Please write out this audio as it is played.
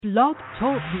Blog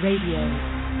Talk Radio.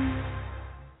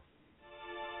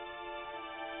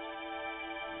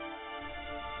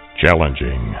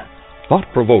 Challenging,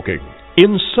 thought-provoking,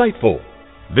 insightful.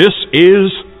 This is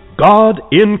God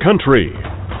in Country,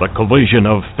 the collision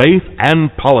of faith and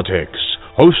politics,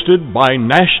 hosted by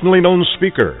nationally known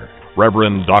speaker,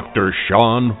 Reverend Dr.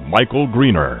 Sean Michael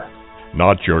Greener.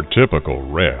 Not your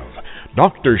typical Rev.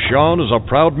 Dr. Sean is a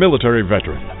proud military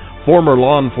veteran, former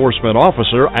law enforcement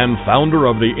officer, and founder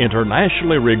of the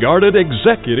internationally regarded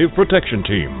Executive Protection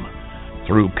Team.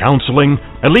 Through counseling,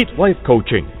 elite life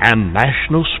coaching, and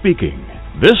national speaking,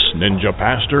 this ninja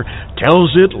pastor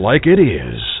tells it like it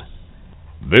is.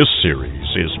 This series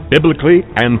is biblically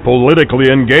and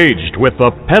politically engaged with the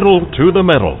pedal to the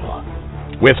metal.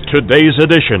 With today's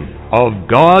edition of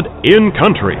God in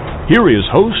Country, here is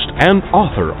host and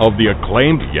author of the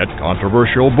acclaimed yet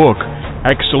controversial book,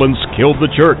 Excellence Killed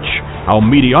the Church, How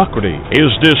Mediocrity is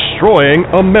Destroying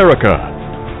America.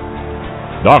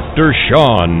 Dr.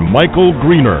 Sean Michael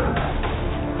Greener.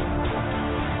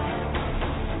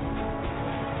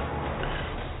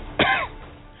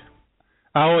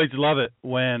 I always love it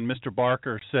when Mr.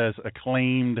 Barker says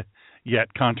acclaimed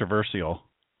yet controversial.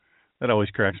 That always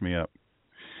cracks me up.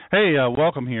 Hey,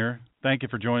 welcome here. Thank you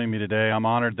for joining me today. I'm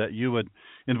honored that you would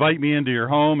invite me into your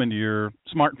home, into your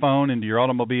smartphone, into your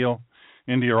automobile,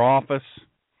 into your office,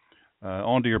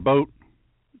 onto your boat.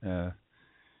 A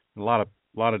lot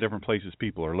of different places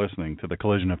people are listening to the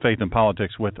collision of faith and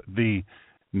politics with the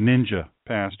Ninja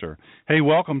Pastor. Hey,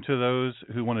 welcome to those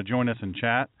who want to join us in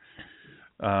chat.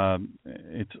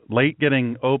 It's late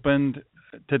getting opened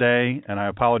today, and I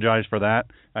apologize for that.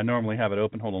 I normally have it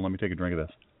open. Hold on, let me take a drink of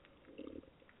this.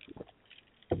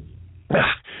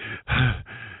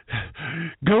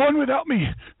 Go on without me.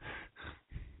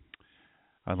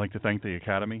 I'd like to thank the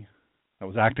Academy. I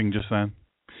was acting just then.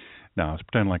 No, I was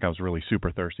pretending like I was really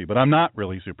super thirsty, but I'm not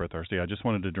really super thirsty. I just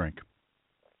wanted to drink.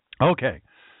 Okay,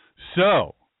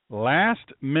 so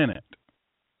last minute,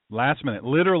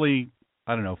 literally,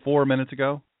 4 minutes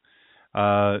ago,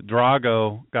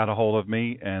 DRAGO got a hold of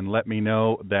me and let me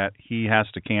know that he has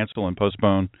to cancel and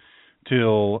postpone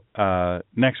till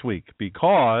next week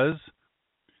because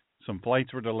some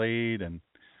flights were delayed and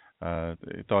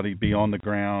thought he'd be on the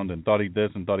ground and thought he'd this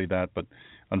and thought he'd that, but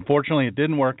unfortunately it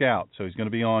didn't work out, so he's going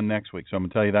to be on next week. So I'm going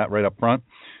to tell you that right up front.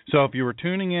 So if you were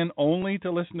tuning in only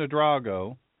to listen to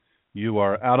DRAGO, you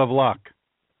are out of luck.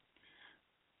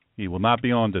 He will not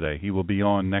be on today. He will be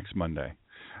on next Monday.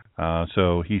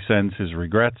 So he sends his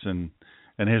regrets and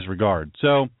his regard.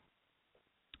 So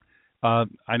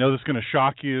I know this is going to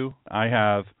shock you. I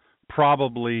have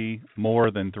probably more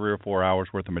than 3 or 4 hours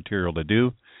worth of material to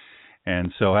do.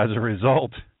 And so as a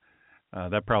result,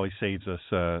 that probably saves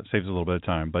a little bit of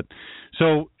time. But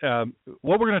so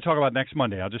what we're going to talk about next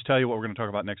Monday, I'll just tell you what we're going to talk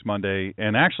about next Monday.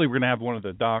 And actually, we're going to have one of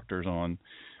the doctors on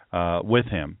with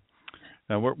him.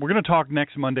 We're going to talk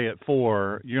next Monday at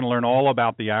 4. You're going to learn all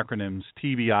about the acronyms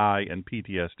TBI and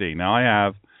PTSD. Now, I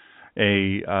have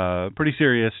a pretty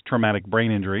serious traumatic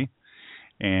brain injury,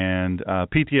 and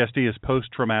PTSD is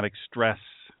post-traumatic stress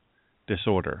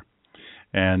disorder.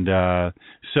 And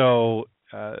so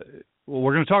what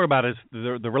we're going to talk about is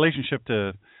the relationship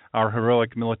to our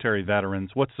heroic military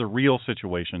veterans. What's the real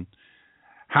situation?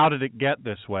 How did it get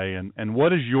this way? And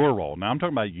what is your role? Now, I'm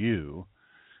talking about you.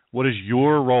 What is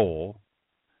your role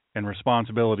and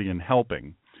responsibility in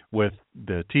helping with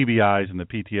the TBIs and the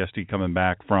PTSD coming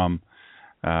back from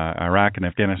Iraq and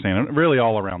Afghanistan, and really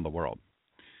all around the world?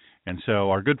 And so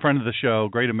our good friend of the show,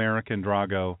 great American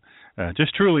DRAGO,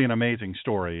 just truly an amazing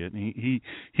story. And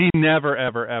he never,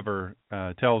 ever, ever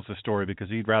tells the story because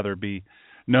he'd rather be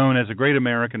known as a great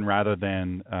American rather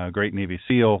than a great Navy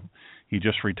SEAL. He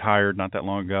just retired not that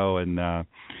long ago and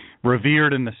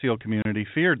revered in the SEAL community,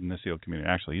 feared in the SEAL community.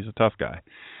 Actually, he's a tough guy.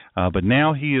 But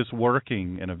now he is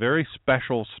working in a very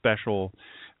special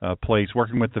place,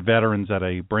 working with the veterans at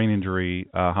a brain injury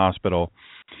hospital,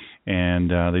 and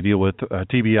they deal with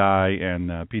TBI and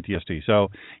PTSD. So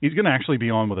he's going to actually be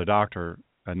on with a doctor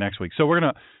next week. So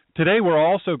today we're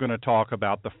also going to talk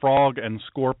about the frog and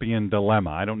scorpion dilemma.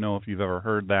 I don't know if you've ever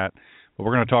heard that, but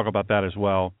we're going to talk about that as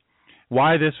well,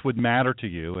 why this would matter to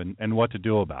you and what to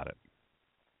do about it.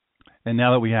 And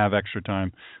now that we have extra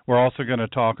time, we're also going to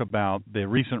talk about the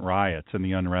recent riots and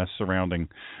the unrest surrounding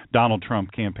Donald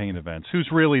Trump campaign events. Who's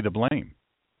really to blame?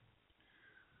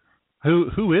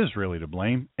 Who is really to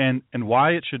blame, and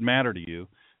why it should matter to you,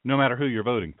 no matter who you're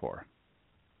voting for.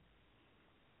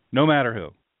 No matter who.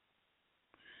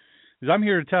 Because I'm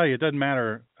here to tell you, it doesn't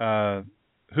matter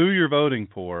who you're voting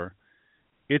for.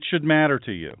 It should matter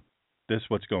to you,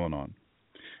 what's going on.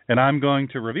 And I'm going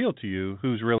to reveal to you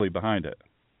who's really behind it.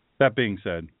 That being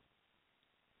said,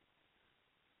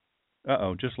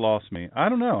 just lost me. I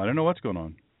don't know. I don't know what's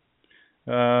going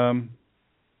on.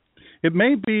 It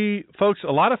may be, folks,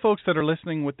 a lot of folks that are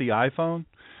listening with the iPhone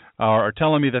are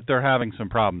telling me that they're having some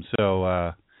problems.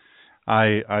 So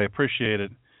I appreciate it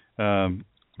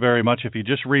very much if you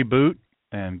just reboot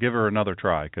and give her another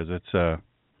try, because it's a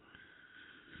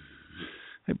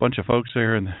bunch of folks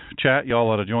there in the chat. Y'all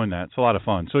ought to join that. It's a lot of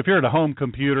fun. So if you're at a home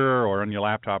computer or on your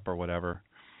laptop or whatever,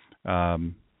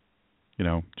 jump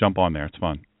on there. It's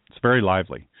fun. It's very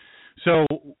lively. So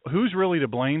who's really to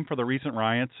blame for the recent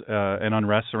riots and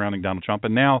unrest surrounding Donald Trump?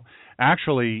 And now,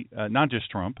 actually, not just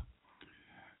Trump,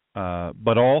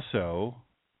 but also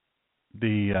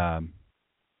the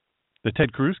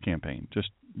Ted Cruz campaign.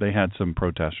 They had some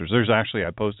protesters. There's actually,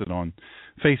 I posted on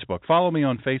Facebook. Follow me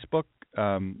on Facebook.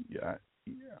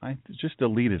 I just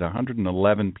deleted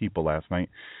 111 people last night,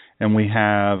 and we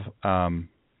have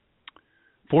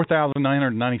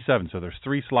 4,997. So there's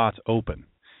 3 slots open.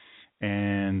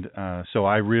 And so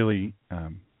I really,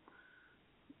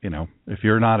 if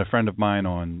you're not a friend of mine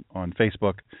on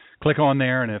Facebook, click on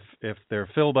there, and if they're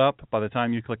filled up by the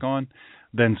time you click on,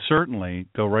 then certainly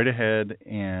go right ahead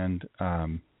and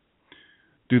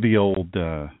do the old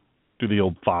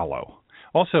follow.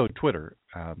 Also, Twitter,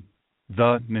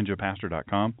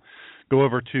 theninjapastor.com. Go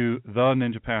over to at the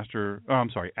Ninja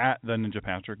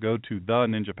Pastor. Go to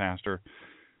theninjapastor.com.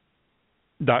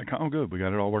 Oh, good. We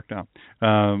got it all worked out.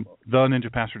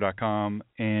 theninjapastor.com,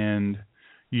 and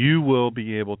you will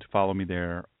be able to follow me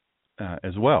there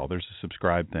as well. There's a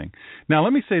subscribe thing. Now,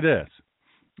 let me say this.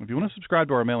 If you want to subscribe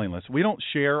to our mailing list, we don't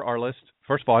share our list.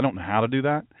 First of all, I don't know how to do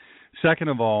that. Second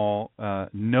of all,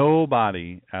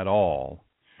 nobody at all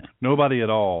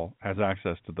has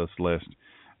access to this list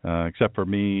except for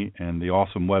me and the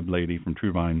awesome web lady from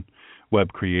Truevine Web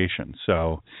Creation.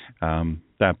 So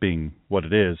that being what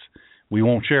it is, we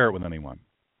won't share it with anyone.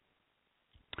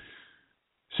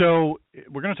 So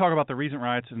we're going to talk about the recent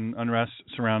riots and unrest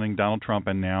surrounding Donald Trump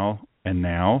and now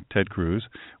Ted Cruz,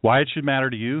 why it should matter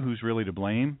to you, who's really to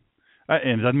blame,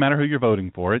 and it doesn't matter who you're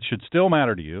voting for. It should still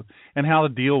matter to you, and how to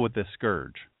deal with this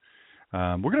scourge.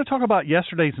 We're going to talk about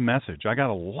yesterday's message. I got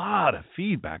a lot of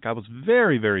feedback. I was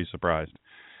very, very surprised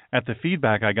at the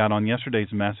feedback I got on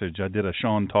yesterday's message. I did a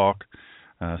Sean Talk,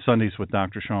 Sundays with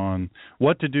Dr. Sean,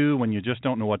 what to do when you just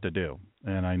don't know what to do.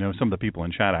 And I know some of the people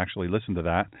in chat actually listened to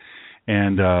that.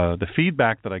 And the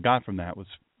feedback that I got from that was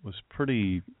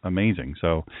pretty amazing.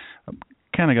 So I'm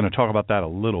kind of going to talk about that a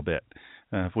little bit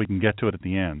if we can get to it at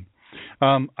the end.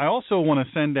 I also want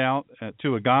to send out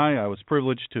to a guy I was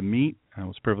privileged to meet. I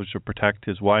was privileged to protect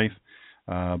his wife,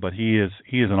 but he is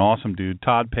an awesome dude.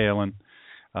 Todd Palin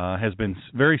has been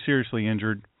very seriously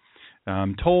injured.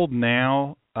 I'm told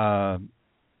now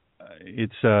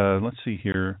it's let's see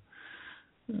here.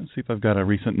 Let's see if I've got a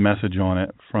recent message on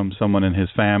it from someone in his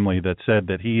family that said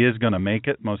that he is going to make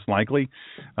it, most likely,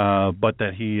 but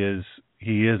that he is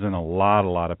in a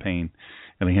lot of pain,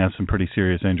 and he has some pretty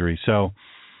serious injuries. So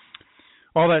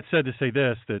all that said to say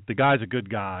this, that the guy's a good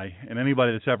guy, and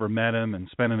anybody that's ever met him and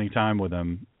spent any time with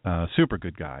him, super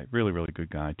good guy, really, really good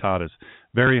guy. Todd is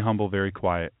very humble, very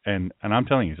quiet, and I'm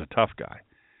telling you, he's a tough guy.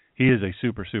 He is a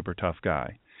super, super tough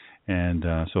guy. And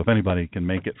so if anybody can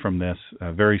make it from this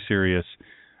very serious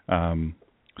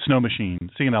snow machine.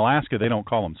 See, in Alaska, they don't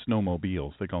call them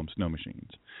snowmobiles. They call them snow machines.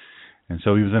 And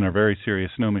so he was in a very serious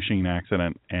snow machine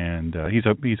accident, and he's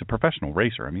a professional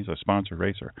racer. I mean, he's a sponsored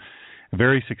racer. A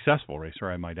very successful racer,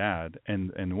 I might add.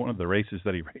 And one of the races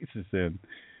that he races in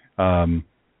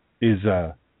is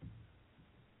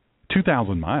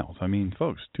 2,000 miles. I mean,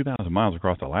 folks, 2,000 miles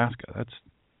across Alaska,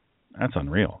 that's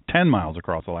unreal. 10 miles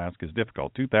across Alaska is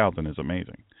difficult. 2,000 is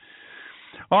amazing.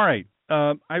 All right.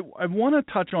 I want to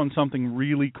touch on something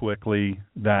really quickly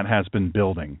that has been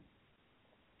building.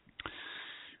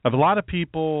 I have a lot of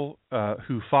people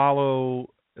who follow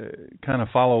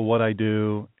what I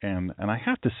do, and I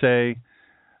have to say,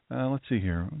 let's see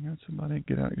here. We got somebody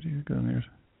get out. Go here.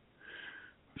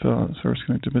 So first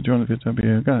connected, but join the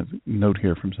VW. Got a note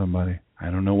here from somebody.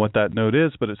 I don't know what that note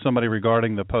is, but it's somebody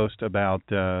regarding the post about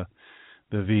the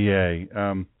VA.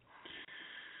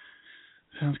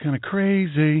 Sounds kind of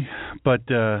crazy, but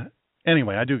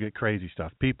anyway, I do get crazy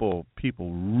stuff. People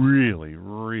really,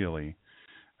 really,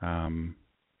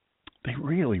 they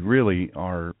really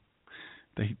are.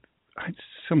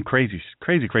 Some crazy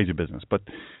business. But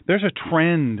there's a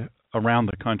trend around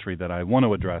the country that I want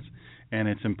to address, and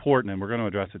it's important, and we're going to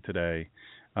address it today.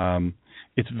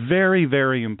 It's very,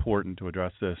 very important to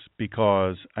address this,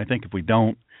 because I think if we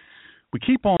don't, we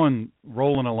keep on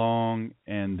rolling along,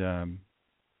 and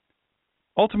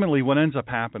ultimately, what ends up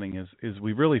happening is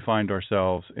we really find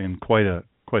ourselves in quite a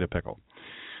pickle.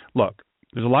 Look,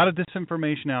 there's a lot of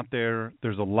disinformation out there.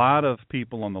 There's a lot of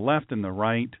people on the left and the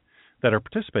right that are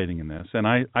participating in this. And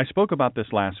I spoke about this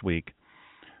last week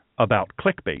about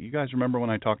clickbait. You guys remember when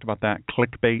I talked about that?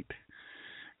 Clickbait.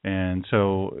 And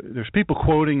so there's people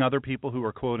quoting other people who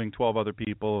are quoting 12 other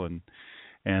people.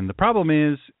 And the problem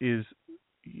is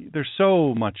there's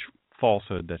so much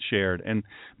falsehood that's shared. And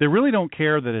they really don't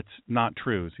care that it's not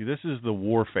true. See, this is the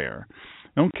warfare.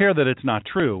 They don't care that it's not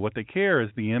true. What they care is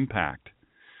the impact.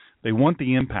 They want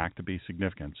the impact to be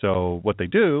significant. So what they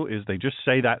do is they just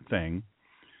say that thing.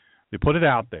 They put it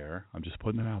out there. I'm just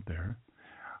putting it out there.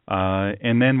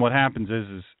 And then what happens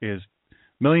is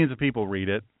millions of people read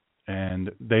it, and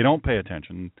they don't pay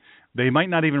attention. They might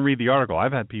not even read the article.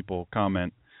 I've had people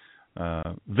comment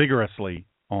vigorously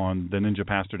on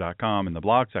theninjapastor.com in the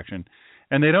blog section,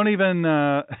 and they don't even,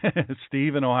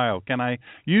 Steve in Ohio, can I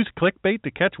use clickbait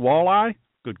to catch walleye?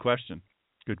 Good question.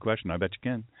 I bet you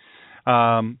can.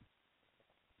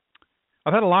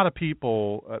 I've had a lot of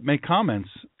people make comments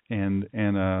and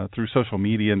through social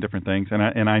media and different things,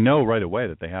 and I know right away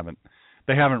that they haven't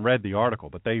read the article,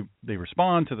 but they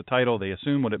respond to the title, they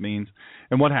assume what it means,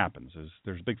 and what happens is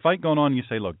there's a big fight going on. And you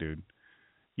say, look, dude,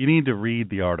 you need to read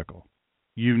the article.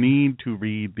 You need to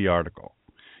read the article.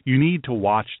 You need to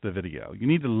watch the video. You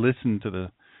need to listen to the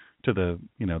the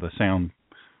sound,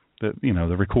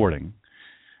 the recording,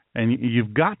 and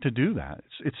you've got to do that.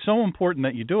 It's so important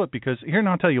that you do it because here, and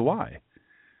I'll tell you why.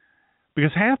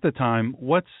 Because half the time,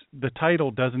 the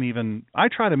title doesn't even. I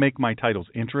try to make my titles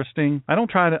interesting. I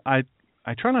try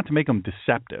not to make them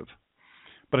deceptive,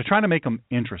 but I try to make them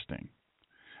interesting.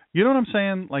 You know what I'm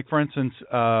saying? Like, for instance,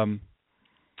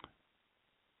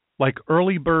 like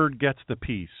Early Bird Gets the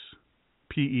Peace,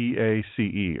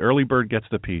 PEACE. Early Bird Gets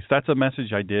the Peace. That's a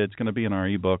message I did. It's going to be in our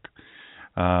ebook.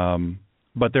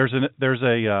 But there's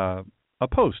a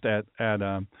post at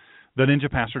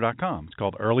theninjapastor.com. It's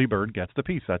called Early Bird Gets the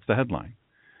Peace. That's the headline.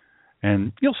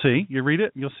 And you'll see. You read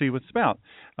it, you'll see what it's about.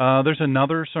 There's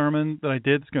another sermon that I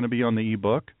did. It's going to be on the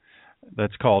ebook.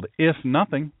 That's called If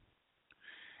Nothing.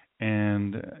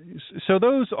 And so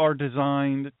those are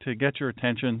designed to get your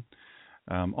attention.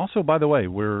 Also, by the way,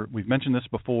 we've mentioned this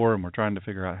before, and we're trying to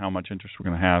figure out how much interest we're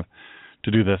going to have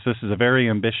to do this. This is a very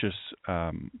ambitious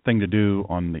thing to do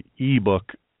on the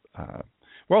ebook.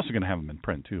 We're also going to have them in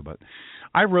print too. But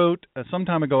I wrote some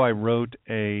time ago. I wrote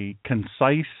a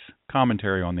concise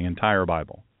commentary on the entire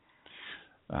Bible,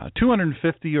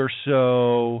 250 or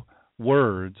so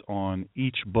words on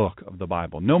each book of the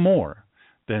Bible. No more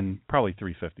than probably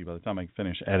 350. By the time I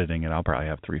finish editing it, I'll probably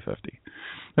have 350.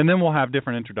 And then we'll have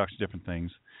different introductions, different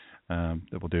things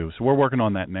that we'll do. So we're working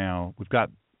on that now. We've got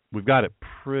it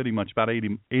pretty much about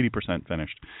 80%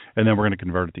 finished, and then we're going to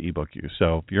convert it to ebook use.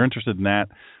 So if you're interested in that,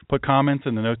 put comments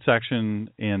in the notes section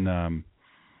in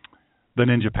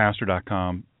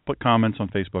theninjapastor.com. Put comments on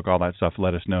Facebook, all that stuff.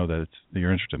 Let us know that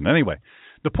you're interested in it. Anyway,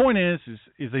 the point is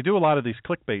they do a lot of these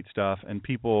clickbait stuff, and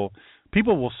people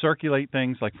will circulate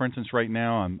things. Like, for instance, right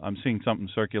now I'm seeing something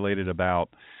circulated about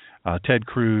Ted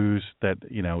Cruz, that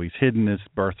he's hidden his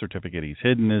birth certificate, he's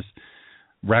hidden his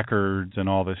records and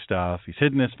all this stuff. He's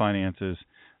hidden his finances.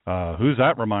 Who's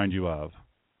that remind you of?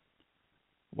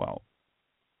 Well,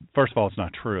 first of all, it's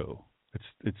not true.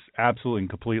 It's absolutely and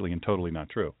completely and totally not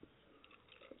true.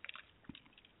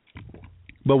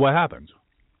 But what happens?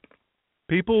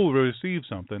 People receive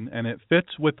something and it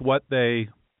fits with what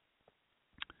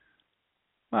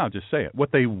I'll just say it,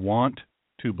 what they want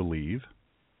to believe.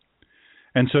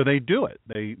 And so they do it.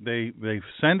 They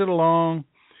send it along.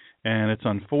 And it's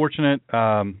unfortunate.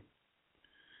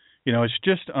 It's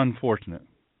just unfortunate.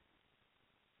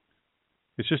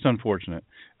 It's just unfortunate.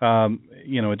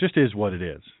 It just is what it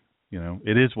is.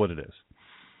 It is what it is.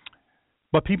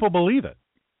 But people believe it.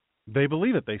 They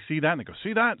believe it. They see that and they go,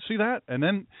 see that. And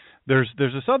then there's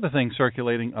this other thing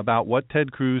circulating about what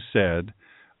Ted Cruz said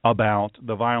about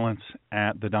the violence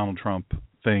at the Donald Trump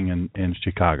thing in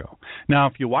Chicago. Now,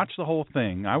 if you watch the whole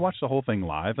thing, I watched the whole thing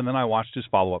live, and then I watched his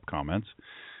follow-up comments.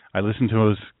 I listened to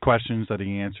his questions that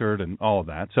he answered and all of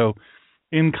that. So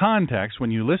in context, when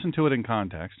you listen to it in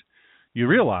context, you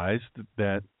realize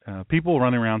that people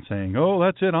running around saying, oh,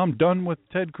 that's it, I'm done with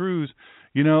Ted Cruz.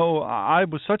 I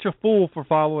was such a fool for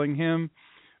following him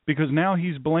because now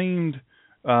he's blamed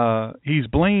Donald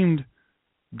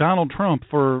Trump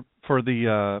for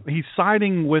he's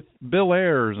siding with Bill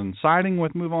Ayers and siding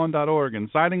with MoveOn.org and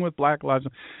siding with Black Lives.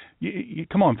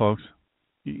 Come on, folks.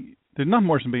 There's nothing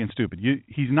worse than being stupid.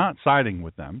 He's not siding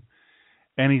with them,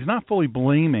 and he's not fully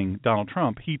blaming Donald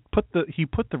Trump. He put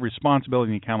the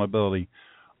responsibility and accountability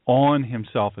on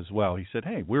himself as well. He said,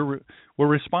 "Hey, we're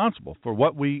responsible for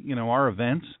what we, our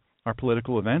events, our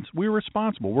political events. We're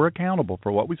responsible. We're accountable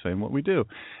for what we say and what we do,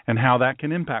 and how that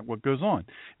can impact what goes on."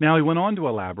 Now he went on to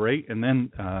elaborate, and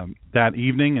then that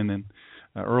evening, and then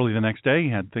early the next day, he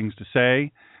had things to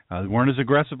say. They weren't as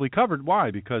aggressively covered.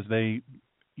 Why? Because they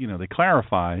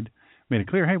clarified, made it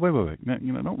clear. Hey, wait,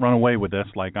 don't run away with this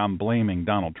like I'm blaming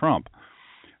Donald Trump.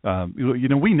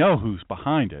 We know who's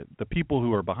behind it. The people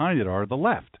who are behind it are the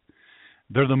left.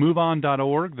 They're the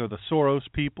MoveOn.org. They're the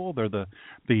Soros people. They're the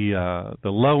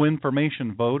low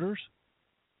information voters.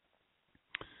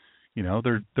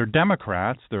 They're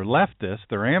Democrats. They're leftists.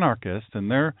 They're anarchists, and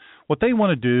they're what they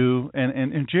want to do.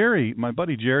 And Jerry, my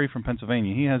buddy Jerry from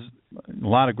Pennsylvania, he has a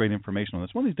lot of great information on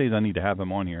this. One of these days, I need to have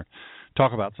him on here,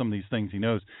 talk about some of these things he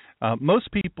knows. Most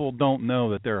people don't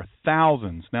know that there are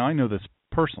thousands. Now, I know this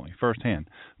personally, firsthand,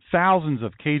 thousands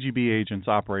of KGB agents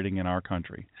operating in our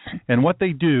country. And what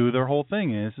they do, their whole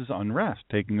thing is unrest,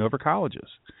 taking over colleges.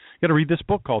 You got to read this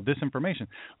book called Disinformation.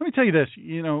 Let me tell you this,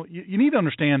 you need to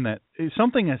understand that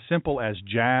something as simple as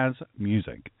jazz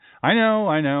music. I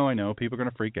know, people are going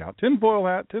to freak out. Tinfoil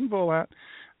hat.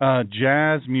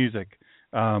 Jazz music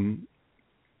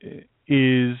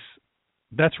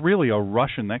that's really a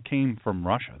Russian, that came from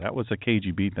Russia. That was a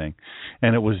KGB thing.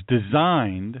 And it was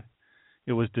designed,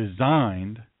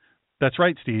 that's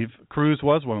right, Steve. Cruz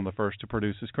was one of the first to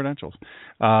produce his credentials.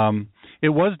 It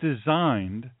was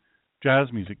designed,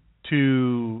 jazz music,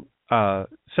 to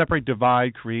separate,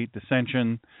 divide, create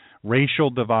dissension, racial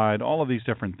divide, all of these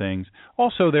different things.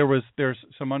 Also, there's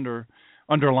some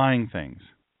underlying things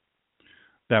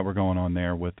that were going on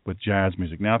there with jazz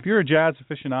music. Now, if you're a jazz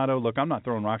aficionado, look, I'm not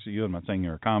throwing rocks at you. I'm not saying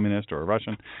you're a communist or a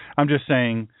Russian. I'm just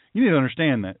saying you need to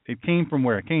understand that it came from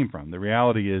where it came from. The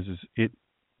reality is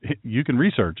you can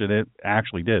research it. It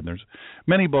actually did. There's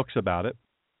many books about it.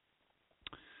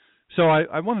 So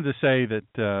I wanted to say that,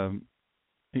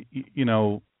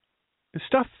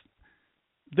 stuff,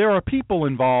 there are people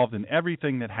involved in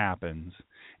everything that happens,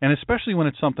 and especially when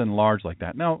it's something large like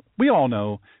that. Now, we all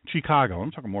know Chicago.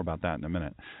 I'm talking more about that in a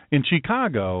minute. In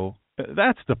Chicago,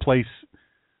 that's the place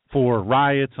for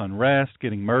riots, unrest,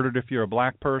 getting murdered if you're a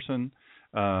black person.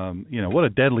 What a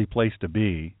deadly place to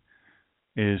be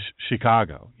is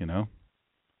Chicago,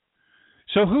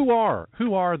 So who are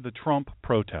the Trump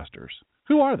protesters?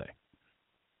 Who are they?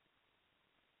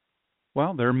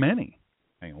 Well, there are many.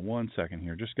 Hang on one second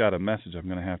here. Just got a message I'm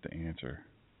going to have to answer.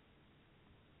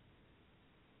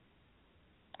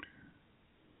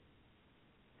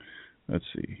 Let's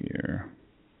see here.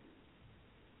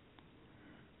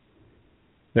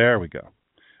 There we go.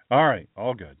 All right,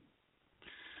 all good.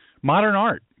 Modern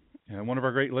art. One of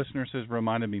our great listeners has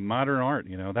reminded me, modern art,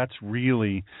 that's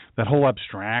really that whole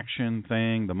abstraction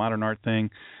thing, the modern art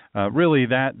thing. Really,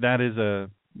 that is a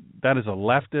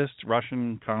leftist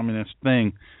Russian communist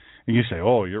thing. And you say,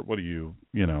 oh, what do you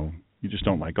just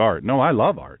don't like art. No, I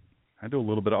love art. I do a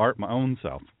little bit of art my own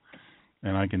self,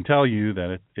 and I can tell you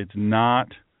that it's not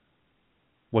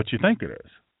what you think it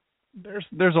is.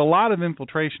 There's a lot of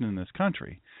infiltration in this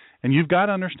country, and you've got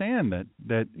to understand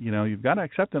that you've got to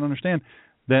accept and understand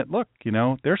that, look,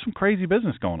 there's some crazy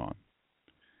business going on.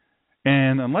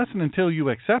 And unless and until you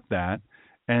accept that,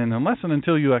 and unless and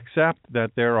until you accept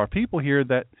that there are people here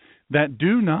that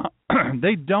do not,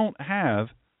 they don't have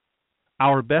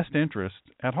our best interest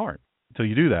at heart. Until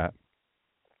you do that,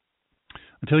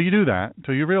 until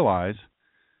you realize,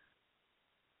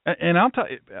 and I'm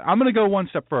going to go one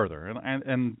step further,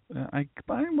 and I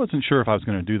wasn't sure if I was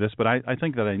going to do this, but I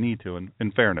think that I need to,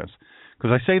 in fairness,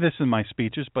 because I say this in my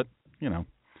speeches, but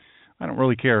I don't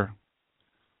really care.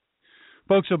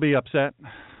 Folks will be upset.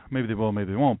 Maybe they will,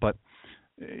 maybe they won't. But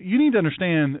you need to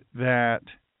understand that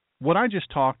what I just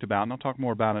talked about, and I'll talk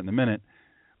more about it in a minute,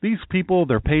 these people,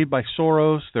 they're paid by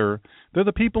Soros. They're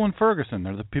the people in Ferguson.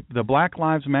 They're the Black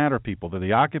Lives Matter people. They're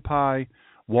the Occupy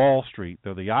Wall Street.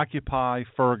 They're the Occupy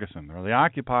Ferguson. They're the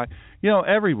Occupy,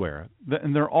 everywhere.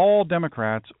 And they're all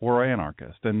Democrats or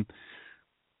anarchists. And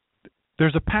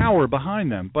there's a power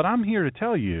behind them. But I'm here to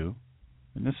tell you,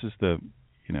 and this is the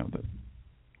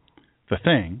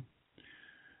thing.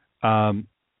 I'm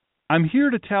here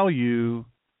to tell you,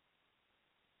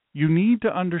 you need to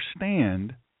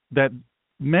understand that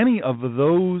many of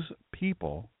those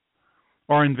people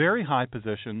are in very high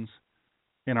positions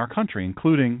in our country,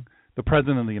 including the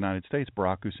President of the United States,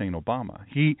 Barack Hussein Obama.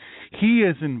 He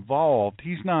is involved.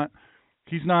 He's not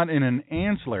in an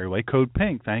ancillary way. Code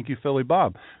Pink, thank you, Philly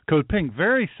Bob. Code Pink,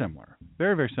 very similar,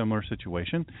 very, very similar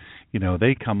situation.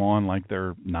 They come on like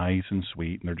they're nice and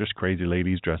sweet, and they're just crazy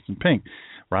ladies dressed in pink,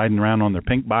 riding around on their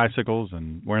pink bicycles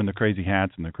and wearing their crazy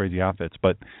hats and their crazy outfits.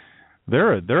 But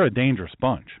they're a dangerous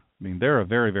bunch. I mean, they're a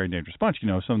very, very dangerous bunch. You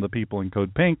know, some of the people in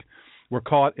Code Pink were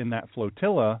caught in that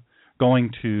flotilla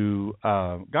going to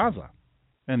Gaza.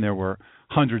 And there were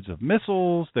hundreds of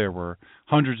missiles. There were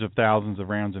hundreds of thousands of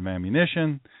rounds of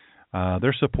ammunition.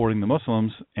 They're supporting the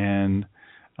Muslims and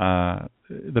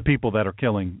the people that are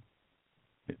killing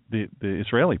the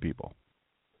Israeli people.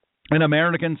 And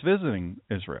Americans visiting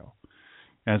Israel,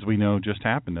 as we know just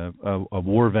happened. A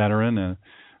war veteran,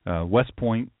 West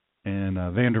Point and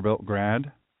Vanderbilt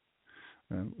grad,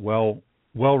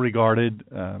 well-regarded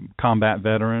combat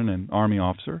veteran and Army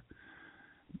officer,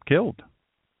 killed.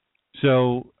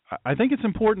 So I think it's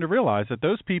important to realize that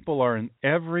those people are in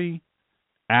every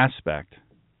aspect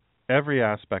of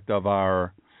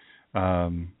our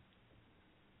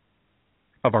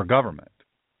government,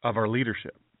 of our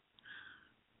leadership.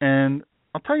 And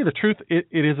I'll tell you the truth, it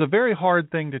is a very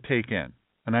hard thing to take in,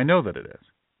 and I know that it is.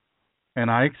 And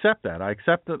I accept that. I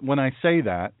accept that when I say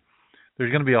that,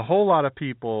 there's going to be a whole lot of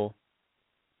people,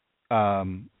 my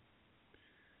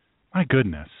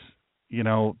goodness, you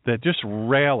know, that just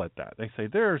rail at that. They say,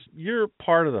 you're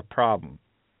part of the problem.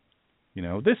 You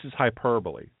know, this is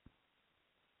hyperbole.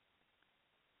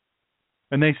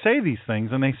 And they say these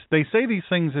things, and they say these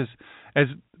things as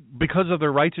because of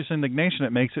their righteous indignation,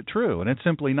 it makes it true, and it's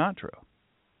simply not true.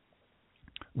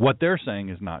 What they're saying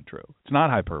is not true. It's not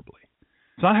hyperbole.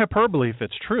 It's not hyperbole if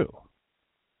it's true.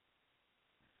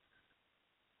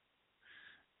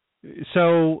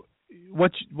 So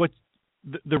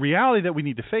the reality that we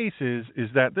need to face is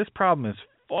that this problem is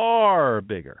far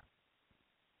bigger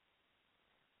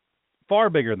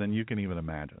than you can even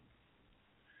imagine.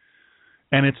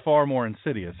 And it's far more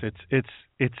insidious.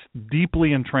 It's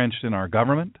deeply entrenched in our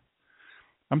government.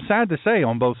 I'm sad to say,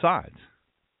 on both sides.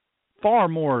 Far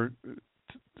more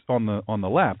on the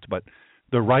left, but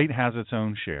the right has its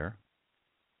own share.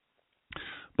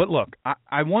 But look,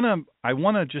 I want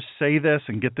to just say this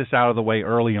and get this out of the way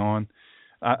early on.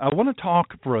 I want to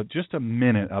talk for just a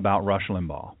minute about Rush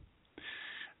Limbaugh.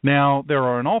 Now, there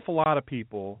are an awful lot of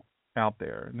people out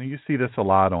there, and you see this a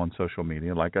lot on social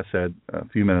media. Like I said a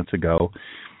few minutes ago,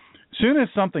 as soon as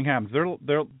something happens,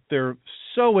 they're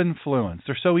so influenced.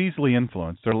 They're so easily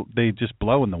influenced. They just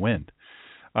blow in the wind.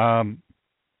 As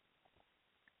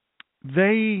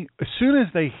soon as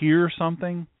they hear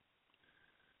something,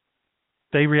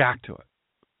 they react to it.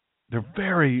 They're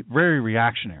very, very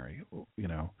reactionary, you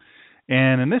know.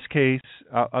 And in this case,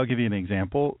 I'll give you an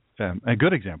example, a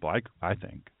good example, I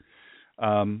think.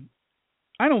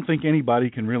 I don't think anybody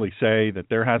can really say that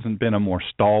there hasn't been a more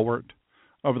stalwart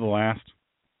over the last,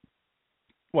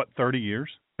 30 years?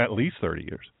 At least 30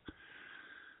 years.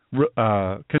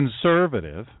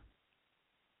 Conservative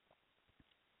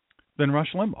than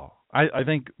Rush Limbaugh. I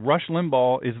think Rush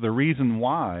Limbaugh is the reason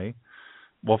why,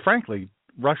 well, frankly,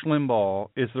 Rush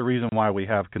Limbaugh is the reason why we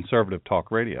have conservative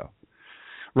talk radio.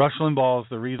 Rush Limbaugh is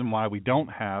the reason why we don't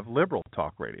have liberal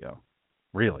talk radio,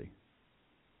 really.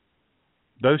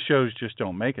 Those shows just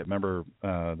don't make it. Remember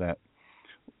that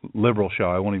liberal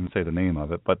show? I won't even say the name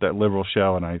of it, but that liberal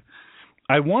show. And I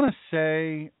want to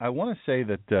say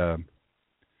that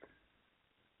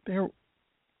there.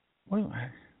 Well,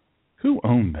 who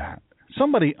owned that?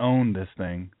 Somebody owned this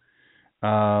thing.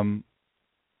 Boy,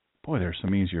 there's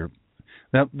some easier.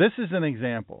 Now, this is an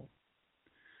example.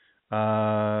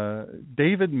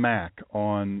 David Mack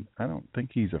on. I don't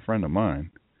think he's a friend of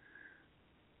mine.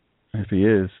 If he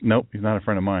is, nope, he's not a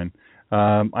friend of mine.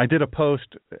 I did a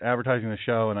post advertising the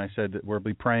show, and I said that we'll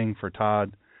be praying for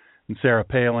Todd and Sarah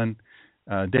Palin.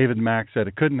 David Mack said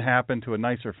it couldn't happen to a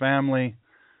nicer family.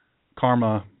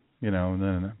 Karma, then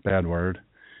a bad word.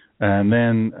 And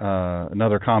then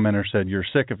another commenter said, "You're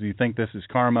sick if you think this is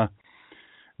karma."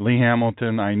 Lee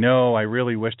Hamilton, I know, I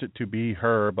really wished it to be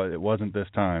her, but it wasn't this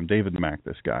time. David Mack,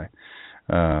 this guy.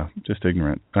 Just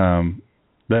ignorant. Then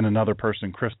another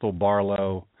person, Crystal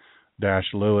Barlow,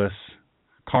 Lewis,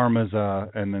 karma's,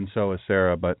 and then so is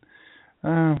Sarah, but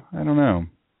I don't know.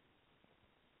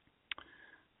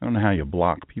 I don't know how you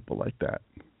block people like that,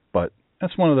 but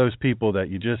that's one of those people that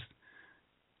you just,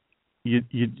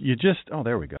 oh,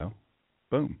 there we go.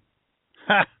 Boom.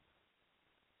 Ha!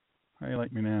 How do you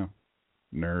like me now?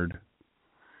 Nerd.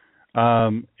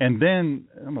 And then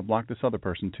I'm going to block this other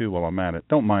person too while I'm at it.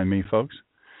 Don't mind me, folks.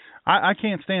 I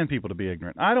can't stand people to be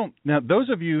ignorant. Now, those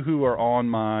of you who are on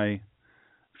my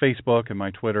Facebook and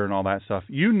my Twitter and all that stuff,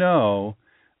 you know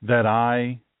that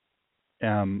I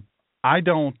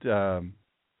don't,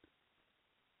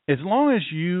 as long as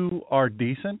you are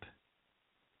decent,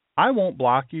 I won't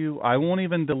block you. I won't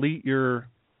even delete your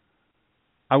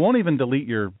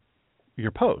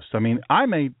posts. I mean, I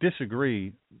may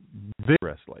disagree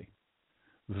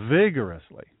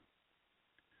vigorously.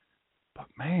 But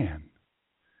man,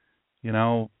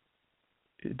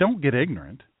 don't get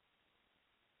ignorant.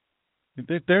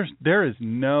 There's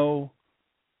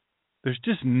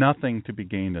just nothing to be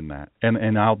gained in that,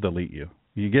 and I'll delete you.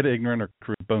 You get ignorant or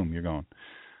boom, you're gone.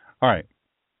 All right.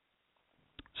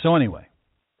 So anyway,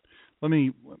 let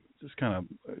me just kind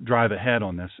of drive ahead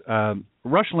on this.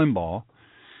 Rush Limbaugh,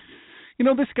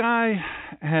 this guy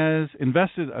has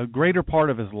invested a greater part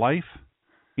of his life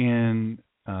in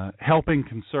helping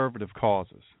conservative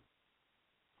causes.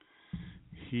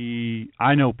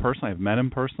 I know personally, I've met him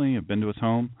personally, I've been to his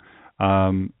home.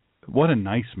 What a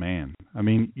nice man. I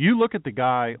mean, you look at the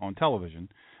guy on television.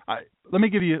 Let me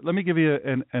give you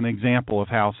an example of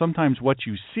how sometimes what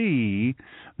you see,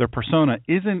 their persona,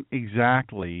 isn't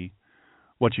exactly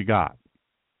what you got.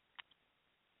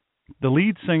 The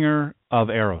lead singer of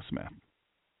Aerosmith,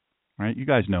 right? You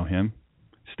guys know him,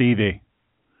 Stevie.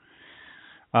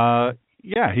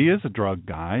 Yeah, he is a drug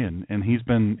guy, and he's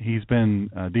been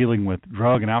dealing with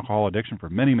drug and alcohol addiction for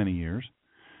many, many years.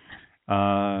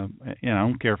 I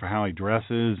don't care for how he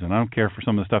dresses, and I don't care for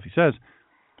some of the stuff he says.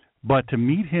 But to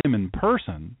meet him in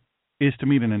person is to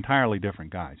meet an entirely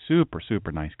different guy. Super,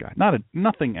 super nice guy.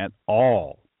 Nothing at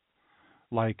all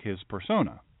like his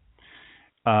persona.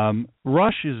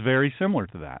 Rush is very similar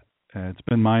to that. It's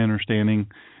been my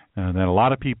understanding that a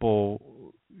lot of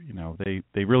people,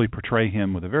 they really portray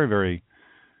him with a very, very,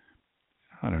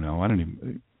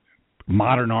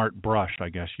 modern art brush, I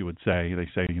guess you would say. They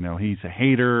say, he's a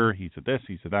hater, he's a this,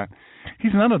 he's a that.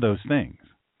 He's none of those things.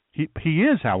 He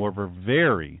is, however,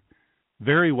 very,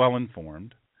 very well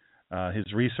informed.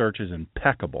 His research is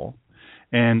impeccable.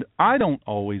 And I don't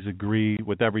always agree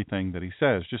with everything that he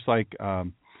says. Just like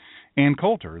Ann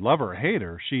Coulter, love her or hate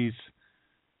her, she's,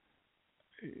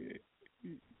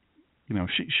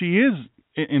 she is,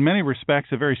 in many respects,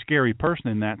 a very scary person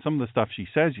in that some of the stuff she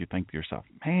says, you think to yourself,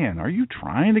 man, are you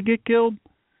trying to get killed?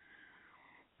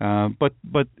 But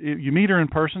you meet her in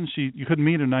person, you couldn't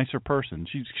meet a nicer person.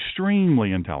 She's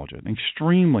extremely intelligent,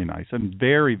 extremely nice, and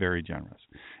very, very generous.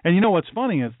 And what's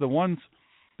funny is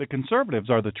the conservatives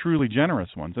are the truly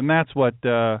generous ones, and that's what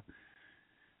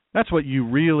you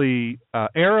really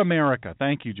Air America.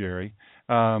 Thank you, Jerry.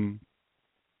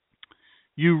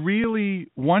 You really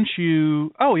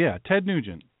Ted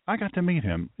Nugent. I got to meet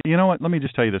him. You know what? Let me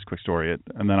just tell you this quick story,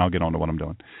 and then I'll get on to what I'm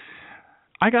doing.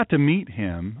 I got to meet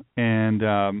him, and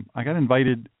I got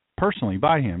invited personally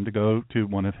by him to go to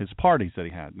one of his parties that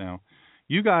he had. Now,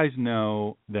 you guys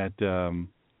know that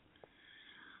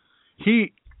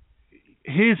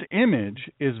his image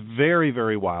is very,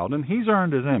 very wild, and he's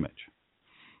earned his image.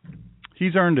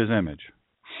 He's earned his image.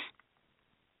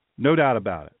 No doubt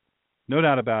about it. No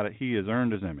doubt about it. He has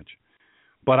earned his image.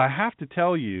 But I have to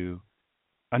tell you,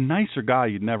 a nicer guy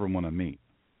you'd never want to meet.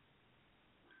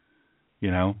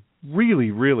 Really,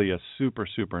 really a super,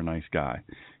 super nice guy.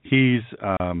 He's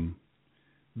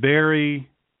very,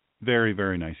 very,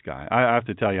 very nice guy. I have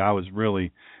to tell you, I was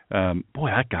really,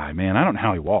 that guy, man, I don't know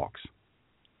how he walks.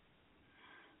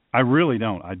 I really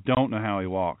don't. I don't know how he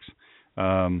walks.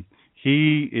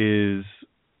 He's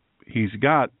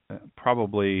got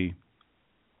probably,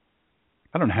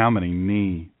 I don't know how many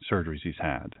knee surgeries he's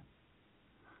had.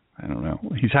 I don't know.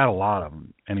 He's had a lot of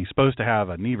them, and he's supposed to have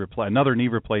another knee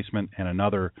replacement and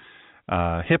another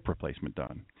hip replacement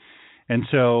done. And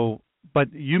so,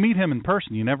 but you meet him in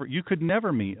person, you could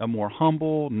never meet a more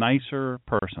humble, nicer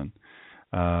person.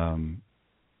 Fun,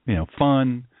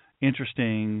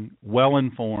 interesting,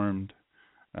 well-informed,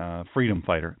 freedom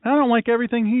fighter. I don't like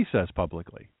everything he says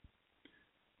publicly.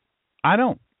 I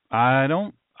don't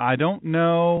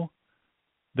know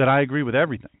that I agree with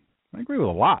everything. I agree with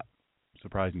a lot.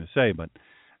 Surprising to say, but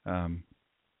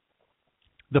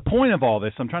the point of all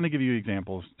this, I'm trying to give you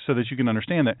examples so that you can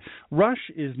understand that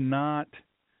Rush is not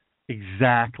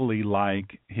exactly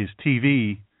like his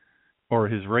TV or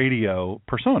his radio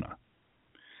persona.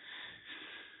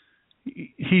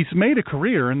 He's made a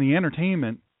career in the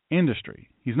entertainment industry.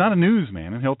 He's not a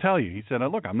newsman, and he'll tell you. He said,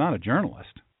 look, I'm not a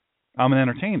journalist. I'm an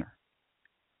entertainer.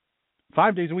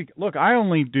 5 days a week. Look, I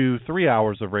only do 3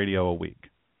 hours of radio a week.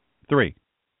 3.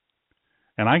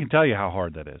 And I can tell you how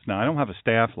hard that is. Now, I don't have a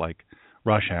staff like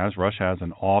Rush has. Rush has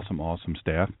an awesome, awesome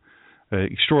staff,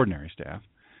 extraordinary staff.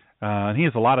 And he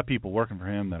has a lot of people working for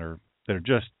him that are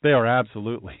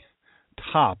absolutely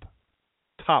top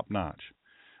notch.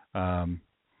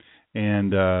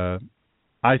 And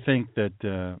I think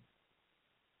that,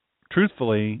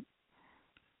 truthfully,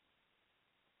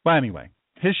 well, anyway,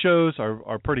 his shows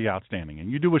are pretty outstanding. And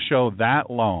you do a show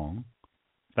that long,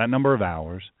 that number of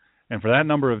hours, and for that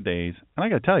number of days, and I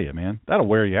got to tell you, man, that'll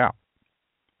wear you out.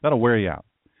 That'll wear you out.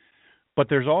 But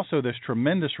there's also this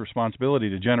tremendous responsibility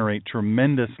to generate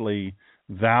tremendously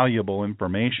valuable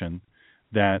information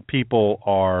that people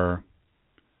are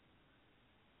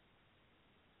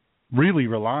really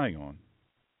relying on.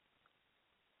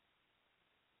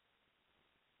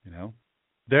 You know,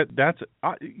 that's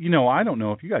I don't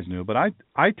know if you guys knew, but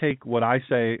I take what I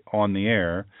say on the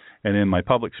air and in my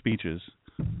public speeches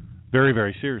very,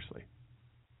 very seriously.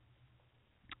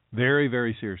 Very,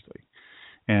 very seriously.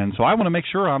 And so I want to make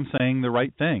sure I'm saying the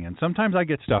right thing. And sometimes I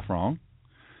get stuff wrong,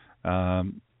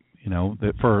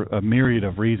 for a myriad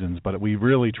of reasons. But we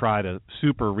really try to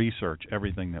super research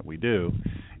everything that we do.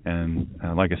 And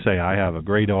like I say, I have a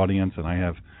great audience, and I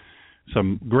have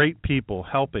some great people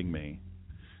helping me.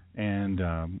 And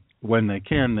when they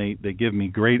can, they give me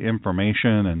great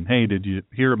information. And, hey, did you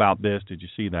hear about this? Did you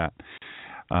see that?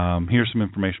 Here's some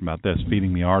information about this,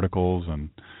 feeding me articles and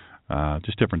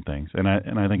just different things. And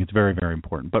I think it's very, very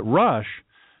important. But Rush,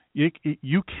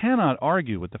 you cannot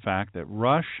argue with the fact that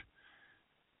Rush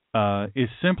is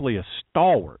simply a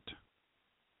stalwart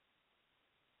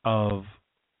of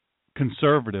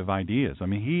conservative ideas. I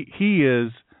mean,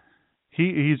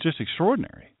 he's just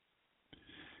extraordinary.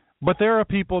 But there are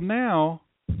people now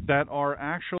that are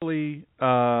actually they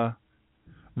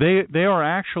are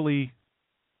actually,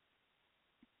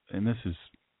 and this is,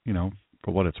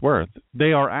 for what it's worth,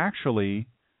 they are actually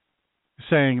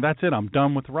saying, that's it, I'm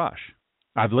done with Rush.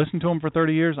 I've listened to him for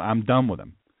 30 years, I'm done with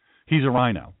him. He's a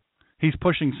rhino. He's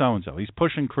pushing so-and-so. He's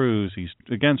pushing Cruz. He's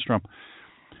against Trump.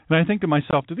 And I think to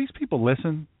myself, do these people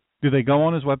listen? Do they go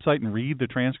on his website and read the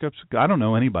transcripts? I don't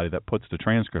know anybody that puts the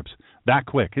transcripts that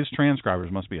quick. His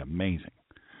transcribers must be amazing.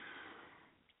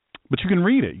 But you can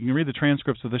read it. You can read the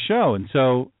transcripts of the show. And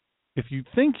so if you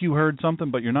think you heard something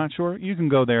but you're not sure, you can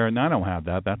go there. And I don't have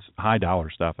that. That's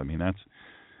high-dollar stuff. I mean,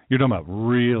 you're talking about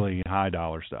really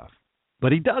high-dollar stuff.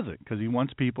 But he does it because he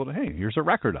wants people to, hey, here's a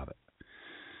record of it.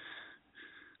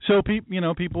 So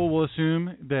people will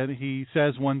assume that he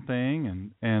says one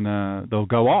thing and they'll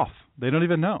go off. They don't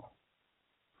even know.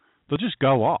 They'll just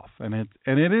go off, and it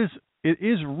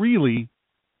is really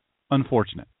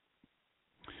unfortunate,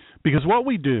 because what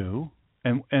we do,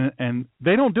 and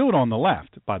they don't do it on the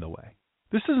left, by the way.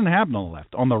 This doesn't happen on the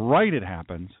left. On the right, it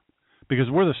happens because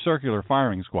we're the circular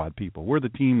firing squad people. We're the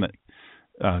team that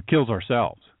kills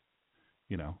ourselves.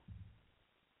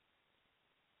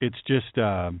 It's just.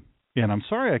 And I'm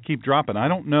sorry I keep dropping. I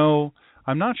don't know.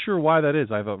 I'm not sure why that is.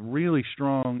 I have a really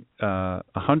strong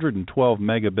 112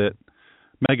 megabip.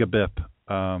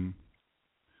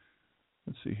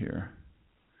 Let's see here.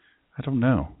 I don't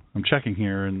know. I'm checking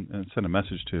here and send a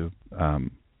message to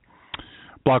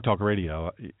Blog Talk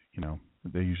Radio.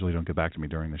 They usually don't get back to me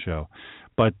during the show.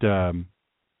 But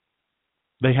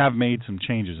they have made some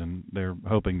changes, and they're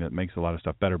hoping that makes a lot of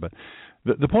stuff better. But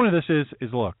the point of this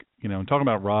is look, talking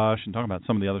about Rush and talking about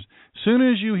some of the others, as soon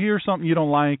as you hear something you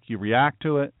don't like, you react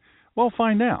to it, well,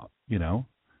 find out,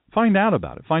 Find out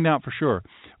about it. Find out for sure.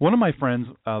 One of my friends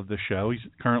of the show, he's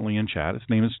currently in chat, his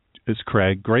name is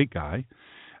Craig, great guy,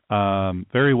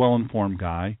 very well-informed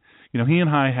guy. He and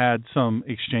I had some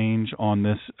exchange on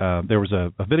this. There was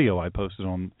a video I posted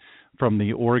from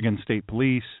the Oregon State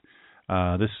Police.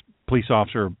 This police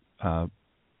officer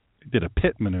did a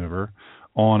pit maneuver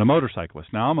on a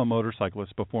motorcyclist. Now, I'm a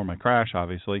motorcyclist before my crash,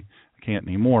 obviously. I can't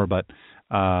anymore, but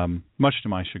much to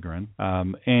my chagrin.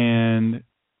 And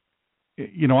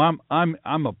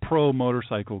I'm a pro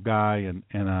motorcycle guy,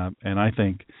 and I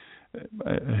think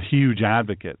a huge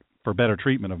advocate for better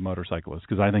treatment of motorcyclists,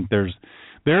 because I think there's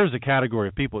a category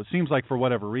of people. It seems like for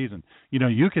whatever reason,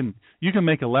 you can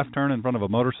make a left turn in front of a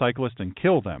motorcyclist and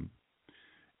kill them,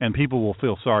 and people will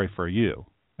feel sorry for you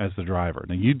as the driver.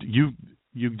 Now you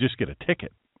just get a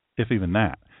ticket, if even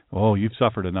that. Oh, you've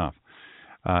suffered enough.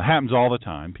 Happens all the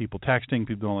time. People texting,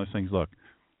 people doing all those things. Look,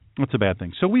 that's a bad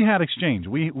thing. So we had exchange.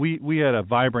 We had a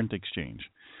vibrant exchange.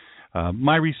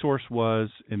 My resource was,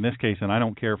 in this case, and I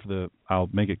don't care I'll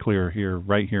make it clear here,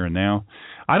 right here and now,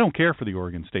 I don't care for the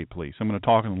Oregon State Police. I'm going to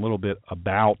talk in a little bit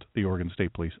about the Oregon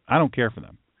State Police. I don't care for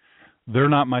them. They're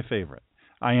not my favorite.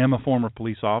 I am a former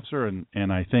police officer,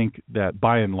 and I think that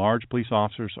by and large, police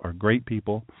officers are great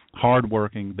people,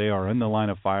 hardworking. They are in the line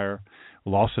of fire.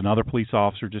 Lost another police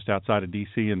officer just outside of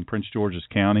D.C. in Prince George's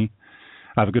County.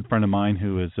 I have a good friend of mine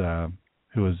who is a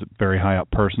very high up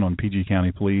person on PG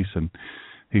County Police, and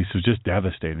he was just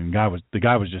devastating. The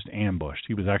guy was just ambushed.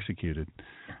 He was executed.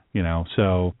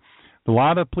 So a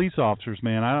lot of police officers,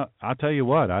 man. I'll tell you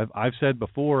what. I've said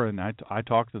before, and I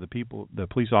talked to the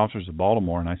police officers of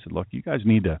Baltimore, and I said, look, you guys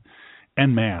need to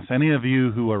en masse. Any of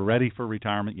you who are ready for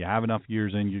retirement, you have enough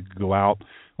years in, you could go out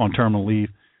on terminal leave.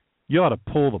 You ought to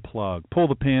pull the plug, pull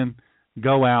the pin,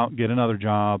 go out, get another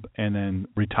job, and then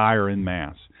retire en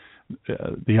masse.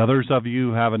 The others of you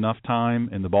who have enough time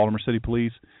in the Baltimore City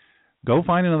Police, go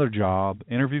find another job,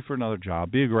 interview for another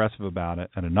job, be aggressive about it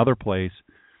at another place,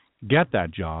 get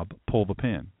that job, pull the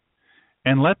pin,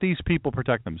 and let these people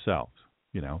protect themselves.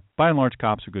 By and large,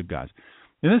 cops are good guys.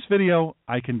 In this video,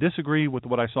 I can disagree with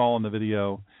what I saw in the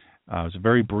video. It was a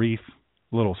very brief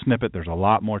little snippet. There's a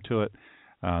lot more to it.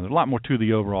 There's a lot more to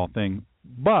the overall thing,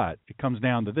 but it comes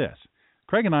down to this.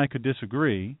 Craig and I could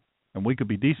disagree, and we could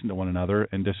be decent to one another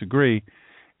and disagree,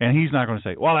 and he's not going to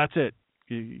say, well, that's it.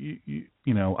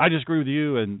 I disagree with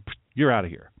you, and you're out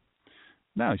of here.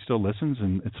 No, he still listens,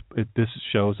 and this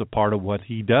shows a part of what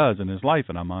he does in his life,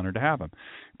 and I'm honored to have him.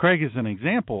 Craig is an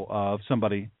example of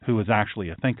somebody who is actually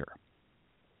a thinker.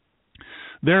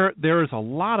 There are a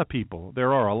lot of people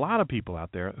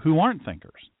out there who aren't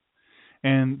thinkers,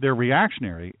 and they're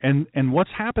reactionary. And what's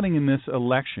happening in this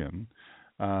election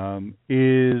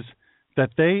is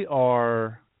that they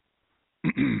are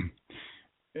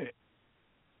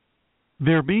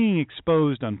they're being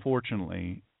exposed,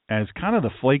 unfortunately, as kind of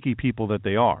the flaky people that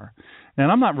they are.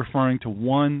 And I'm not referring to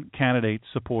one candidate's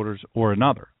supporters or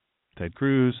another, Ted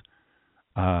Cruz,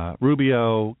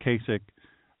 Rubio, Kasich,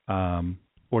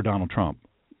 or Donald Trump.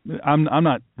 I'm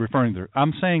not referring to.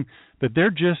 I'm saying that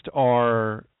there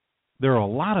are a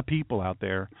lot of people out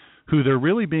there who they're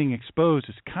really being exposed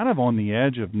as kind of on the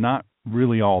edge of not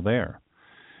really all there.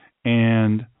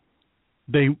 And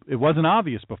it wasn't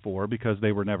obvious before because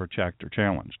they were never checked or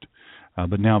challenged.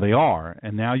 But now they are,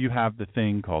 and now you have the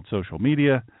thing called social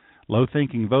media,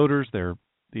 low-thinking voters.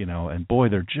 And boy,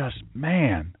 they're just,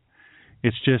 man,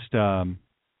 it's just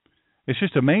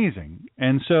amazing.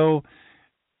 And so,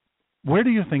 where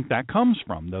do you think that comes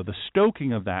from, though? The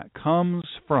stoking of that comes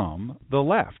from the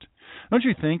left. Don't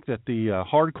you think that the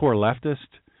hardcore leftist,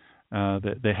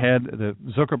 the head, the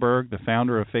Zuckerberg, the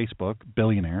founder of Facebook,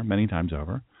 billionaire many times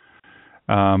over,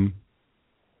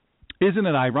 isn't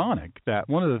it ironic that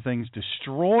one of the things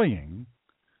destroying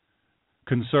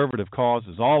conservative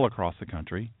causes all across the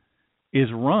country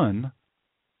is run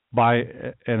by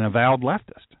an avowed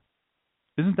leftist?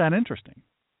 Isn't that interesting?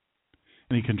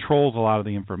 And he controls a lot of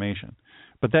the information.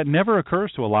 But that never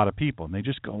occurs to a lot of people, and they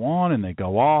just go on and they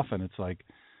go off, and it's like,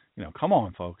 come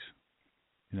on, folks.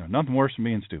 Nothing worse than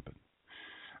being stupid.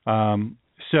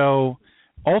 So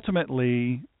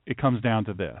ultimately, it comes down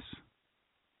to this.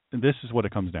 And this is what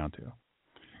it comes down to.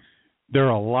 There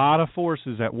are a lot of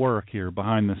forces at work here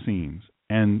behind the scenes.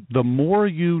 And the more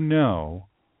you know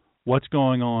what's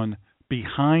going on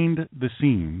behind the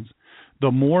scenes,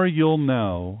 the more you'll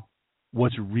know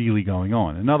what's really going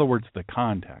on. In other words, the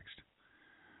context.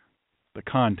 The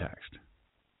context.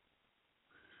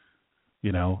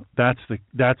 That's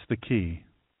the key.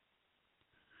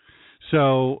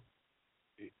 So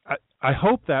I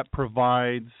hope that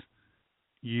provides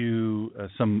you a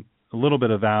little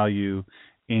bit of value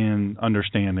in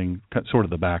understanding sort of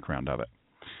the background of it.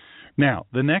 Now,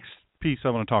 the next piece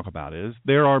I want to talk about is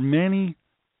there are many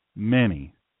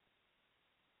the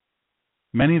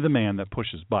man that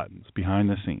pushes buttons behind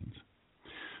the scenes.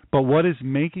 But what is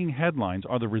making headlines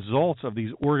are the results of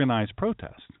these organized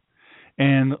protests.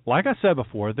 And like I said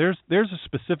before, there's a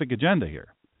specific agenda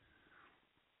here.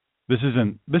 This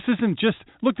isn't just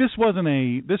look. This wasn't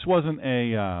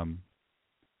a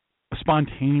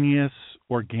spontaneous,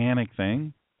 organic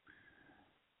thing.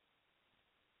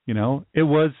 It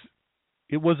was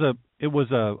a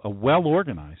well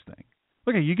organized thing.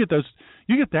 Look, you get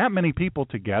that many people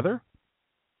together,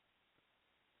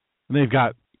 and they've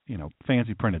got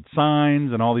fancy printed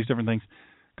signs and all these different things.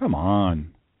 Come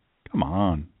on.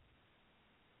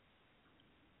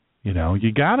 You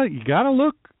gotta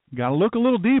look a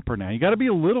little deeper now. You got to be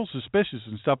a little suspicious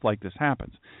when stuff like this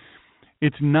happens.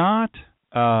 It's not.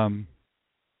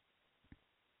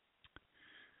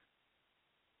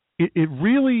 It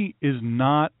really is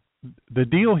not. The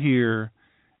deal here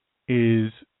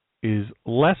is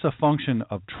less a function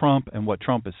of Trump and what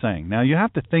Trump is saying. Now you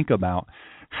have to think about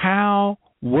how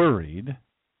worried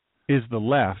is the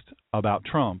left about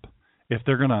Trump if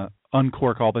they're going to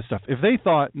uncork all this stuff. If they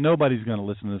thought nobody's going to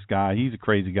listen to this guy, he's a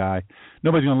crazy guy,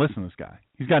 nobody's going to listen to this guy,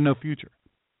 he's got no future.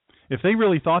 If they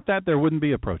really thought that, there wouldn't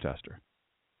be a protester.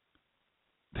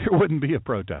 There wouldn't be a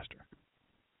protester.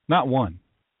 Not one.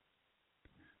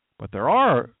 But there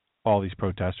are all these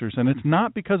protesters, and it's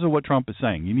not because of what Trump is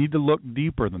saying. You need to look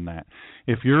deeper than that.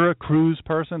 If you're a Cruz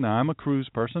person, now I'm a Cruz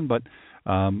person, but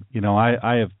I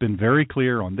have been very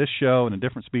clear on this show and in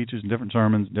different speeches and different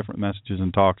sermons, different messages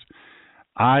and talks.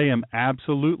 I am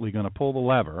absolutely going to pull the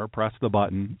lever or press the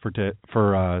button for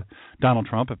Donald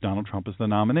Trump if Donald Trump is the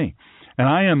nominee. And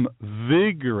I am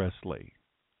vigorously,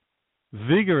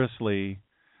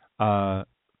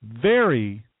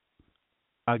 very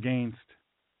against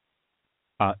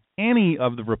any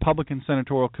of the Republican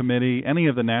Senatorial Committee, any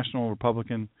of the National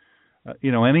Republican,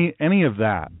 any of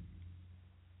that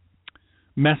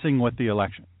messing with the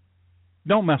election.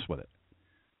 Don't mess with it.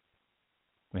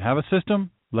 We have a system,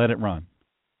 let it run.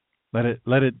 Let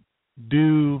it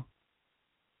do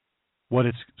what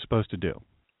it's supposed to do.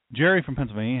 Jerry from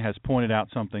Pennsylvania has pointed out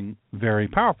something very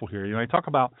powerful here. I talk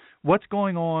about what's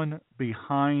going on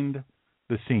behind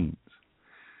the scenes.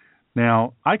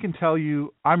 Now, I can tell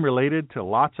you I'm related to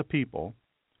lots of people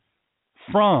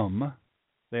from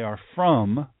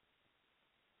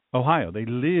Ohio. They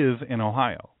live in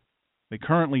Ohio. They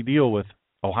currently deal with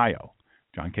Ohio.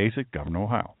 John Kasich, Governor of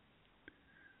Ohio.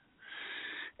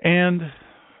 And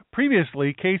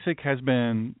previously, Kasich has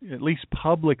been, at least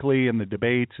publicly in the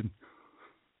debates, and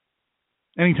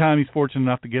anytime he's fortunate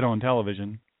enough to get on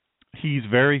television, he's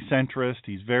very centrist.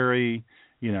 He's very,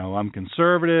 I'm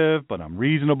conservative, but I'm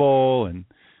reasonable, and,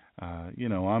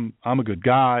 I'm a good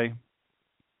guy.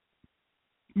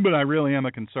 But I really am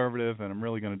a conservative, and I'm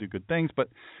really going to do good things. But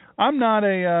I'm not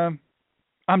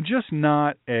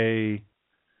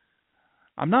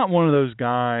one of those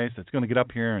guys that's going to get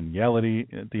up here and yell at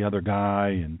the other guy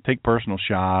and take personal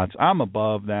shots. I'm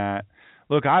above that.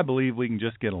 Look, I believe we can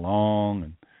just get along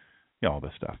and all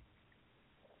this stuff.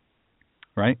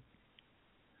 Right?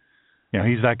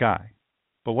 He's that guy.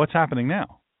 But what's happening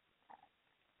now?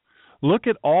 Look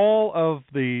at all of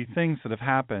the things that have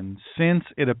happened since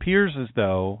it appears as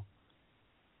though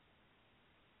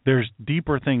there's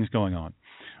deeper things going on.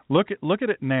 Look at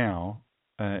it now.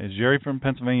 As Jerry from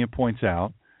Pennsylvania points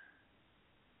out,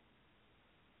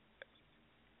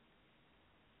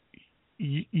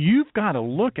 you've got to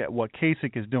look at what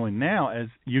Kasich is doing now as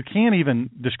you can't even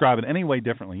describe it any way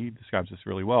differently. He describes this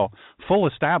really well. Full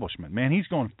establishment. Man, he's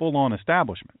going full-on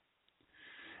establishment.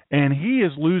 And he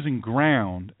is losing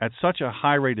ground at such a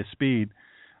high rate of speed.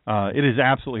 It is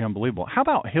absolutely unbelievable. How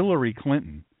about Hillary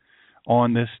Clinton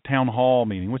on this town hall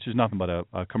meeting, which is nothing but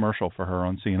a commercial for her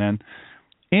on CNN,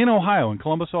 in Ohio, in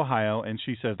Columbus, Ohio, and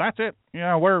she says, that's it.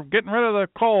 We're getting rid of the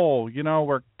coal.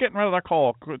 We're getting rid of the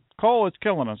coal. Coal is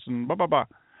killing us, and blah, blah, blah.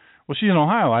 Well, she's in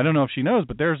Ohio. I don't know if she knows,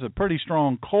 but there's a pretty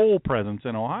strong coal presence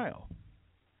in Ohio.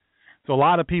 So a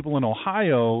lot of people in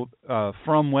Ohio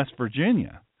from West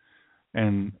Virginia,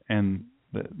 and Hussein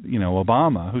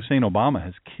Obama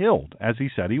has killed, as he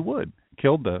said he would,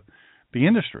 killed the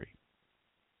industry.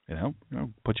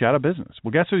 Put you out of business.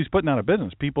 Well, guess who he's putting out of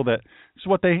business? People that this is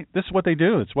what they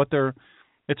do. It's what their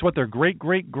great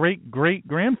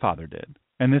grandfather did,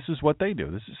 and this is what they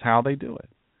do. This is how they do it.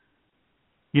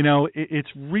 It's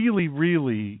really,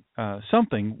 really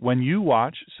something when you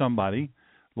watch somebody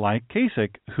like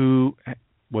Kasich, who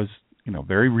was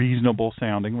very reasonable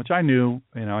sounding, which I knew.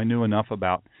 I knew enough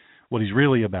about what he's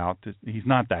really about. He's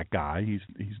not that guy.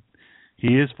 He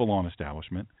is full on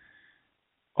establishment.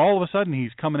 All of a sudden,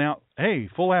 he's coming out, hey,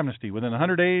 full amnesty. Within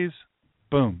 100 days,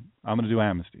 boom, I'm going to do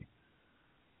amnesty.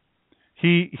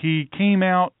 He came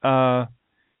out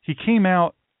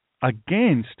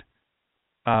against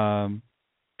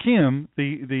Kim,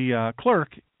 the clerk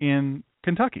in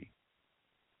Kentucky.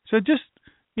 So just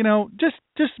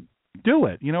do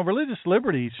it. Religious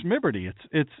liberty, schmibberty.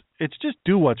 It's just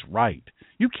do what's right.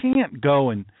 You can't go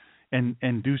and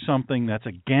do something that's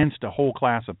against a whole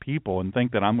class of people and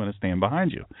think that I'm going to stand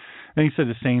behind you. And he said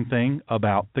the same thing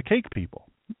about the cake people.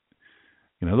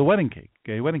 The wedding cake,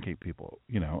 gay wedding cake people.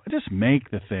 Just make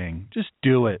the thing. Just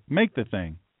do it. Make the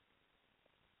thing.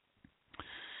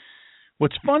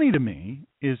 What's funny to me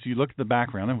is you look at the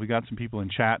background, and we got some people in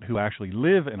chat who actually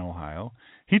live in Ohio.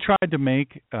 He tried to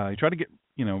get,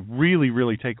 really,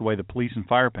 really take away the police and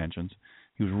fire pensions.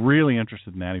 He was really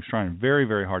interested in that. He was trying very,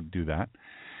 very hard to do that.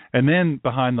 And then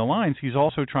behind the lines, he's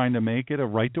also trying to make it a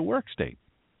right-to-work state.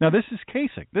 Now, this is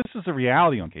Kasich. This is the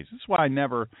reality on Kasich. This is why I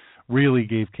never really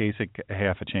gave Kasich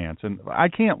half a chance. And I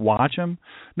can't watch him.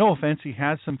 No offense, he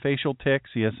has some facial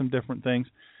tics. He has some different things.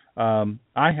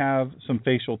 I have some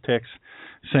facial tics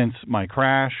since my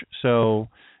crash. So,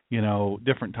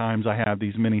 different times I have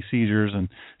these mini seizures. And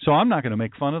so I'm not going to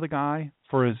make fun of the guy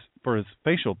for his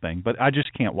facial thing, but I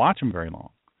just can't watch him very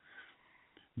long.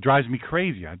 Drives me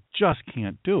crazy. I just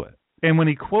can't do it. And when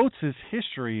he quotes his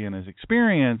history and his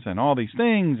experience and all these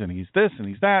things, and he's this and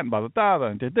he's that and blah, blah, blah,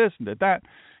 and did this and did that,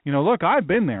 look, I've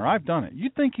been there. I've done it.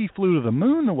 You'd think he flew to the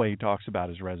moon the way he talks about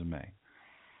his resume.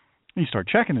 You start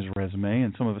checking his resume,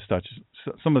 and some of the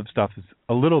stuff is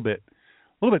a little bit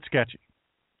sketchy.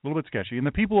 A little bit sketchy. And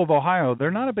the people of Ohio,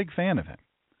 they're not a big fan of him.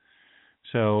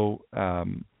 So, I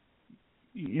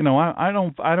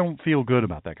don't feel good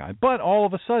about that guy. But all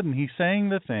of a sudden, he's saying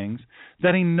the things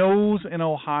that he knows in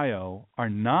Ohio are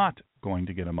not going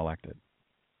to get him elected.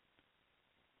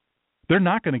 They're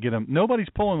not going to get him. Nobody's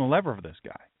pulling the lever for this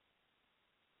guy.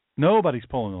 Nobody's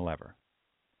pulling the lever.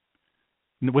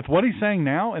 With what he's saying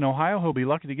now, in Ohio, he'll be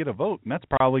lucky to get a vote, and that's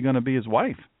probably going to be his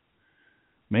wife,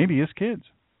 maybe his kids.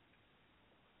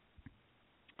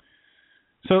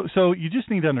 So you just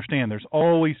need to understand there's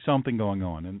always something going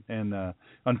on, and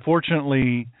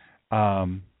unfortunately,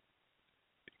 the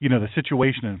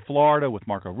situation in Florida with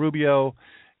Marco Rubio,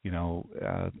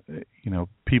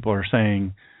 people are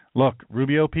saying, look,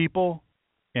 Rubio people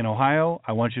in Ohio,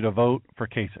 I want you to vote for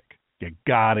Kasich. You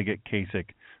got to get Kasich,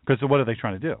 because what are they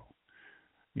trying to do?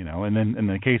 And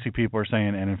the Kasich people are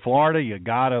saying, and in Florida, you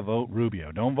got to vote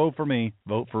Rubio. Don't vote for me,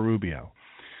 vote for Rubio.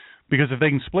 Because if they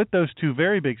can split those two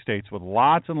very big states with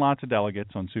lots and lots of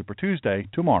delegates on Super Tuesday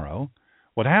tomorrow,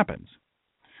 what happens?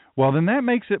 Well, then that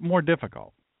makes it more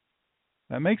difficult.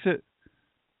 That makes it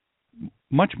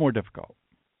much more difficult.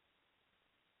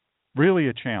 Really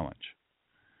a challenge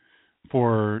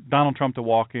for Donald Trump to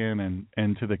walk in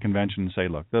and to the convention and say,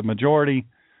 look, the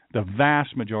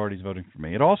vast majority is voting for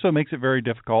me. It also makes it very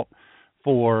difficult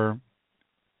for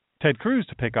Ted Cruz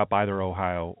to pick up either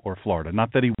Ohio or Florida.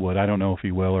 Not that he would. I don't know if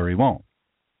he will or he won't.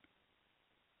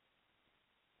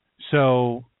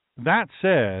 So that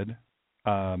said,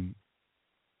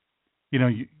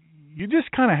 you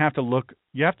just kind of have to look.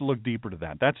 You have to look deeper to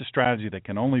that. That's a strategy that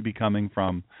can only be coming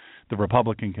from the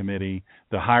Republican committee,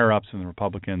 the higher ups in the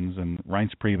Republicans, and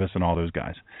Reince Priebus and all those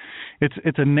guys.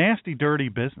 It's a nasty, dirty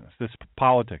business, this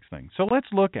politics thing. So let's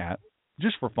look at,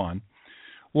 just for fun,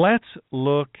 let's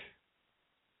look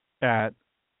at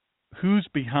who's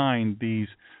behind these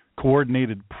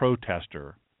coordinated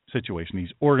protester situation,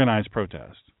 these organized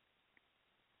protests.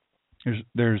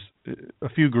 There's a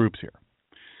few groups here.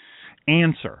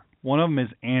 Answer. One of them is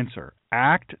Answer.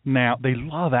 Act Now. They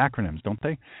love acronyms, don't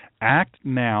they? Act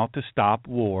Now to Stop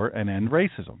War and End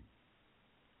Racism.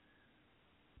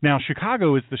 Now,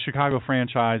 Chicago is the Chicago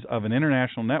franchise of an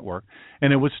international network,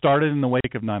 and it was started in the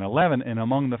wake of 9/11 and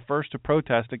among the first to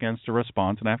protest against a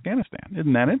response in Afghanistan.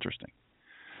 Isn't that interesting?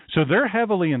 So they're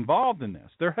heavily involved in this.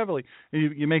 They're heavily.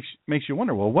 It makes you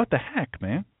wonder, well, what the heck,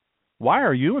 man? Why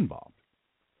are you involved?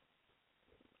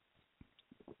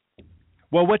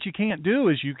 Well, what you can't do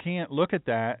is you can't look at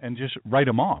that and just write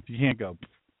them off. You can't go,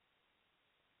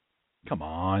 come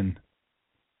on.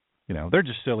 They're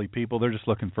just silly people. They're just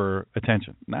looking for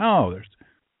attention. No,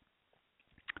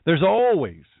 there's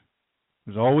always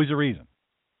a reason.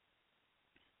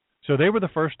 So they were the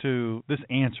first to, this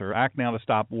Answer, Act Now to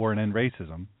Stop War and End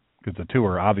Racism, because the two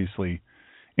are obviously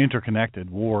interconnected,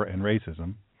 war and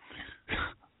racism.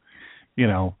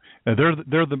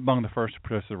 They're among the first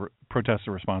to protest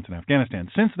the response in Afghanistan.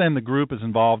 Since then, the group is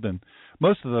involved in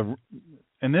most of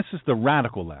and this is the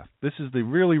radical left. This is the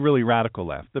really, really radical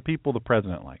left, the people the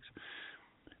president likes.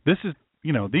 This is,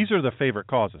 these are the favorite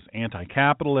causes: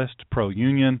 anti-capitalist,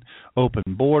 pro-union, open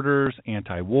borders,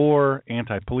 anti-war,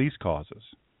 anti-police causes.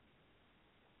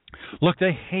 Look,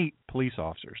 they hate police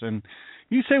officers. And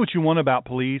you say what you want about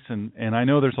police, and I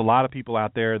know there's a lot of people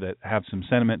out there that have some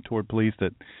sentiment toward police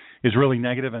that is really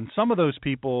negative, and some of those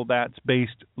people, that's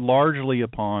based largely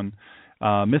upon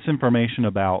misinformation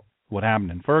about what happened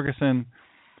in Ferguson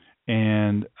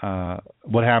and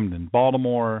what happened in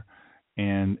Baltimore,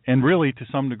 and really to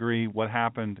some degree what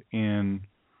happened in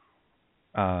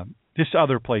just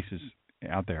other places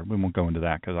out there. We won't go into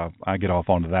that because I get off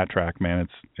onto that track, man.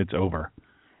 It's over.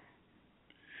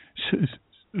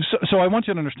 So I want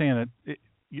you to understand that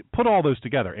you put all those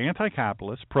together: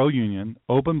 anti-capitalist, pro-union,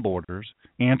 open borders,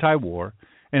 anti-war,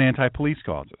 and anti-police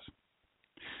causes.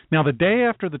 Now, the day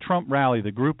after the Trump rally,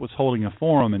 the group was holding a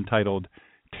forum entitled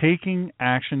Taking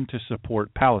Action to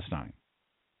Support Palestine.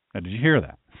 Now, did you hear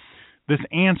that? This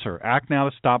Answer, Act Now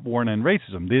to Stop War and End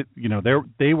Racism,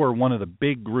 they were one of the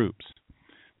big groups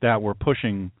that were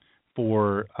pushing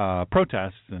for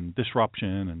protests and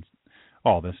disruption and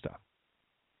all this stuff.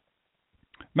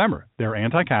 Remember, they're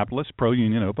anti-capitalist,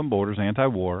 pro-union, open borders,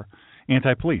 anti-war,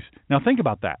 anti-police. Now think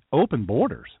about that. Open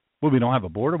borders. Well, we don't have a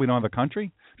border. We don't have a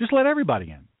country. Just let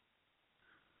everybody in.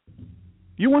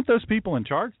 You want those people in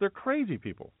charge? They're crazy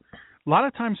people. A lot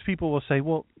of times people will say,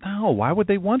 well, no, why would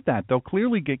they want that? They'll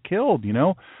clearly get killed,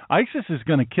 ISIS is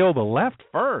going to kill the left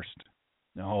first.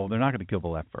 No, they're not going to kill the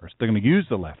left first. They're going to use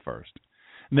the left first.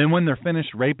 And then when they're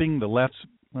finished raping the left's,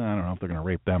 I don't know if they're going to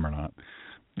rape them or not.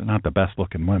 They're not the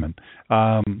best-looking women.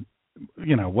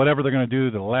 whatever they're going to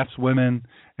do to the left's women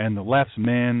and the left's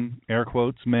men, air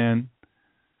quotes men,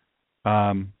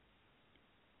 then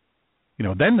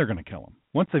they're going to kill them.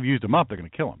 Once they've used them up, they're going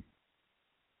to kill them.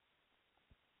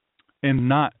 In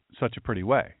not such a pretty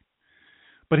way.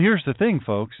 But here's the thing,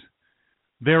 folks.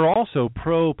 They're also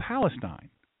pro-Palestine.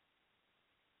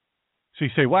 So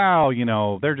you say, wow,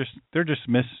 they're just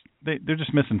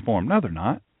misinformed. No, they're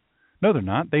not. No, they're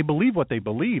not. They believe what they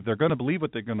believe. They're going to believe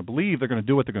what they're going to believe. They're going to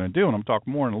do what they're going to do. And I'm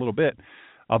talking more in a little bit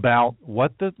about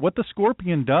what the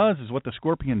scorpion does is what the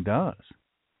scorpion does.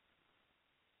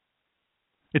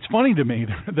 It's funny to me.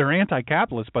 They're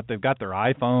anti-capitalist, but they've got their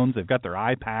iPhones, they've got their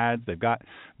iPads, they've got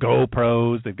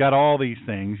GoPros, they've got all these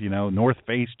things, North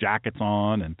Face jackets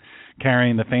on and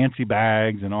carrying the fancy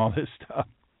bags and all this stuff.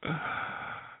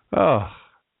 Oh,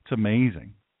 it's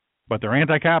amazing. But they're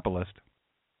anti-capitalist.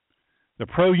 They're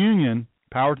pro-union,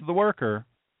 power to the worker.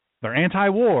 They're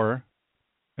anti-war,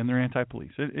 and they're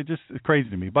anti-police. It just is crazy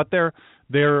to me. But they're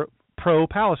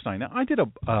pro-Palestine. Now, I did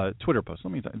a Twitter post.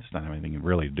 This doesn't have anything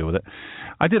really to do with it.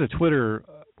 I did a Twitter,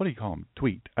 what do you call them?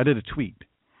 Tweet. I did a tweet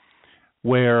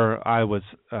where I was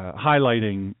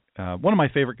highlighting one of my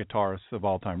favorite guitarists of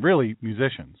all time, really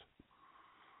musicians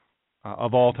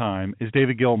of all time, is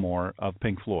David Gilmour of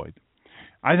Pink Floyd.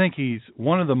 I think he's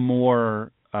one of the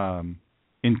more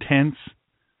intense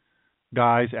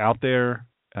guys out there.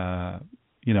 I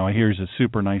hear he's a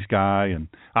super nice guy, and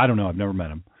I don't know, I've never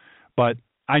met him. But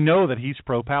I know that he's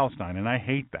pro-Palestine, and I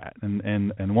hate that.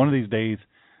 And one of these days,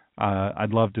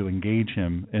 I'd love to engage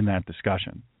him in that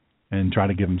discussion and try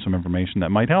to give him some information that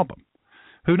might help him.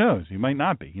 Who knows? He might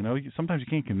not be. Sometimes you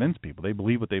can't convince people. They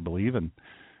believe what they believe, and,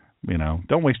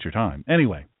 don't waste your time.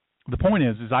 Anyway, the point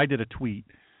is I did a tweet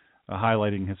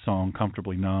highlighting his song,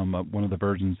 Comfortably Numb, one of the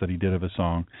versions that he did of his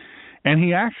song. And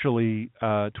he actually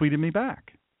tweeted me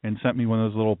back and sent me one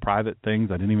of those little private things.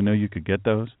 I didn't even know you could get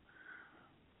those.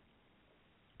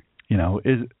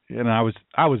 And I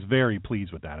was very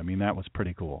pleased with that. I mean, that was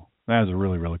pretty cool. That was a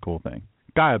really, really cool thing.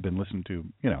 Guy I've been listening to,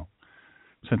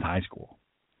 since high school.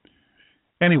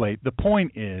 Anyway, the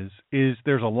point is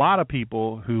there's a lot of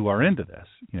people who are into this,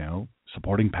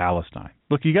 supporting Palestine.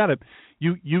 Look, you've got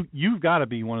to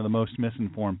be one of the most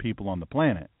misinformed people on the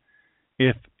planet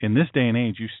if in this day and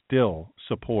age you still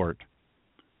support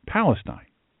Palestine.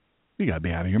 You got to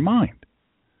be out of your mind.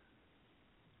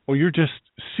 Or you're just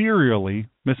serially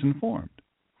misinformed.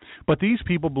 But these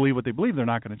people believe what they believe. They're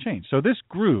not going to change. So this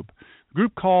group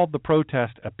called the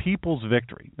protest a people's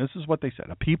victory. This is what they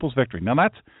said, a people's victory. Now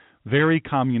that's very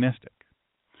communistic.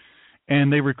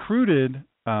 And they were recruited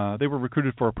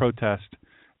for a protest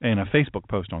in a Facebook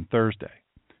post on Thursday.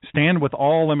 Stand with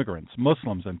all immigrants,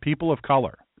 Muslims, and people of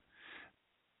color.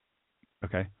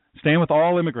 Okay? Stand with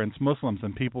all immigrants, Muslims,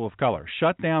 and people of color.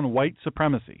 Shut down white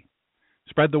supremacy.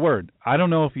 Spread the word. I don't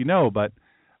know if you know, but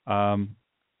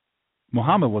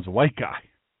Muhammad was a white guy.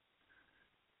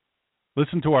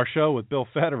 Listen to our show with Bill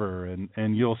Federer,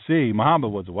 and you'll see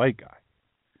Muhammad was a white guy.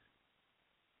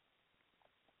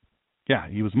 Yeah,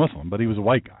 he was Muslim, but he was a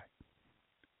white guy.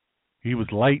 He was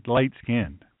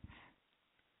light-skinned.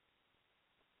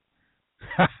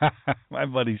 My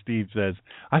buddy Steve says,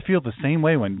 I feel the same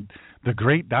way when the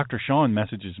great Dr. Sean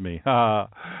messages me.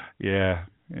 Yeah,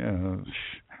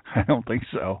 I don't think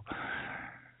so.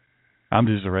 I'm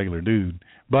just a regular dude.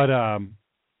 But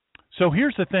so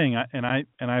here's the thing, and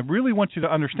I really want you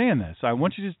to understand this. I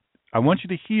want you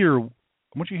to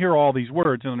hear all these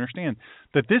words and understand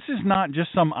that this is not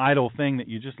just some idle thing that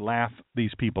you just laugh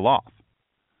these people off.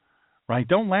 Right?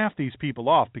 Don't laugh these people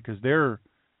off because they're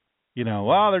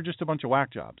just a bunch of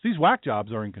whack jobs. These whack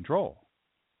jobs are in control.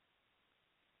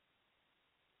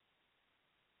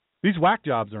 These whack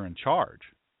jobs are in charge.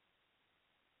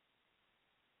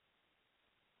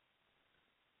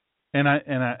 And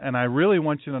I really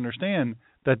want you to understand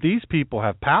that these people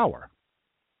have power.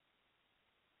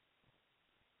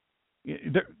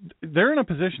 They're in a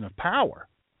position of power.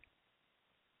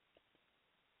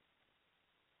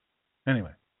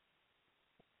 Anyway.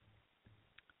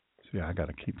 So yeah, I got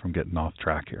to keep from getting off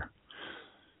track here.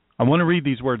 I want to read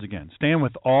these words again. Stand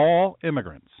with all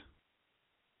immigrants.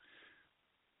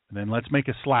 And then let's make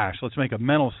a slash. Let's make a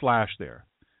mental slash there.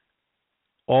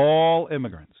 All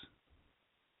immigrants.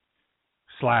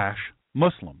 /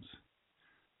 Muslims.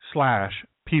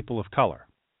 / people of color.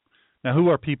 Now, who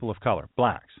are people of color?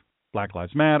 Blacks. Black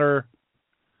Lives Matter.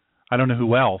 I don't know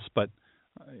who else, but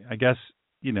I guess,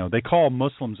 they call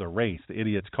Muslims a race. The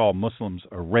idiots call Muslims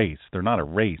a race. They're not a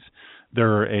race.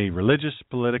 They're a religious,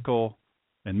 political,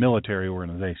 and military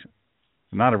organization.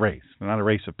 They're not a race. They're not a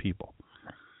race of people.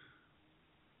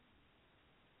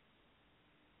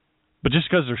 But just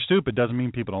because they're stupid doesn't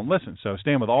mean people don't listen. So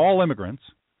stand with all immigrants,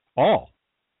 all.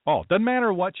 Doesn't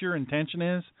matter what your intention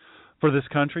is for this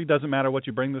country. Doesn't matter what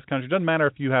you bring to this country. Doesn't matter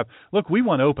if you have, look, we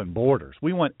want open borders.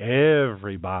 We want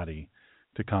everybody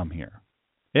to come here.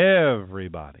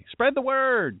 Everybody. Spread the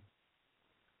word.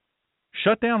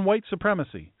 Shut down white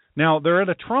supremacy. Now, they're at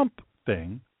a Trump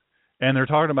thing, and they're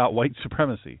talking about white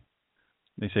supremacy.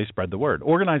 They say spread the word.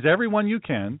 Organize everyone you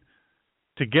can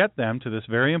to get them to this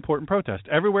very important protest.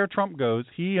 Everywhere Trump goes,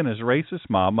 he and his racist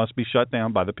mob must be shut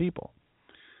down by the people.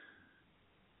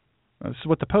 This is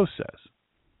what the Post says.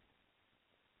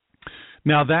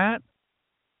 Now, that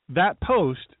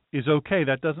post is okay.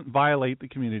 That doesn't violate the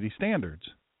community standards.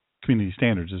 Community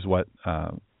standards is what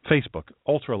Facebook,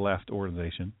 ultra-left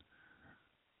organization,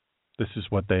 this is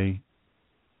what they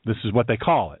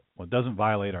call it. Well, it doesn't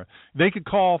violate our... They could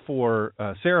call for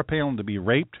Sarah Palin to be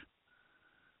raped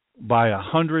by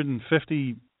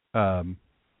 150, I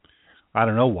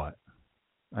don't know what.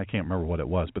 I can't remember what it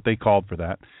was, but they called for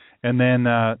that. And then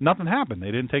nothing happened.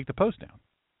 They didn't take the post down.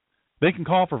 They can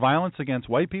call for violence against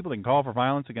white people. They can call for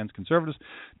violence against conservatives.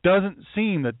 Doesn't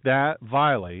seem that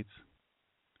violates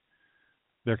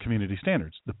their community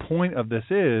standards. The point of this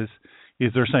is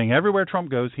they're saying everywhere Trump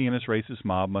goes, he and his racist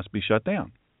mob must be shut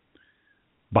down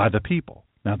by the people.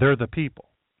 Now, they're the people.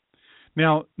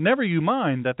 Now, never you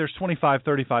mind that there's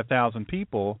 35,000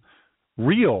 people,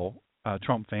 real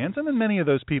Trump fans, and then many of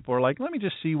those people are like, let me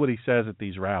just see what he says at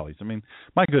these rallies. I mean,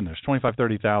 my goodness,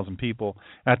 30,000 people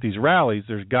at these rallies,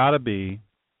 there's got to be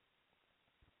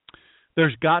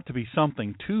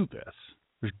something to this.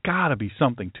 There's got to be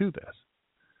something to this.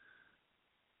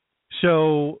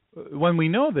 So when we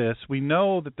know this, we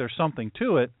know that there's something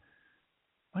to it.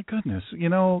 My goodness,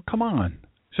 come on.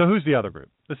 So who's the other group?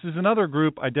 This is another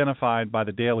group identified by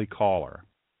the Daily Caller.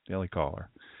 Daily Caller.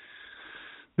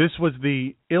 This was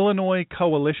the Illinois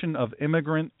Coalition of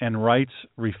Immigrant and Rights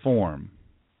Reform,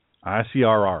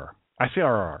 ICRR.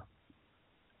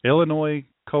 Illinois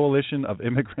Coalition of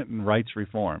Immigrant and Rights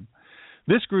Reform.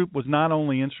 This group was not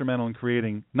only instrumental in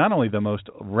creating not only the most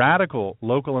radical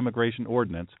local immigration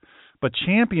ordinance, but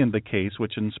championed the case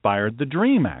which inspired the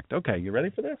DREAM Act. Okay, you ready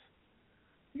for this?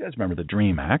 You guys remember the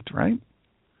DREAM Act, right?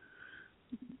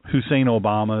 Hussein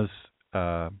Obama's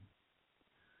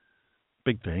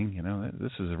big thing,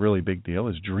 this is a really big deal,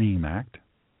 his DREAM Act.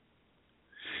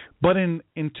 But in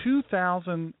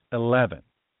 2011,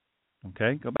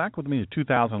 okay, go back with me to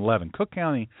 2011, Cook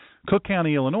County,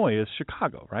 Illinois is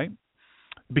Chicago, right?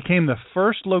 It became the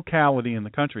first locality in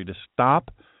the country to stop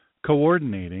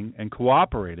coordinating and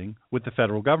cooperating with the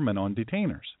federal government on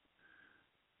detainers.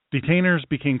 Detainers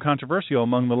became controversial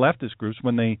among the leftist groups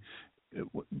when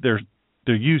their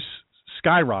use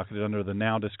skyrocketed under the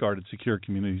now discarded Secure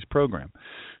Communities program.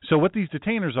 So what these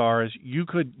detainers are is you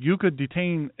could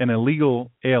detain an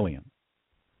illegal alien.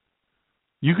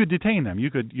 You could detain them. You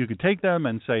could take them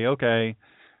and say, okay,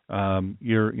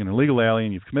 you're an illegal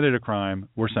alien. You've committed a crime.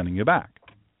 We're sending you back.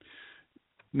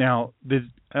 Now,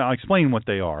 I'll explain what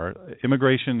they are.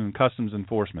 Immigration and Customs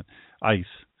Enforcement, ICE.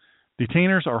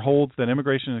 Detainers are holds that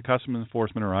Immigration and Customs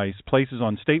Enforcement, or ICE, places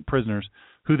on state prisoners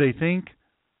who they think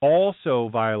also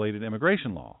violated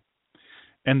immigration law.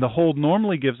 And the hold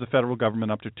normally gives the federal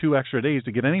government up to 2 extra days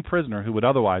to get any prisoner who would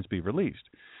otherwise be released.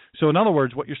 So in other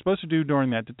words, what you're supposed to do during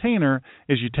that detainer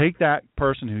is you take that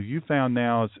person who you found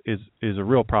now is a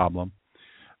real problem,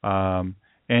 and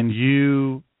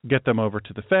you get them over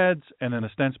to the feds, and then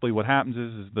ostensibly what happens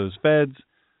is those feds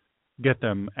get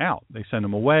them out. They send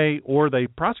them away, or they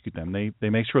prosecute them. They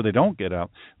make sure they don't get out,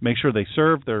 make sure they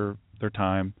serve their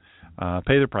time,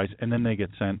 pay their price, and then they get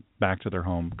sent back to their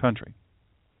home country.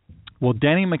 Well,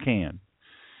 Denny McCann,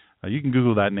 you can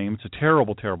Google that name. It's a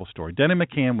terrible, terrible story. Denny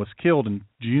McCann was killed in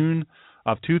June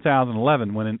of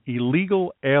 2011 when an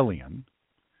illegal alien,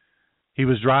 he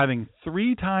was driving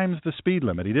 3 times the speed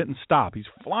limit. He didn't stop. He's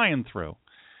flying through.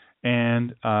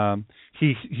 And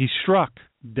he struck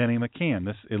Denny McCann,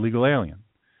 this illegal alien,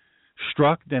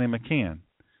 struck Denny McCann.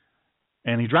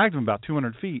 And he dragged him about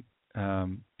 200 feet.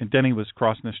 And Denny was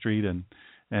crossing the street, and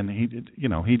he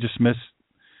just missed.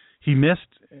 He missed.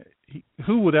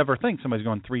 Who would ever think somebody's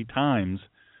going 3 times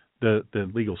the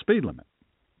legal speed limit?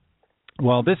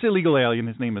 Well, this illegal alien,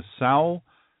 his name is Saul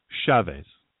Chavez.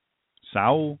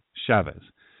 Saul Chavez.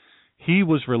 He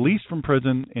was released from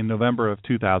prison in November of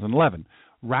 2011.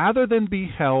 Rather than be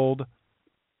held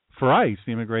for ICE,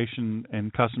 the Immigration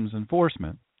and Customs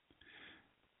Enforcement,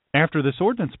 after this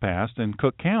ordinance passed in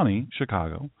Cook County,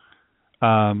 Chicago,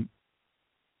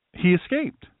 he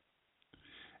escaped.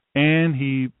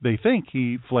 And they think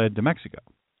he fled to Mexico.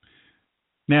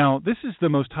 Now, this is the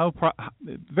most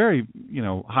very,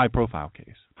 high-profile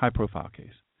case.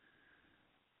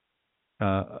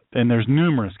 And there's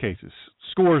numerous cases,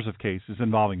 scores of cases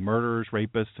involving murderers,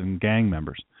 rapists, and gang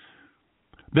members.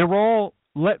 They were all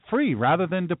let free rather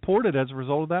than deported as a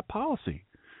result of that policy.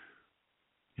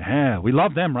 Yeah, we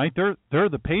love them, right? They're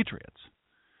the patriots.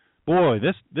 Boy,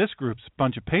 this group's a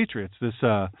bunch of patriots.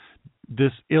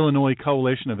 This Illinois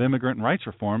Coalition of Immigrant and Rights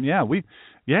Reform. We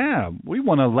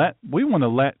want to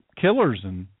let killers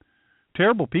and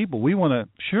terrible people. We want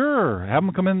to have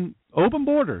them come in, open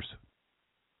borders.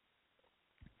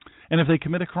 And if they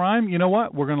commit a crime, you know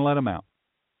what? We're going to let them out.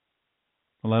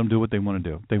 We'll let them do what they want to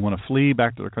do. If they want to flee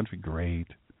back to their country, great.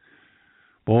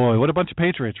 Boy, what a bunch of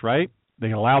patriots, right? They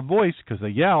get a loud voice because they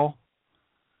yell.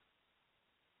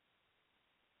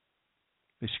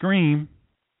 They scream.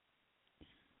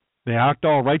 They act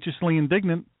all righteously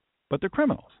indignant, but they're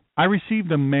criminals. I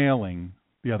received a mailing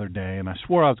the other day, and I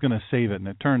swore I was going to save it, and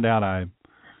it turned out I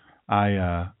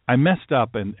messed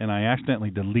up and I accidentally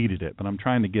deleted it, but I'm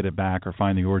trying to get it back or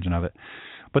find the origin of it.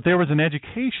 But there was an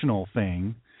educational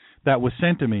thing that was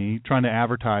sent to me trying to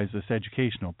advertise this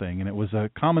educational thing, and it was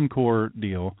a Common Core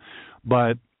deal,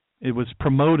 but it was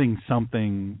promoting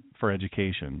something for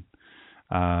education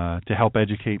to help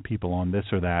educate people on this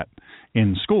or that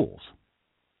in schools.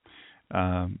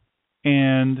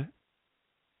 And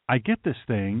I get this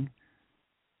thing,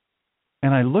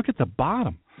 and I look at the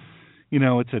bottom.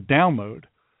 It's a download.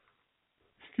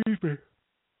 Excuse me.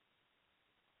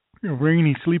 A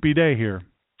rainy, sleepy day here.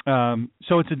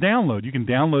 So it's a download. You can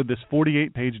download this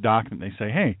 48-page document. They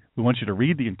say, hey, we want you to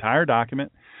read the entire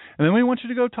document, and then we want you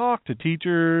to go talk to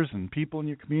teachers and people in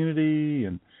your community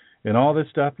and all this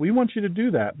stuff. We want you to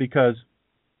do that because,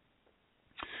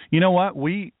 you know what?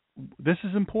 This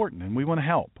is important, and we want to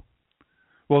help.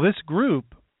 Well, this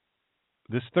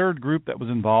third group that was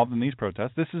involved in these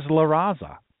protests, this is La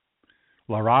Raza,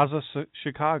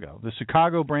 Chicago, the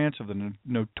Chicago branch of the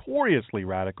notoriously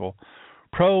radical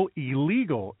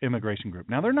pro-illegal immigration group.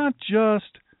 Now, they're not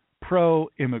just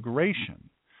pro-immigration.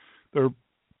 They're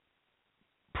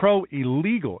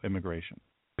pro-illegal immigration.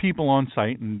 People on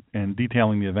site and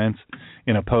detailing the events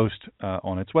in a post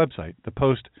on its website. The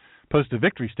post posted a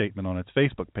victory statement on its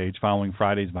Facebook page following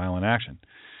Friday's violent action.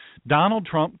 Donald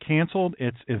Trump canceled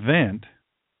his event,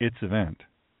 should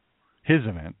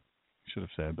have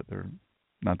said, but they're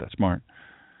not that smart.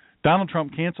 Donald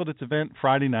Trump canceled its event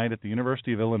Friday night at the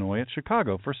University of Illinois at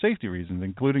Chicago for safety reasons,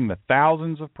 including the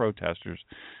thousands of protesters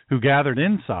who gathered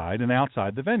inside and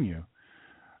outside the venue.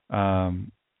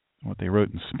 What they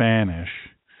wrote in Spanish,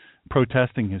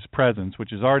 protesting his presence,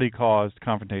 which has already caused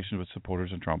confrontations with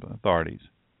supporters of Trump and authorities.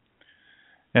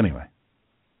 Anyway,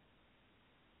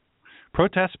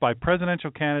 protests by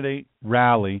presidential candidate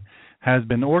rally has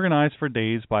been organized for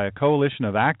days by a coalition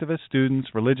of activists, students,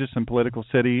 religious and political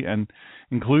city, and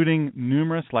including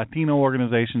numerous Latino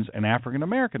organizations and African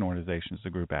American organizations, the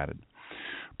group added.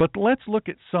 But let's look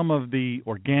at some of the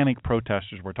organic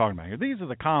protesters we're talking about here. These are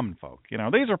the common folk.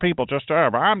 These are people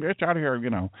I'm just out here,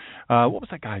 what was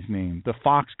that guy's name? The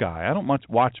Fox guy. I don't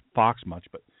watch Fox much,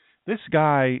 but this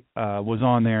guy was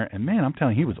on there, and man, I'm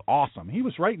telling you, he was awesome. He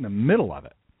was right in the middle of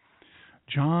it.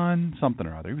 John something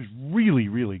or other. He was really,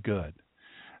 really good.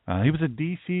 He was a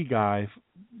D.C. guy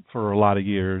for a lot of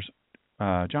years.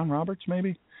 John Roberts,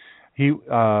 maybe? He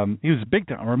was big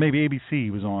time, or maybe ABC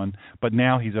he was on, but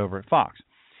now he's over at Fox.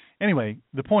 Anyway,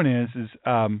 the point is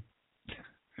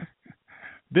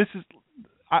this is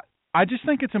I just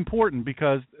think it's important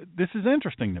because this is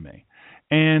interesting to me,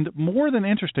 and more than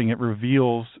interesting, it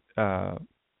reveals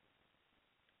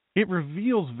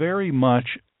very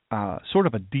much sort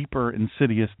of a deeper,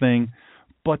 insidious thing,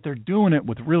 but they're doing it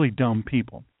with really dumb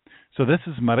people. So this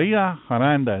is Maria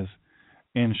Hernandez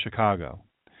in Chicago.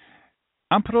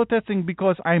 I'm protesting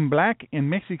because I'm black and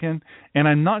Mexican, and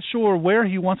I'm not sure where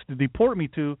he wants to deport me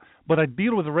to, but I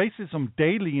deal with racism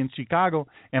daily in Chicago,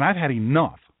 and I've had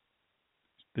enough.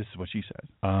 This is what she said.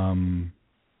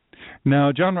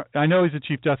 Now, I know he's a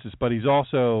Chief Justice, but he's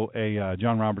also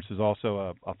John Roberts is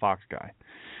also a Fox guy.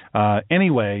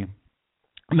 Anyway,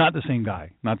 not the same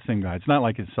guy. It's not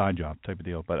like his side job type of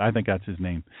deal, but I think that's his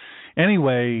name.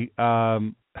 Anyway,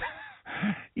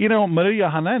 Maria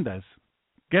Hernandez,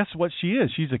 guess what she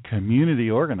is? She's a community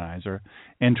organizer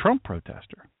and Trump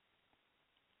protester.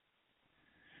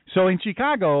 So in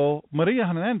Chicago, Maria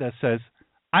Hernandez says,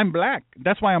 I'm black.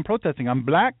 That's why I'm protesting. I'm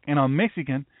black and I'm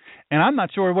Mexican, and I'm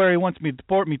not sure where he wants me to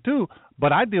deport me to,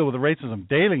 but I deal with racism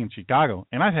daily in Chicago,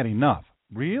 and I've had enough.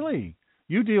 Really?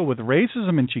 You deal with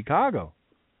racism in Chicago?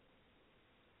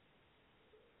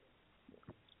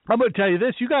 I'm going to tell you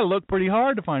this. You got to look pretty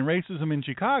hard to find racism in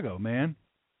Chicago, man.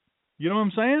 You know what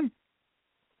I'm saying?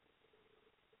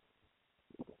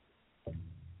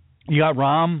 You got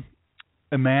Rahm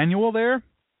Emanuel there.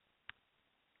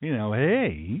 You know,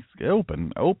 hey, he's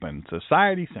open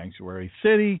society, sanctuary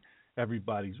city.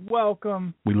 Everybody's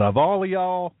welcome. We love all of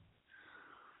y'all.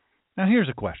 Now, here's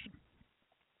a question.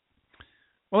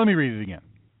 Well, let me read it again.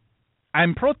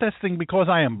 I'm protesting because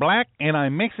I am black and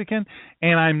I'm Mexican,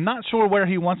 and I'm not sure where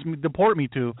he wants me to deport me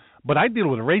to, but I deal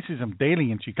with racism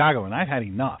daily in Chicago, and I've had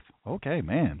enough. Okay,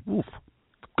 man. Oof.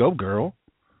 Go, girl.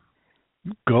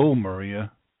 Go,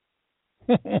 Maria.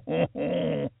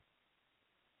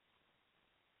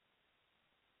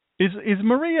 Is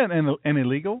Maria an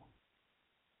illegal?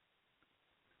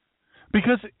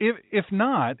 Because if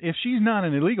she's not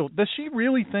an illegal, does she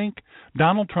really think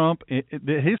Donald Trump,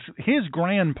 his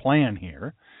grand plan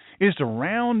here is to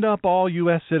round up all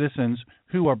U.S. citizens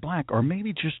who are black or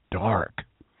maybe just dark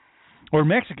or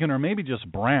Mexican or maybe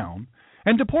just brown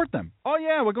and deport them? Oh,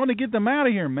 yeah, we're going to get them out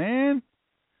of here, man.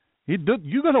 You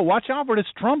got to watch out for this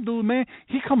Trump dude, man.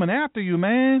 He coming after you,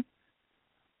 man.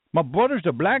 My brother's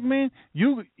a black man.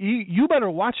 You better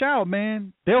watch out,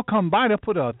 man. They'll come by. They'll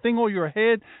put a thing over your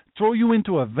head, throw you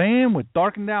into a van with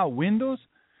darkened out windows,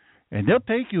 and they'll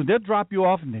take you. They'll drop you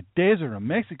off in the desert of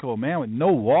Mexico, man, with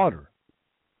no water.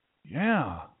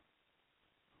 Yeah.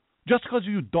 Just because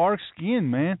you dark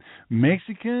skin, man,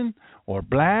 Mexican or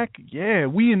black, yeah,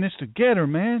 we in this together,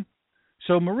 man.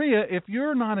 So, Maria, if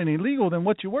you're not an illegal, then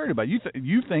what you worried about? You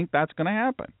think that's going to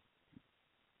happen?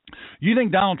 You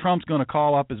think Donald Trump's going to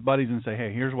call up his buddies and say,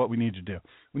 hey, here's what we need to do.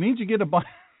 We need to get a bunch.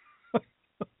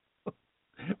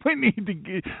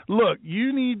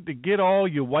 You need to get all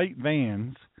your white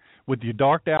vans with your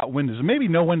darked out windows, maybe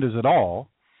no windows at all,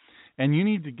 and you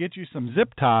need to get you some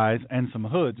zip ties and some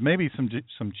hoods, maybe some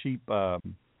cheap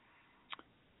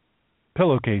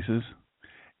pillowcases,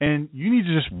 and you need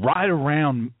to just ride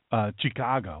around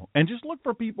Chicago and just look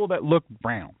for people that look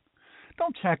brown.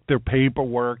 Don't check their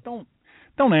paperwork. Don't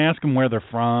ask them where they're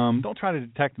from. Don't try to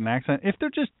detect an accent. If they're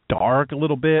just dark a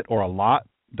little bit or a lot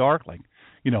dark, like,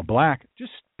 black,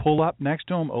 just pull up next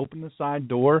to them, open the side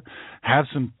door, have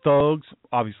some thugs,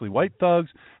 obviously white thugs,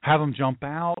 have them jump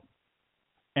out,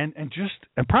 and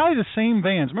probably the same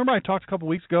vans. Remember I talked a couple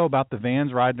weeks ago about the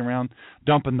vans riding around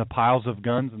dumping the piles of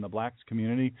guns in the blacks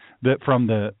community that from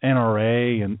the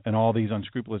NRA and all these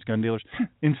unscrupulous gun dealers?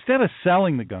 Instead of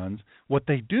selling the guns, what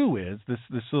they do is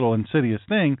this little insidious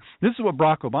thing. This is what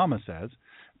Barack Obama says.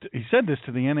 He said this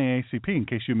to the NAACP in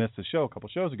case you missed the show a couple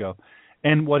shows ago.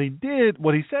 And what he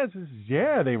says is,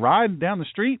 yeah, they ride down the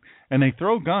street and they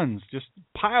throw guns, just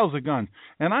piles of guns.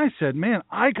 And I said, man,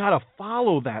 I got to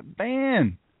follow that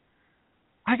van.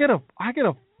 I gotta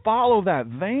follow that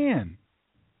van.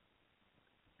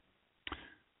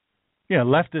 Yeah,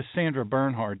 leftist Sandra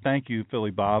Bernhard. Thank you,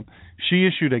 Philly Bob. She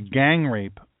issued a gang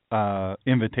rape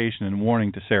invitation and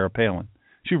warning to Sarah Palin.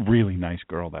 She's a really nice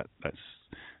girl, that's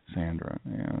Sandra.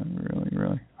 Yeah, really,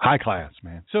 really high class,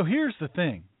 man. So here's the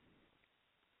thing.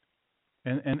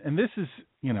 And this is,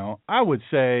 I would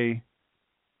say,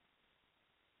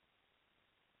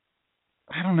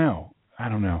 I don't know.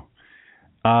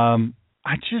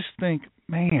 I just think,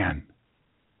 man.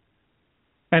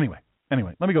 Anyway,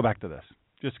 let me go back to this,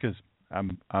 just because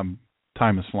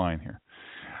time is flying here.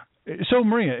 So,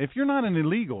 Maria, if you're not an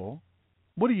illegal,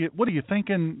 what are you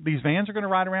thinking? These vans are going to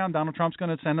ride around. Donald Trump's going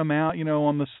to send them out,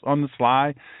 on the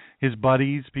sly, his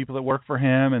buddies, people that work for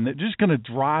him, and they're just going to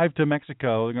drive to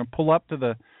Mexico. They're going to pull up to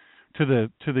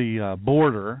the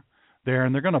border there,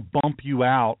 and they're going to bump you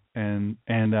out and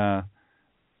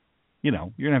you're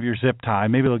going to have your zip tie.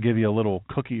 Maybe they'll give you a little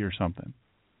cookie or something.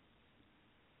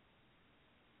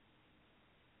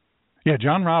 Yeah,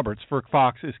 John Roberts for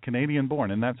Fox is Canadian-born.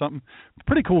 Isn't that something?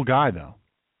 Pretty cool guy, though.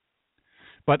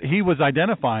 But he was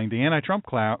identifying the anti-Trump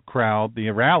crowd, the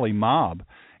rally mob,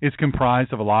 is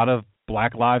comprised of a lot of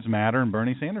Black Lives Matter and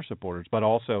Bernie Sanders supporters, but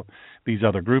also these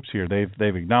other groups here.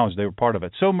 They've acknowledged they were part of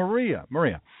it. So, Maria,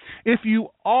 if you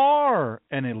are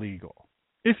an illegal,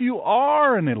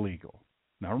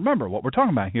 now, remember, what we're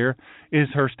talking about here is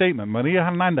her statement, Maria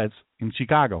Hernandez in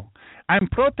Chicago. I'm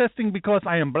protesting because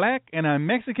I am black and I'm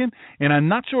Mexican, and I'm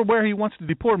not sure where he wants to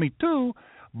deport me to,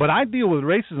 but I deal with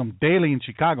racism daily in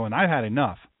Chicago, and I've had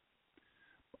enough.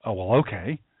 Oh, well,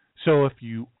 okay. So if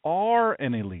you are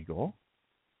an illegal,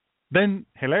 then,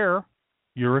 hello,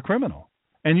 you're a criminal,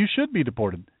 and you should be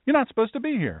deported. You're not supposed to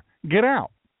be here. Get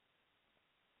out.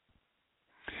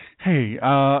 Hey,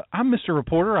 I'm Mr.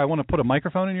 Reporter. I want to put a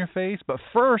microphone in your face. But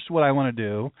first, what I want to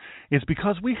do is,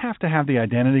 because we have to have the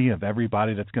identity of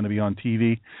everybody that's going to be on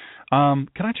TV, can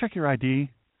I check your ID?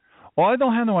 Oh, I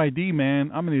don't have no ID, man.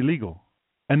 I'm an illegal.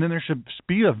 And then there should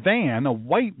be a van, a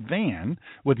white van,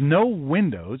 with no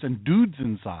windows and dudes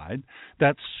inside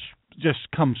that just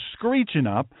come screeching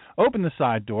up, open the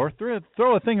side door,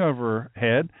 throw a thing over her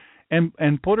head,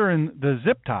 and put her in the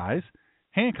zip ties,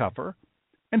 handcuff her,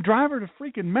 and drive her to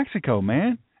freaking Mexico,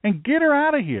 man, and get her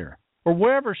out of here, or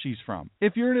wherever she's from.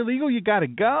 If you're an illegal, you got to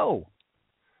go.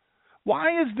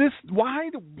 Why is this? Why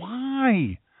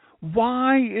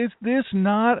is this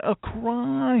not a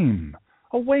crime?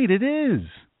 Oh, wait, it is.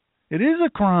 It is a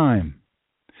crime.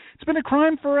 It's been a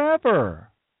crime forever.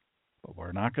 But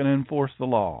we're not going to enforce the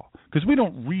law because we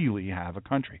don't really have a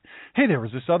country. Hey, there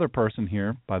was this other person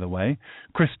here, by the way,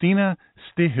 Christina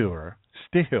Stihuer.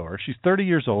 She's 30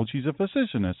 years old. She's a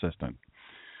physician assistant.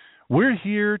 We're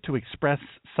here to express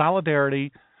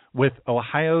solidarity with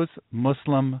Ohio's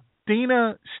Muslim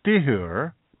Dina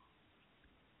Stihuer,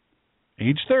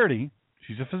 age 30.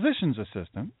 She's a physician's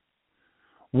assistant.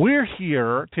 We're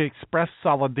here to express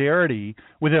solidarity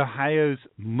with Ohio's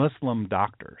Muslim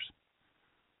doctors.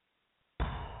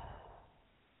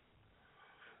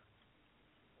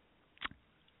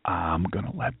 I'm going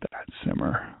to let that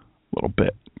simmer a little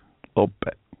bit.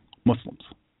 Muslims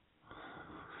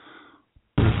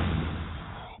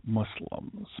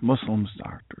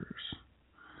doctors.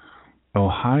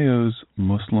 Ohio's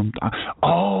Muslim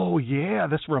Oh, yeah,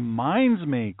 this reminds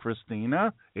me,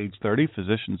 Christina, age 30,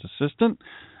 physician's assistant.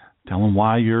 Tell them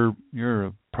why you're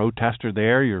a protester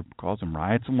there. You're causing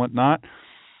riots and whatnot.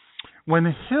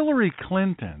 When Hillary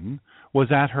Clinton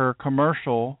was at her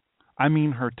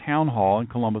her town hall in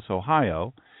Columbus,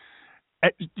 Ohio,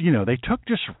 they took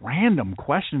just random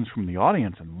questions from the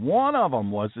audience, and one of them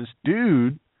was this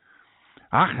dude,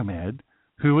 Ahmed,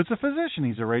 who is a physician.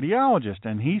 He's a radiologist,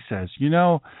 and he says,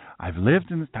 I've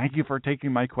lived in. Thank you for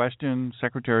taking my question,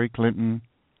 Secretary Clinton.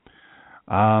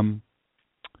 I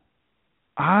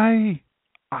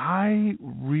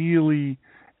really,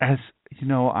 I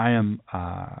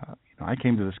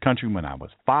came to this country when I was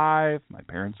 5. My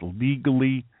parents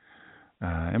legally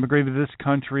immigrated to this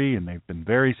country, and they've been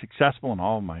very successful, and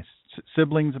all of my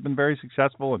siblings have been very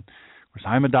successful. And of course,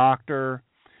 I'm a doctor,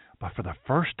 but for the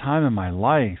first time in my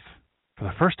life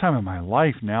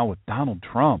now with Donald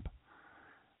Trump,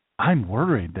 I'm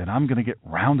worried that I'm going to get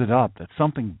rounded up, that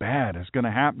something bad is going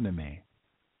to happen to me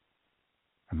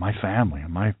and my family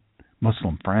and my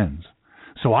Muslim friends.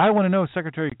 So I want to know,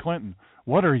 Secretary Clinton,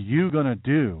 what are you going to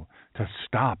do to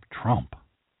stop Trump?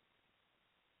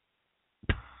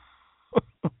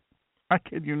 I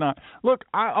kid you not. Look,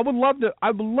 I would love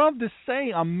to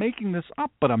say I'm making this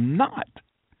up, but I'm not.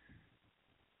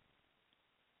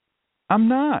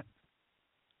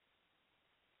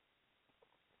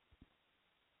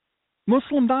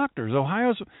 Muslim doctors,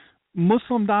 Ohio's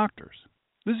Muslim doctors.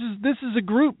 This is a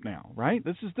group now, right?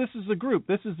 This is a group.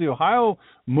 This is the Ohio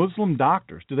Muslim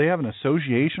Doctors. Do they have an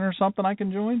association or something I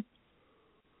can join?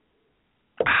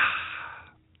 Because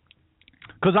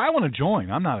I want to join.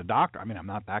 I'm not a doctor. I mean, I'm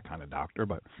not that kind of doctor,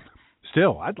 but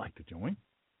still, I'd like to join.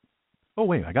 Oh,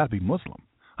 wait, I got to be Muslim.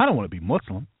 I don't want to be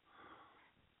Muslim.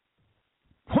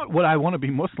 What would I want to be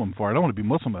Muslim for? I don't want to be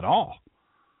Muslim at all.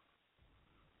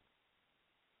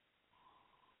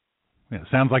 Yeah, it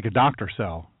sounds like a doctor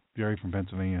cell, Jerry from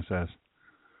Pennsylvania says.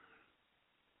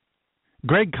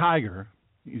 Greg Kiger,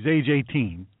 he's age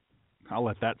 18. I'll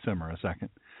let that simmer a second.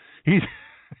 He's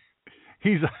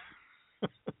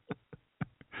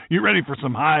you ready for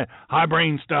some high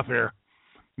brain stuff here?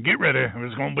 Get ready.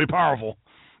 It's going to be powerful.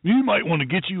 You might want to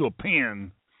get you a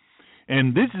pen.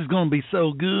 And this is going to be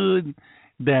so good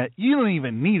that you don't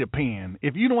even need a pen.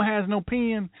 If you don't have no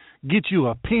pen, get you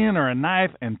a pen or a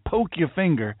knife and poke your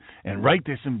finger and write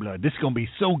this in blood. This is going to be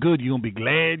so good, you're going to be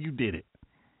glad you did it.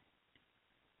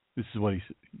 This is what he's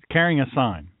carrying a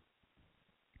sign.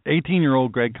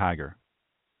 18-year-old Greg Kiger.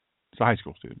 He's a high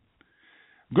school student.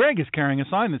 Greg is carrying a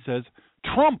sign that says,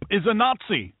 Trump is a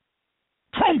Nazi.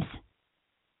 Trump!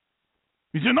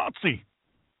 He's a Nazi.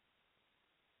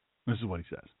 This is what he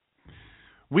says.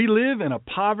 We live in a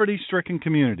poverty-stricken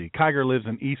community. Kiger lives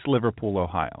in East Liverpool,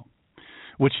 Ohio,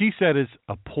 which he said is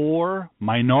a poor,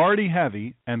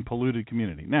 minority-heavy, and polluted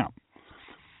community. Now,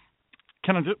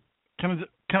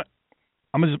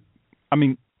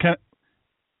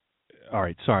 all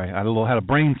right, sorry, I had a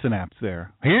brain synapse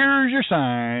there. Here's your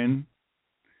sign.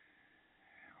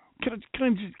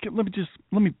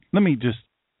 Let me just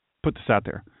put this out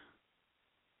there.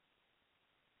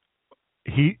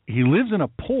 He lives in a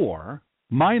poor,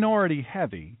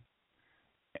 minority-heavy,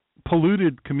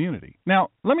 polluted community. Now,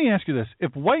 let me ask you this.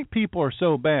 If white people are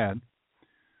so bad,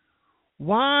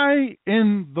 why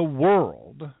in the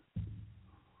world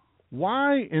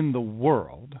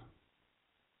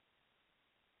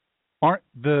aren't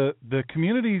the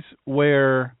communities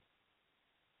where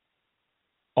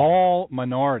all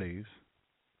minorities,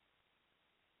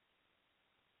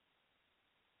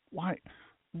 why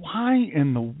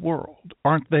in the world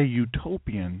aren't they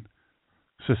utopian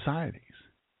societies?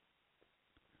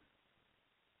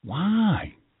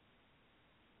 Why?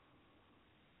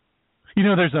 You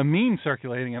know, there's a meme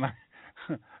circulating, and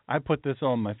I put this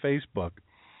on my Facebook.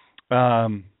 Let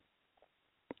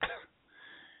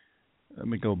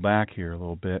me go back here a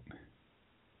little bit.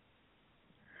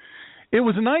 It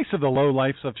was nice of the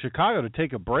lowlifes of Chicago to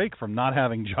take a break from not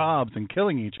having jobs and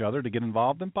killing each other to get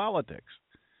involved in politics.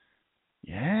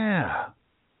 Yeah.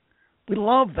 We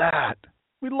love that.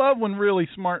 We love when really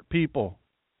smart people,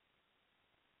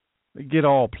 they get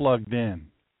all plugged in.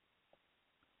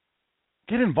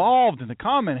 Get involved in the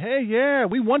comment. Hey, yeah,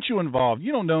 we want you involved.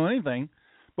 You don't know anything,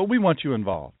 but we want you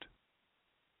involved.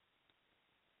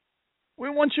 We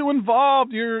want you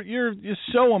involved. You're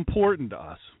so important to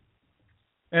us.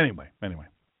 Anyway.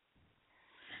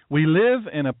 We live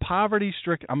in a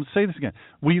poverty-stricken, I'm going to say this again.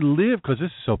 We live, because this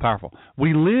is so powerful,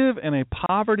 we live in a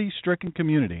poverty-stricken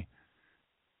community,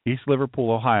 East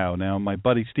Liverpool, Ohio. Now, my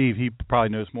buddy Steve, he probably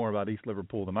knows more about East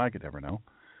Liverpool than I could ever know.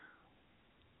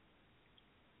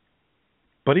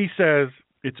 But he says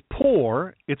it's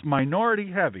poor, it's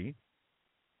minority-heavy,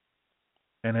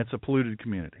 and it's a polluted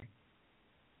community.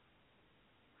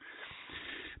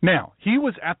 Now, he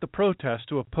was at the protest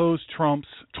to oppose Trump's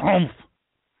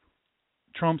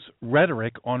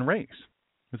rhetoric on race.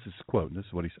 This is a quote. This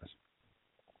is what he says.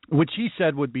 Which he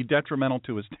said would be detrimental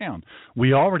to his town.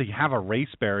 We already have a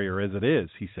race barrier as it is,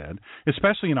 he said,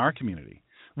 especially in our community.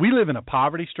 We live in a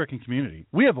poverty-stricken community.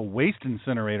 We have a waste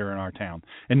incinerator in our town,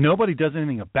 and nobody does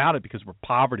anything about it because we're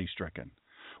poverty-stricken.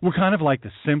 We're kind of like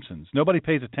the Simpsons. Nobody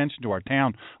pays attention to our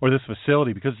town or this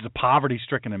facility because it's a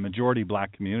poverty-stricken and majority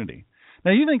black community.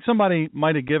 Now, you think somebody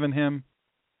might have given him...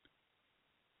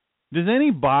 Does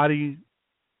anybody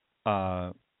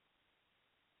at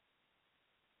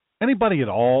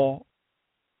all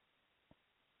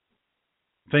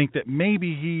think that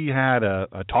maybe he had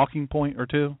a talking point or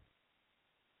two?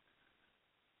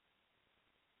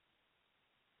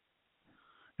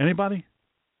 Anybody?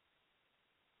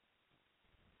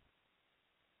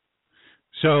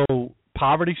 So,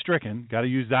 poverty-stricken, got to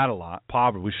use that a lot.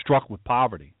 Poverty, we're struck with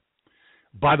poverty.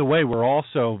 By the way, we're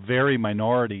also very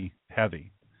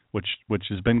minority-heavy, which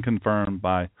has been confirmed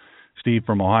by Steve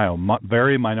from Ohio.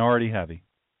 Very minority-heavy.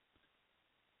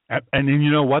 And then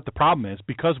you know what the problem is?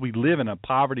 Because we live in a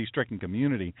poverty-stricken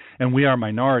community and we are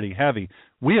minority-heavy,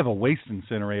 we have a waste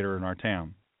incinerator in our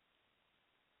town.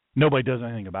 Nobody does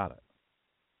anything about it.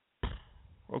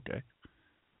 Okay.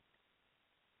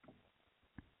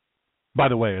 By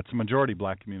the way, it's a majority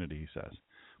black community, he says.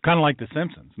 Kind of like The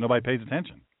Simpsons. Nobody pays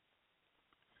attention.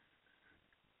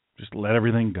 Just let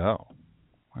everything go.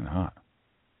 Why not?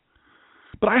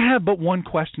 But I have but one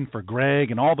question for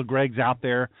Greg and all the Gregs out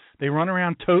there. They run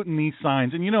around toting these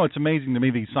signs. And you know, it's amazing to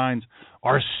me these signs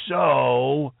are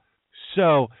so...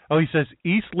 Oh, he says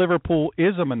East Liverpool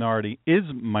is minority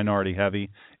heavy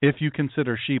if you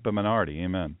consider sheep a minority.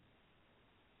 Amen.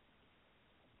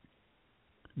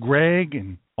 Greg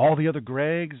and all the other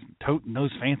Gregs toting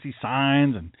those fancy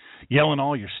signs and yelling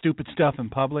all your stupid stuff in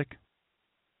public.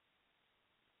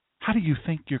 How do you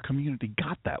think your community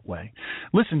got that way?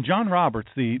 Listen, John Roberts,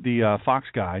 the Fox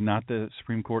guy, not the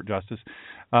Supreme Court justice,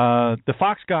 the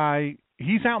Fox guy,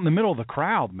 he's out in the middle of the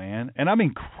crowd, man. And I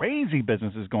mean, crazy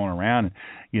business is going around.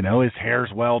 You know, his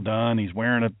hair's well done. He's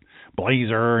wearing a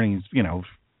blazer, and he's, you know,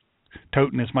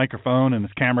 toting his microphone, and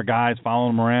his camera guy's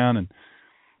following him around. And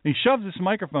he shoves this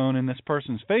microphone in this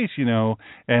person's face, you know,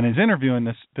 and is interviewing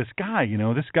this guy. You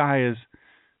know, this guy is...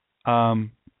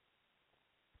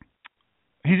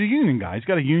 he's a union guy. He's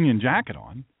got a union jacket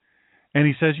on. And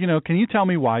he says, you know, can you tell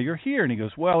me why you're here? And he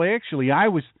goes, well, actually, I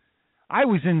was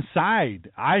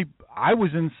inside. I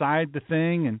was inside the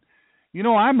thing, and, you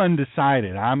know, I'm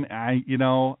undecided. I don't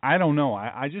know.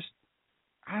 I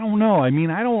don't know. I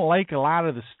mean, I don't like a lot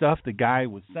of the stuff the guy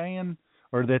was saying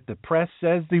or that the press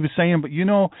says he was saying, but, you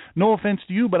know, no offense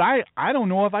to you, but I don't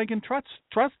know if I can trust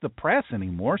the press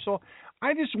anymore. So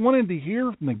I just wanted to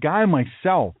hear from the guy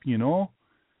myself, you know.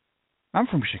 I'm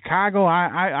from Chicago.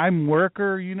 I'm a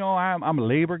worker, you know. I'm a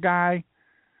labor guy.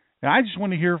 And I just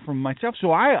want to hear from myself.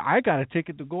 So I got a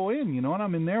ticket to go in, you know, and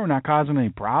I'm in there. We're not causing any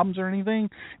problems or anything.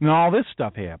 And all this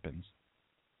stuff happens.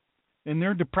 And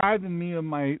they're depriving me of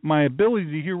my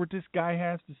ability to hear what this guy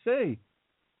has to say.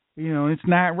 You know, it's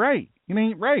not right. It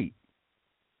ain't right.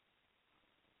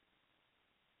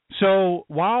 So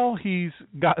while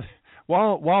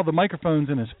the microphone's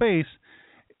in his face,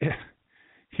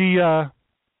 he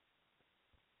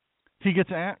he gets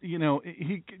he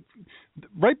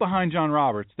right behind John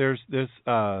Roberts. There's this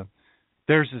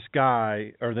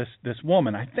guy or this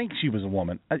woman. I think she was a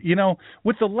woman.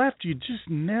 With the left, you just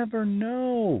never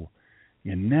know.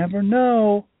 You never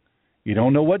know. You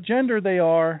don't know what gender they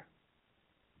are,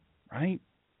 right?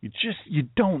 You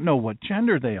don't know what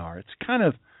gender they are. It's kind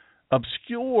of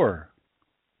obscure.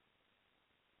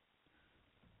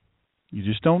 You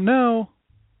just don't know.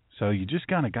 So you just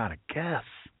kind of got to guess.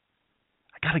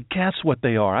 I got to guess what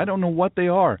they are. I don't know what they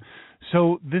are.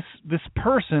 So this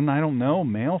person, I don't know,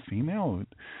 male, female,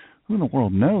 who in the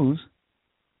world knows?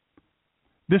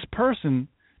 This person,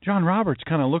 John Roberts,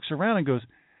 kind of looks around and goes,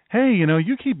 hey,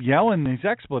 you keep yelling these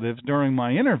expletives during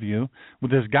my interview with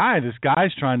this guy. This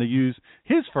guy's trying to use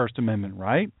his First Amendment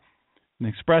right and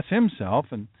express himself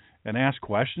and ask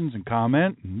questions and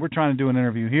comment. And we're trying to do an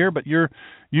interview here, but you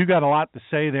got a lot to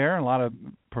say there and a lot of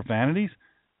profanities.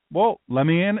 Well, let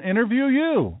me interview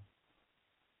you.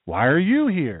 Why are you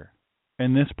here?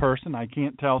 And this person, I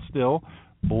can't tell still,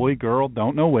 boy, girl,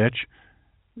 don't know which,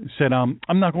 said, I'm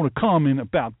not going to comment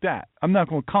about that. I'm not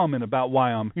going to comment about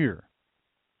why I'm here.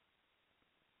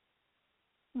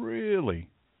 Really?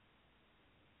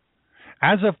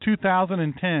 As of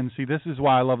 2010, see, this is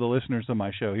why I love the listeners of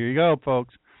my show. Here you go,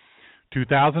 folks.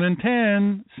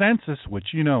 2010 census,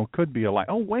 which, could be a lie.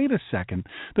 Oh, wait a second.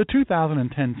 The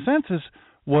 2010 census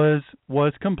was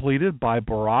completed by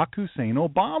Barack Hussein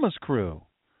Obama's crew.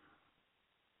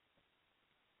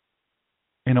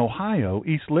 In Ohio,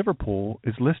 East Liverpool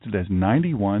is listed as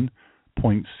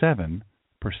 91.7%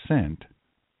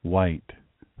 white.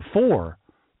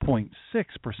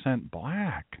 4.6%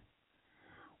 black.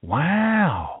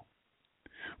 Wow.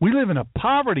 We live in a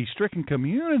poverty-stricken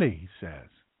community, he says,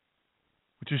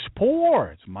 which is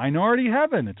poor. It's minority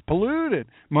heaven. It's polluted.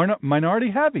 Minority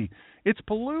heavy. It's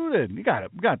polluted. We got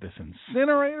this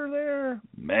incinerator there.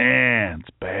 Man,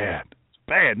 it's bad. It's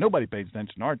bad. Nobody pays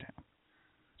attention in our town.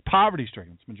 It's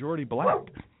poverty-stricken. It's majority black.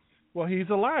 Well, he's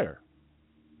a liar.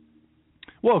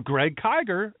 Well, Greg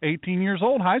Kiger, 18 years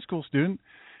old, high school student,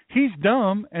 he's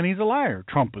dumb and he's a liar.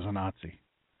 Trump is a Nazi.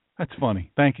 That's funny.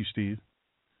 Thank you, Steve.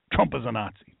 Trump is a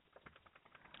Nazi.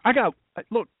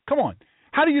 Look, come on.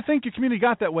 How do you think your community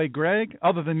got that way, Greg,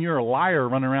 other than you're a liar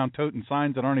running around toting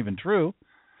signs that aren't even true?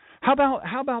 How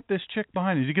about this chick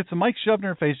behind you? She gets the mic shoved in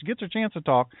her face. She gets her chance to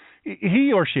talk.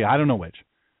 He or she, I don't know which.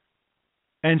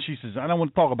 And she says, I don't want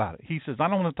to talk about it. He says, I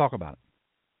don't want to talk about it.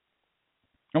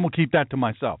 I'm going to keep that to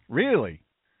myself. Really?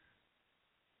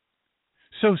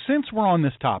 So since we're on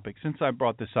this topic, since I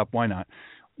brought this up, why not?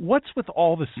 What's with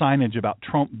all the signage about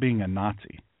Trump being a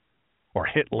Nazi? Or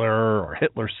Hitler, or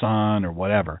Hitler's son, or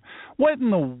whatever. What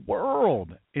in the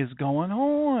world is going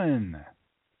on?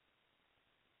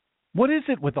 What is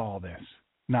it with all this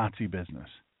Nazi business?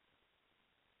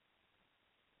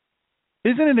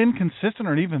 Isn't it inconsistent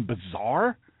or even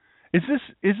bizarre? Is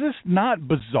this not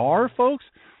bizarre, folks?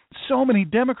 So many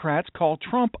Democrats call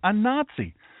Trump a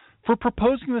Nazi for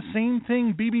proposing the same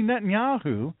thing Bibi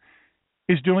Netanyahu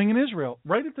is doing in Israel.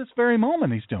 Right at this very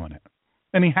moment he's doing it.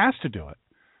 And he has to do it.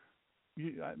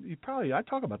 I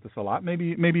talk about this a lot.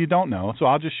 Maybe you don't know, so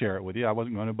I'll just share it with you. I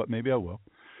wasn't going to, but maybe I will.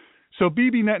 So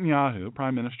Bibi Netanyahu,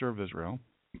 Prime Minister of Israel,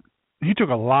 he took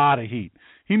a lot of heat.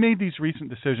 He made these recent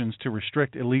decisions to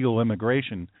restrict illegal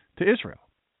immigration to Israel.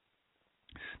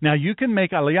 Now, you can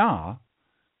make aliyah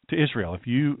to Israel. If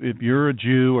you're a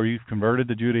Jew or you've converted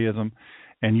to Judaism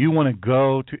and you want to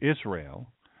go to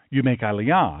Israel, you make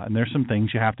aliyah, and there's some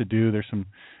things you have to do. There's some,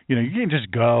 you can't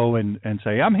just go and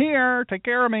say, I'm here, take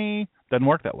care of me. Doesn't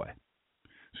work that way.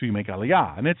 So you make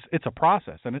aliyah, and it's a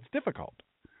process, and it's difficult.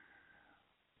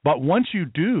 But once you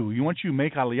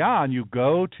make aliyah and you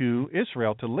go to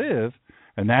Israel to live,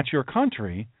 and that's your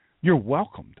country, you're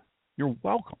welcomed. You're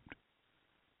welcomed.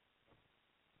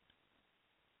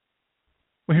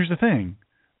 Well, here's the thing.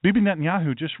 Bibi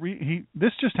Netanyahu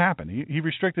this just happened. He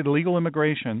restricted illegal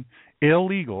immigration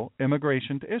to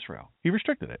Israel. He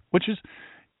restricted it, which is,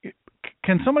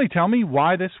 can somebody tell me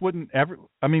why this wouldn't ever?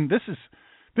 I mean, this is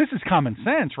common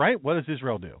sense, right? What does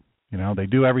Israel do? They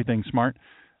do everything smart.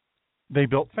 They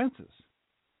built fences.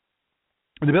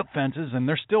 They built fences, and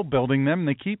they're still building them. And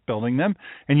they keep building them.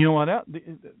 And you know what?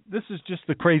 This is just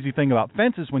the crazy thing about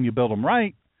fences. When you build them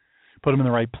right, put them in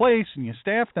the right place, and you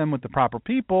staff them with the proper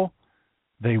people,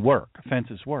 they work.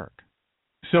 Fences work.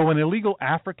 So when illegal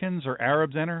Africans or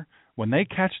Arabs enter, when they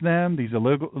catch them, these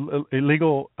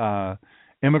illegal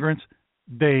immigrants,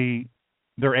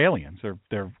 they're aliens.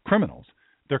 They're criminals.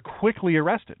 They're quickly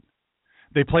arrested.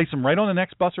 They place them right on the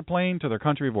next bus or plane to their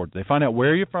country of origin. They find out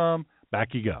where you're from.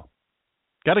 Back you go.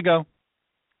 Gotta go.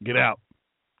 Get out.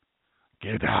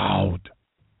 Get out.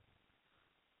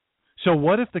 So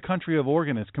what if the country of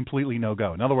origin is completely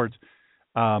no-go? In other words,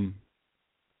 they're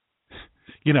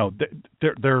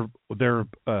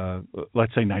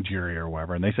let's say Nigeria or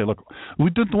wherever, and they say, look, we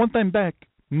don't want them back.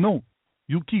 No,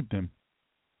 you keep them.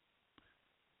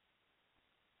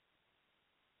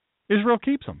 Israel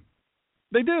keeps them.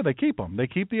 They do. They keep them. They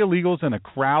keep the illegals in a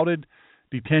crowded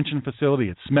detention facility.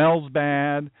 It smells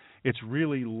bad. It's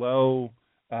really low.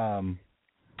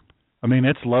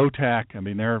 It's low tech.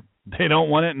 They don't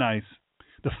want it nice.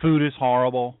 The food is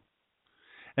horrible.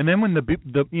 And then when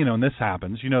and this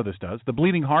happens, this does, the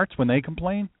bleeding hearts, when they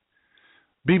complain,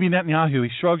 Bibi Netanyahu, he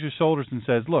shrugs his shoulders and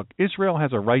says, look, Israel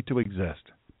has a right to exist.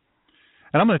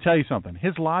 And I'm going to tell you something.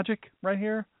 His logic right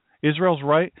here, Israel's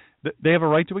right, they have a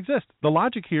right to exist. The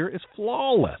logic here is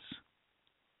flawless.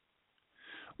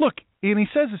 Look, and he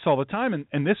says this all the time,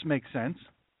 and this makes sense.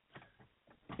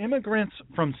 Immigrants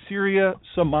from Syria,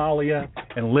 Somalia,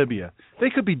 and Libya, they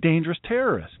could be dangerous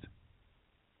terrorists.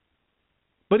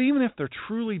 But even if they're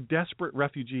truly desperate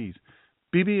refugees,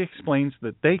 Bibi explains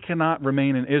that they cannot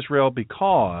remain in Israel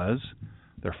because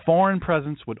their foreign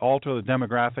presence would alter the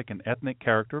demographic and ethnic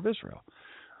character of Israel.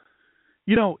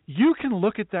 You can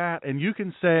look at that and you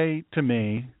can say to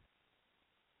me,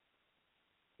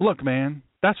 look, man,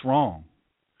 that's wrong.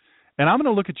 And I'm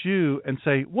going to look at you and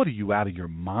say, what are you, out of your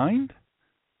mind?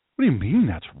 What do you mean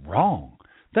that's wrong?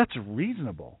 That's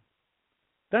reasonable.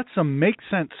 That's some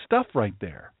make-sense stuff right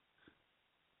there.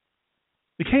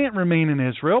 They can't remain in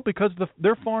Israel because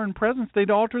their foreign presence, they'd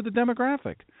alter the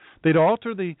demographic. They'd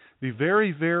alter the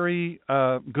very, very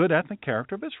good ethnic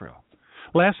character of Israel.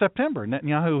 Last September,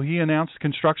 Netanyahu, he announced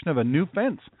construction of a new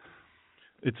fence.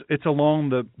 It's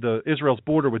along the Israel's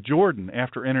border with Jordan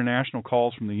after international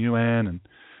calls from the UN and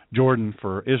Jordan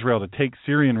for Israel to take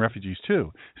Syrian refugees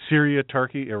too. Syria,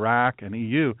 Turkey, Iraq, and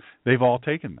EU, they've all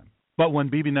taken them. But when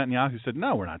Bibi Netanyahu said,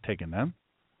 no, we're not taking them,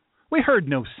 we heard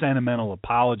no sentimental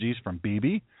apologies from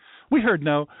Bibi. We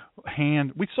saw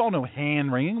no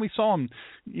hand wringing. We saw him.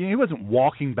 He wasn't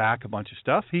walking back a bunch of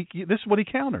stuff. This is what he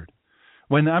countered.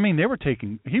 He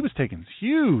was taking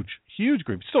huge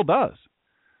grief. Still does.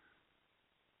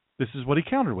 This is what he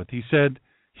countered with. He said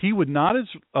he would not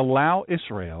allow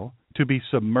Israel to be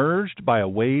submerged by a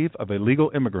wave of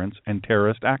illegal immigrants and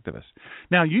terrorist activists.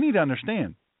 Now, you need to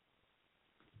understand.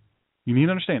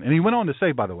 And he went on to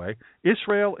say, by the way,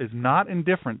 Israel is not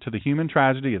indifferent to the human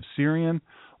tragedy of Syrian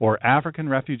or African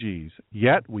refugees,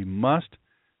 yet we must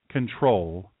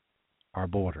control our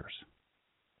borders.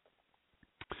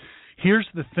 Here's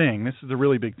the thing. This is the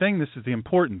really big thing. This is the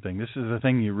important thing. This is the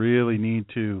thing you really need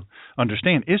to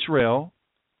understand. Israel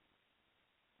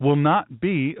will not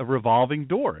be a revolving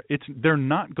door. They're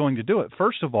not going to do it.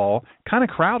 First of all, kind of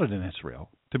crowded in Israel,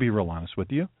 to be real honest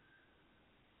with you.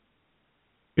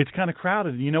 It's kind of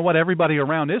crowded. You know what? Everybody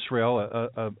around Israel,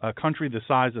 a country the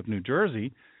size of New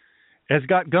Jersey, has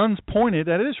got guns pointed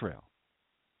at Israel.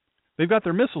 They've got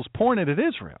their missiles pointed at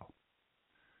Israel.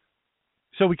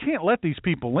 So we can't let these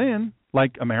people in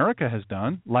like America has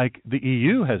done, like the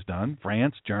EU has done,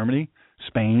 France, Germany,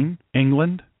 Spain,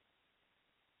 England.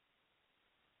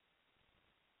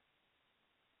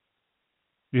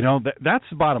 That's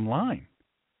the bottom line.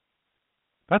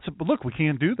 Look, we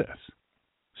can't do this.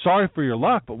 Sorry for your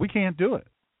luck, but we can't do it.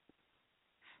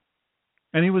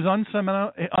 And he was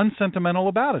unsentimental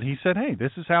about it. He said, hey,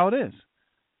 this is how it is.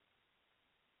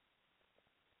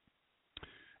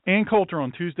 Ann Coulter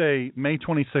on Tuesday, May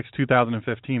 26,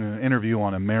 2015, in an interview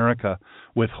on America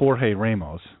with Jorge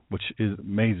Ramos, which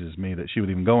amazes me that she would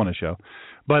even go on a show.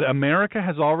 But America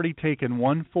has already taken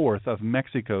 1/4 of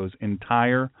Mexico's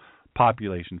entire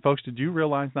population. Folks, did you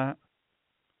realize that?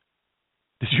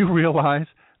 Did you realize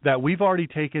that we've already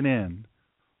taken in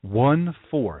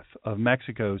 1/4 of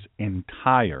Mexico's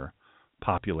entire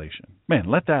population? Man,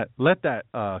 let that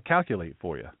calculate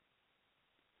for you.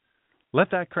 Let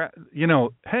that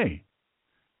hey,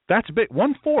 that's big.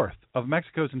 1/4 of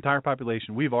Mexico's entire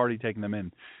population, we've already taken them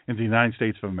into the United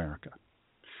States of America.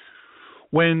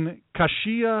 When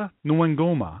Kasia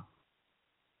Nwanguma,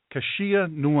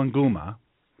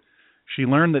 she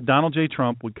learned that Donald J.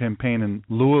 Trump would campaign in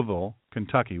Louisville,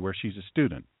 Kentucky, where she's a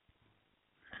student.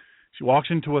 She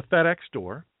walks into a FedEx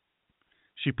store.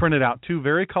 She printed out 2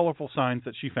 very colorful signs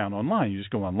that she found online. You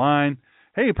just go online.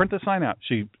 Hey, print the sign out.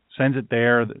 She sends it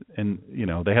there, and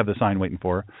they have the sign waiting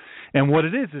for her. And what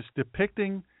it is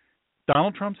depicting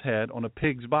Donald Trump's head on a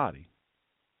pig's body.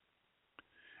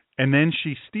 And then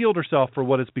she steeled herself for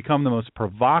what has become the most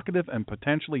provocative and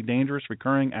potentially dangerous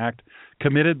recurring act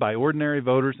committed by ordinary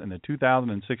voters in the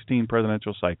 2016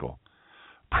 presidential cycle,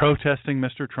 protesting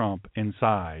Mr. Trump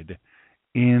inside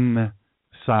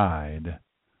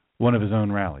one of his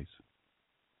own rallies.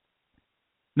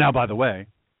 Now, by the way,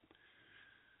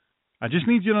 I just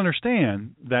need you to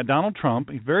understand that Donald Trump,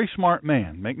 a very smart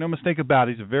man, make no mistake about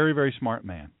it, he's a very, very smart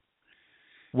man.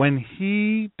 When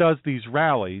he does these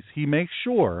rallies, he makes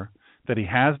sure that he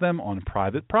has them on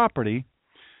private property.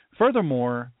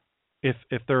 Furthermore, if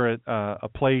they're at a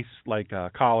place like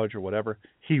a college or whatever,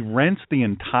 he rents the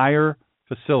entire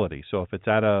facility. So if it's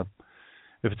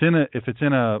in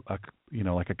a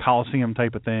like a coliseum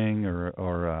type of thing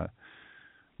or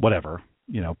whatever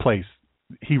place,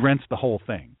 he rents the whole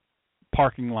thing,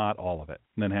 parking lot, all of it,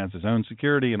 and then has his own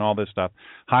security and all this stuff,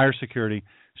 higher security.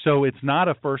 So it's not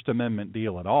a First Amendment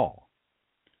deal at all.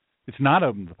 It's not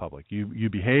open to the public. You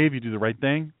behave, you do the right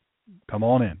thing, come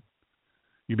on in.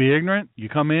 You be ignorant, you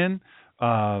come in.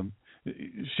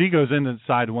 She goes in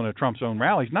inside one of Trump's own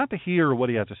rallies, not to hear what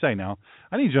he has to say. Now,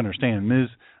 I need you to understand, Ms.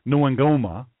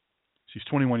 Nwangoma, she's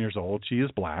 21 years old. She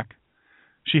is black.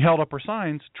 She held up her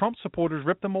signs. Trump supporters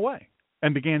ripped them away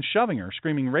and began shoving her,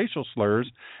 screaming racial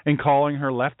slurs and calling her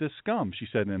leftist scum, she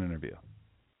said in an interview.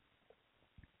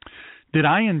 Did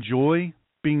I enjoy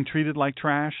being treated like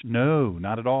trash? No,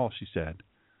 not at all, she said.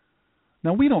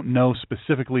 Now, we don't know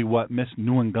specifically what Ms.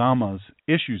 Nwangoma's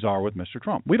issues are with Mr.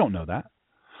 Trump. We don't know that.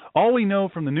 All we know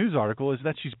from the news article is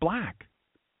that she's black.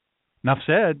 Enough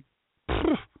said.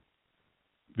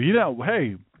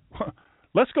 Hey,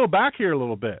 let's go back here a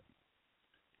little bit.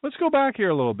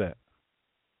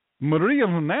 Maria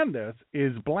Hernandez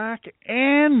is black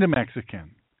and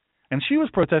Mexican. And she was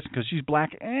protesting because she's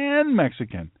black and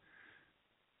Mexican.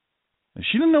 And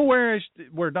she didn't know where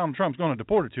Donald Trump's going to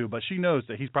deport her to, but she knows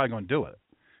that he's probably going to do it.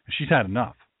 She's had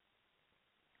enough.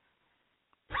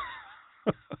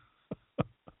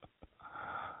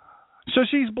 So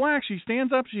she's black. She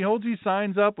stands up. She holds these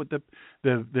signs up with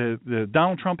the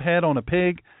Donald Trump head on a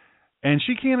pig, and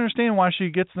she can't understand why she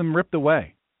gets them ripped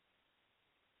away.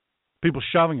 People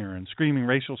shoving her and screaming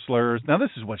racial slurs. Now,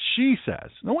 this is what she says.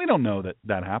 No, we don't know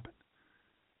that happened.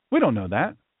 We don't know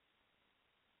that.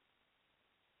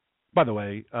 By the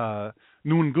way,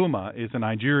 Nwangoma is a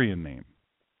Nigerian name.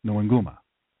 Nwangoma.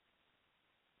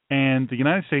 And the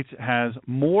United States has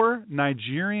more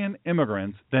Nigerian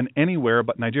immigrants than anywhere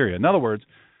but Nigeria. In other words,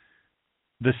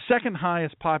 the second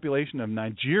highest population of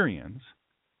Nigerians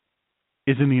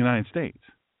is in the United States,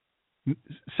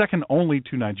 second only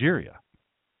to Nigeria.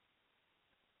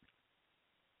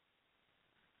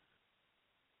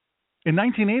 In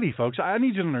 1980, folks, I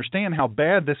need you to understand how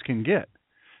bad this can get.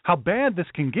 How bad this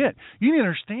can get. You need to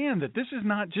understand that this is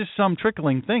not just some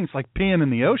trickling things like peeing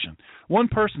in the ocean. One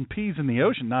person pees in the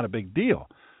ocean, not a big deal.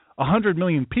 100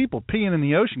 million people peeing in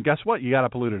the ocean, guess what? You got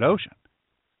a polluted ocean.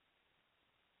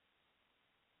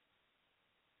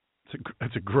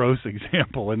 It's a gross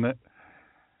example, isn't it?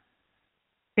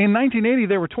 In 1980,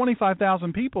 there were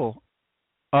 25,000 people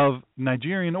of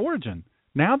Nigerian origin.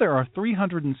 Now there are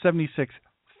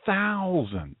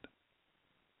 376,000.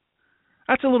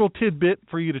 That's a little tidbit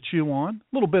for you to chew on,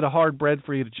 a little bit of hard bread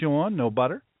for you to chew on, no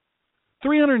butter.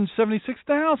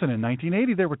 376,000. In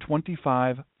 1980, there were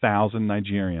 25,000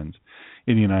 Nigerians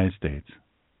in the United States.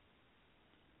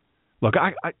 Look,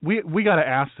 we got to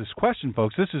ask this question,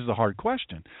 folks. This is the hard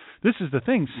question. This is the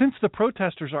thing. Since the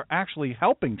protesters are actually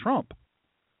helping Trump,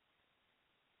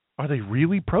 are they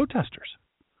really protesters?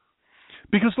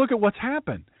 Because look at what's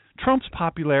happened. Trump's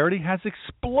popularity has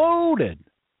exploded.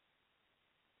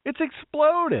 It's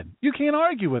exploded. You can't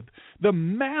argue with the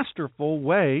masterful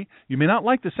way. You may not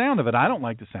like the sound of it. I don't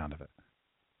like the sound of it.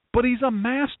 But he's a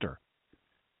master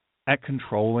at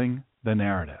controlling the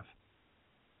narrative.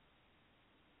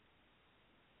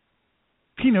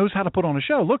 He knows how to put on a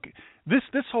show. Look, this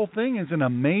whole thing is an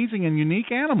amazing and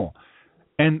unique animal.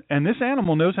 And this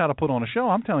animal knows how to put on a show,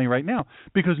 I'm telling you right now,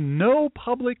 because no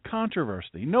public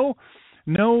controversy, no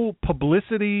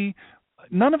publicity,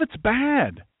 none of it's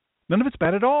bad. None of it's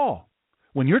bad at all.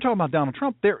 When you're talking about Donald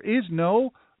Trump, there is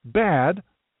no bad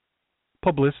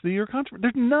publicity or controversy.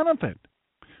 There's none of it.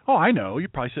 Oh, I know. You're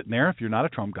probably sitting there if you're not a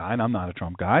Trump guy, and I'm not a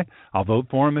Trump guy. I'll vote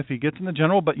for him if he gets in the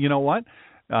general, but you know what?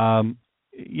 I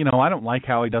don't like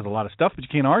how he does a lot of stuff, but you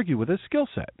can't argue with his skill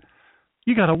set.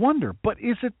 You got to wonder, but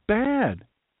is it bad?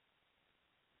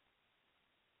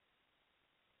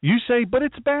 You say, but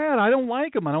it's bad. I don't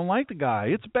like him. I don't like the guy.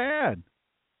 It's bad.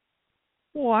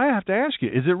 Well, I have to ask you,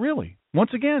 is it really?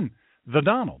 Once again, the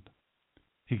Donald.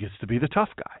 He gets to be the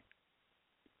tough guy.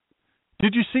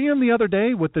 Did you see him the other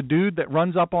day with the dude that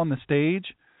runs up on the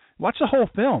stage? Watch the whole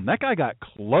film. That guy got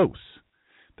close.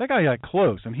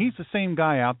 And he's the same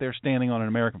guy out there standing on an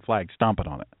American flag, stomping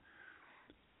on it.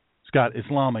 He's got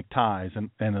Islamic ties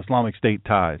and Islamic State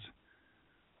ties.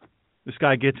 This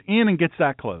guy gets in and gets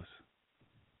that close.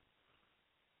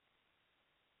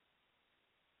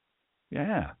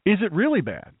 Yeah. Is it really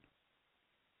bad?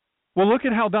 Well, look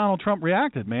at how Donald Trump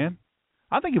reacted, man.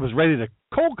 I think he was ready to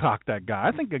cold cock that guy.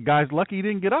 I think the guy's lucky he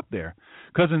didn't get up there.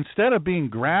 Because instead of being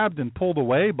grabbed and pulled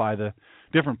away by the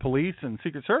different police and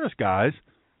Secret Service guys,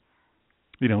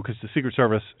 because the Secret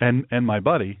Service and my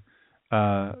buddy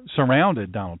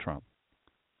surrounded Donald Trump.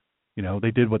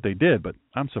 They did what they did, but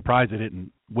I'm surprised they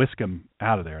didn't whisk him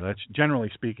out of there. That's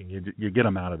generally speaking, you get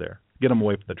him out of there. Get him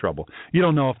away from the trouble. You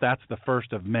don't know if that's the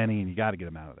first of many, and you got to get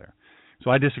him out of there.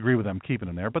 So I disagree with them keeping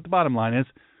him there. But the bottom line is,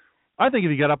 I think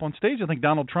if he got up on stage, I think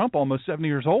Donald Trump, almost 70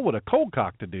 years old, would have cold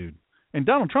cocked a dude. And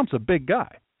Donald Trump's a big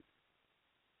guy.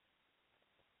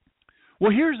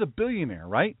 Well, here's a billionaire,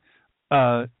 right?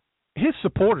 His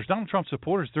supporters, Donald Trump's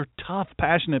supporters, they're tough,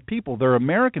 passionate people. They're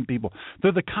American people.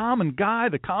 They're the common guy,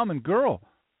 the common girl.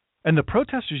 And the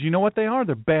protesters, you know what they are?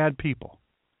 They're bad people.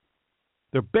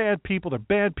 They're bad people. They're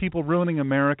bad people ruining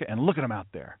America. And look at them out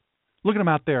there. Look at them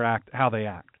out there how they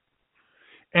act.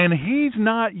 And he's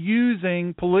not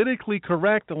using politically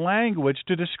correct language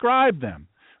to describe them.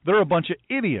 They're a bunch of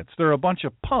idiots. They're a bunch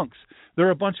of punks.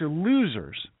 They're a bunch of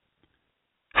losers.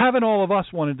 Haven't all of us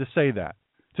wanted to say that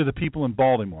to the people in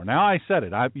Baltimore? Now, I said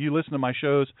it. You listen to my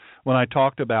shows when I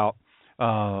talked about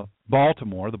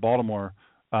Baltimore, the Baltimore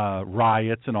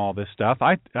riots and all this stuff.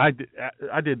 I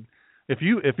did. If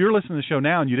you're listening to the show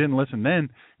now and you didn't listen then,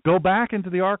 go back into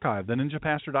the archive, the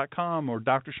ninjapastor.com or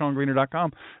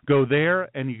drshawngreener.com. Go there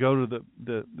and you go to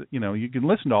the you can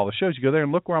listen to all the shows. You go there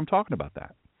and look where I'm talking about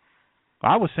that.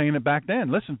 I was saying it back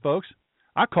then. Listen, folks,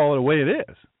 I call it the way it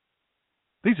is.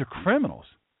 These are criminals.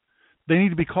 They need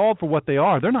to be called for what they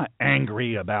are. They're not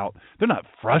angry about, they're not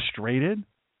frustrated.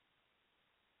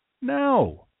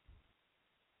 No.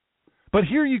 But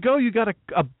here you go, you got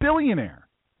a billionaire.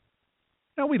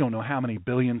 Now, we don't know how many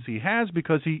billions he has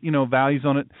because he, values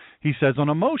on it, he says on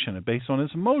emotion, based on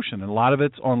his emotion. And a lot of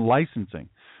it's on licensing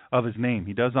of his name.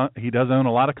 He does own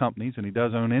a lot of companies, and he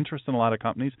does own interest in a lot of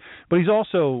companies. But he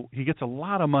gets a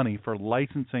lot of money for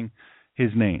licensing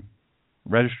his name,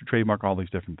 registered trademark, all these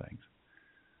different things.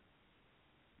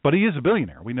 But he is a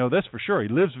billionaire. We know this for sure. He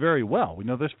lives very well. We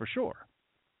know this for sure.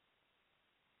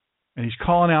 And he's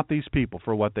calling out these people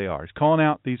for what they are. He's calling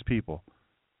out these people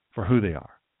for who they are.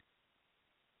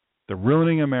 They're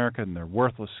ruining America, and they're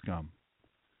worthless scum.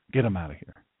 Get them out of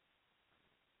here.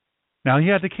 Now, he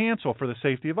had to cancel for the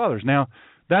safety of others. Now,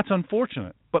 that's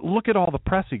unfortunate, but look at all the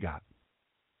press he got.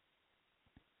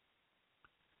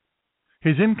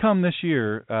 His income this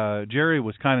year, Jerry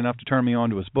was kind enough to turn me on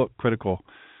to his book, Critical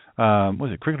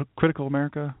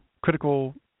America?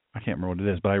 I can't remember what it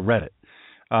is, but I read it.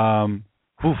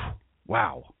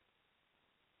 Wow.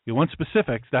 You want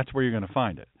specifics, that's where you're going to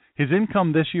find it. His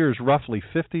income this year is roughly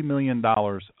 $50 million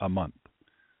a month.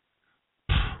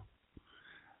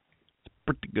 It's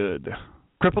pretty good.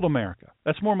 Crippled America.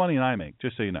 That's more money than I make,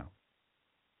 just so you know.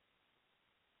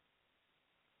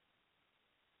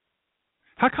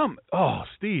 How come? Oh,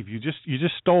 Steve, you just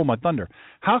stole my thunder.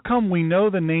 How come we know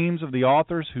the names of the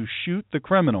authors who shoot the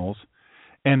criminals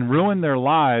and ruin their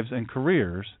lives and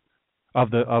careers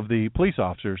of the police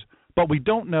officers, but we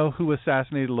don't know who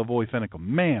assassinated Lavoy Finicum?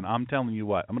 Man, I'm telling you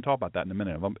what. I'm going to talk about that in a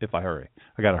minute if I hurry.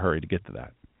 I got to hurry to get to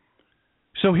that.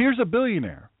 So here's a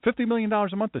billionaire. $50 million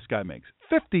a month this guy makes.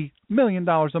 $50 million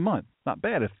a month. Not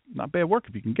bad work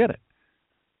if you can get it.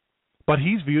 But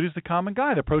he's viewed as the common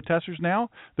guy. The protesters now,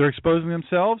 they're exposing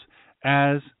themselves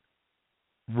as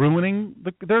ruining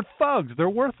they're thugs. They're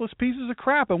worthless pieces of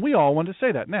crap, and we all want to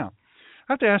say that. Now,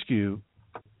 I have to ask you,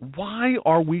 why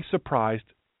are we surprised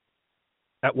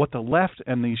at what the left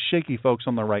and these shaky folks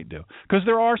on the right do? Because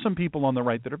there are some people on the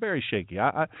right that are very shaky.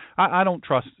 I don't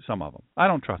trust some of them.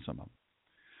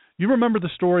 You remember the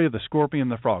story of the scorpion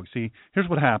and the frog. See, here's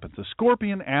what happens. The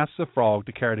scorpion asks the frog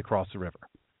to carry it across the river.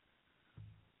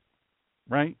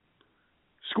 Right?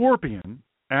 Scorpion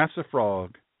asks the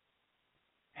frog,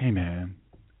 "Hey, man,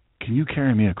 can you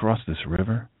carry me across this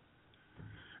river?"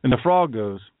 And the frog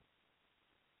goes,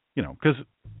 because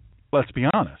let's be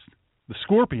honest, the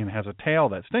scorpion has a tail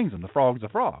that stings him. The frog's a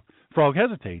frog. The frog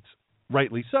hesitates,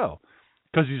 rightly so,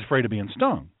 because he's afraid of being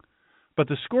stung. But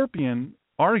the scorpion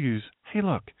argues, "Hey,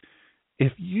 look,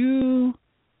 I'm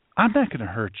not going to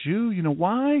hurt you. You know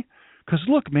why? Because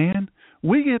look, man,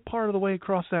 we get part of the way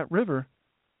across that river,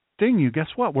 sting you, guess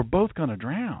what? We're both going to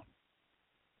drown."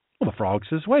 Well, the frog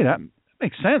says, "Wait, that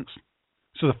makes sense."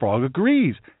 So the frog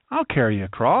agrees. "I'll carry you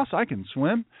across. I can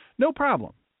swim. No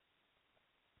problem."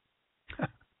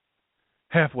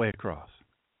 Halfway across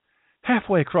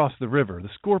the river, the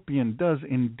scorpion does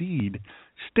indeed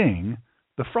sting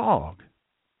the frog.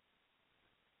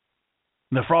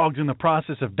 And the frog's in the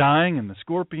process of dying, and the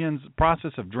scorpion's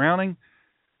process of drowning.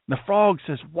 The frog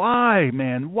says, why,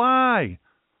 man, why?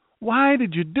 Why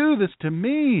did you do this to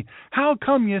me? How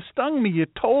come you stung me? You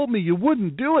told me you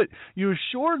wouldn't do it. You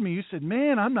assured me. You said,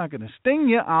 man, I'm not going to sting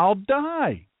you. I'll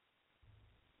die.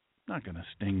 I'm not going to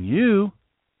sting you.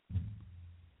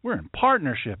 We're in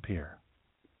partnership here.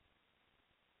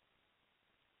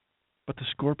 But the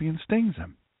scorpion stings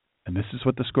him. And this is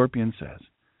what the scorpion says.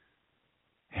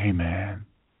 Hey, man,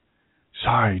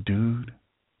 sorry, dude.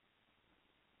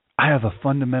 I have a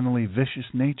fundamentally vicious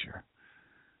nature.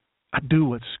 I do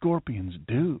what scorpions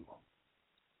do.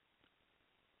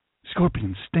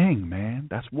 Scorpions sting, man.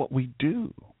 That's what we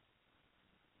do.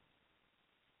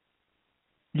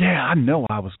 Yeah, I know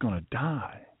I was going to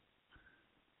die.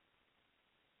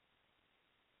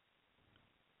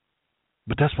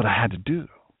 But that's what I had to do.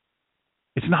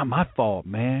 It's not my fault,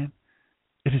 man.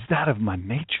 It is that of my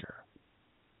nature.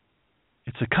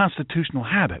 It's a constitutional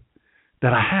habit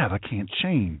that I have. I can't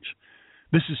change.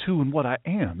 This is who and what I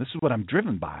am. This is what I'm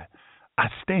driven by. I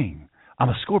sting. I'm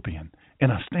a scorpion,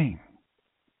 and I sting.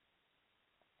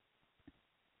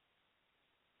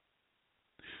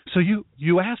 So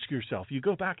you ask yourself, you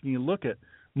go back and you look at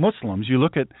Muslims, you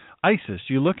look at ISIS,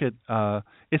 you look at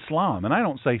Islam, and I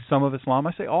don't say some of Islam,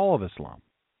 I say all of Islam.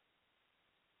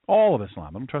 All of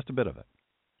Islam. I don't trust a bit of it.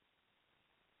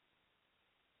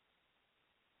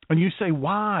 And you say,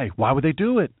 why? Why would they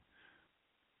do it?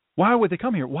 Why would they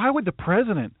come here? Why would the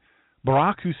president,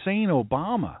 Barack Hussein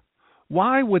Obama,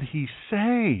 why would he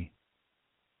say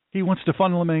he wants to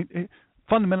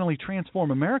fundamentally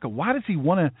transform America? Why does he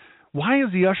want to? Why is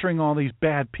he ushering all these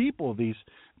bad people, these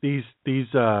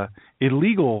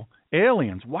illegal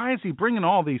aliens? Why is he bringing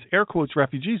all these air quotes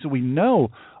refugees that we know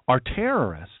are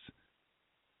terrorists?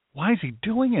 Why is he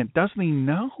doing it? Doesn't he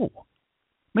know?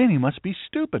 Man, he must be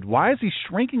stupid. Why is he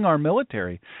shrinking our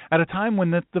military at a time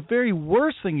when the very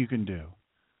worst thing you can do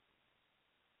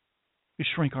is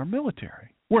shrink our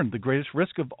military? We're in the greatest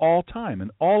risk of all time in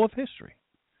all of history.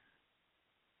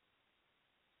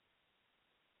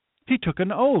 He took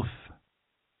an oath.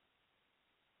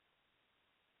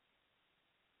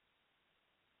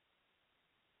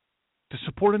 To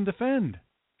support and defend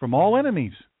from all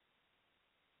enemies,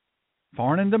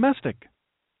 foreign and domestic.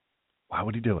 Why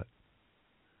would he do it?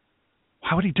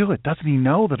 Why would he do it? Doesn't he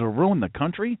know that it'll ruin the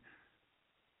country?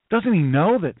 Doesn't he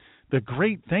know that the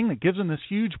great thing that gives him this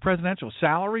huge presidential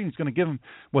salary, he's going to give him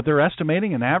what they're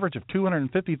estimating an average of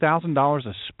 $250,000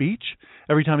 a speech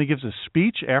every time he gives a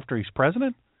speech after he's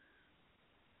president?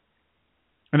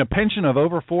 And a pension of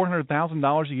over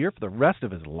 $400,000 a year for the rest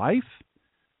of his life?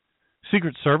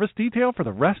 Secret Service detail for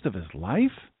the rest of his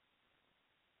life?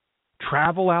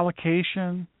 Travel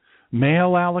allocation,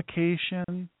 mail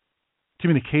allocation,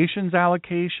 communications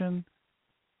allocation.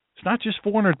 It's not just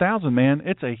 $400,000, man.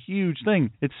 It's a huge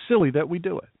thing. It's silly that we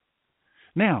do it.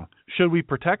 Now, should we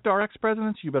protect our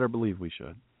ex-presidents? You better believe we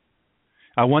should.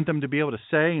 I want them to be able to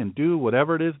say and do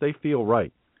whatever it is they feel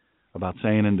right about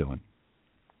saying and doing.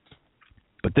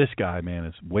 But this guy, man,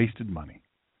 is wasted money.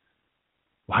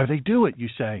 Why do they do it, you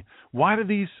say? Why do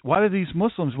these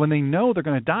Muslims, when they know they're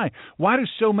going to die, why do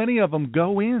so many of them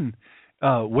go in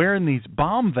wearing these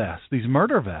bomb vests, these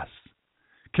murder vests?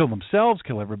 Kill themselves,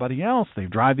 kill everybody else. They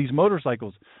drive these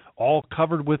motorcycles all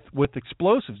covered with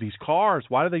explosives, these cars.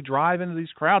 Why do they drive into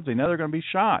these crowds? They know they're going to be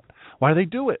shot. Why do they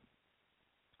do it?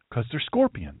 Because they're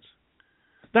scorpions.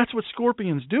 That's what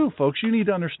scorpions do, folks. You need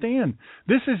to understand.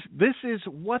 This is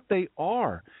what they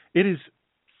are. It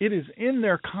is in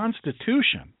their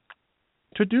constitution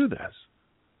to do this.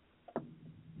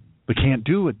 They can't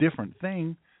do a different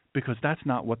thing because that's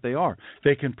not what they are.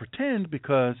 They can pretend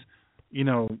because,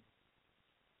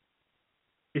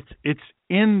 it's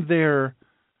in their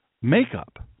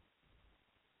makeup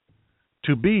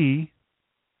to be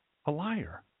a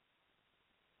liar.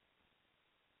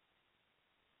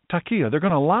 Taqiyya, they're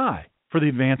going to lie for the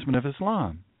advancement of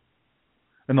Islam.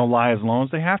 And they'll lie as long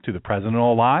as they have to. The president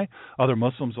will lie. Other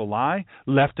Muslims will lie.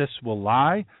 Leftists will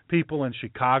lie. People in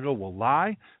Chicago will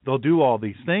lie. They'll do all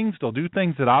these things. They'll do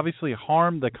things that obviously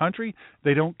harm the country.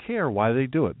 They don't care why they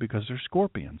do it because they're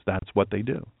scorpions. That's what they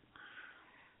do.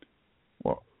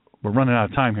 Well, we're running out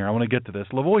of time here. I want to get to this.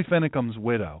 Lavoy Finicum's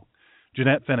widow,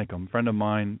 Jeanette Finicum, friend of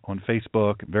mine on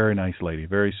Facebook, very nice lady,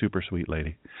 very super sweet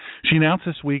lady. She announced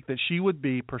this week that she would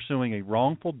be pursuing a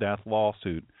wrongful death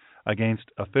lawsuit against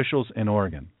officials in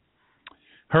Oregon.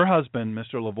 Her husband,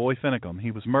 Mr. Lavoy Finicum,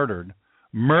 he was murdered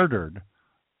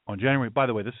on January, by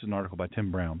the way, this is an article by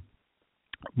Tim Brown,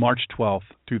 March 12th,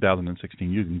 2016.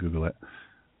 You can Google it.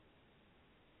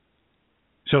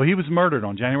 So he was murdered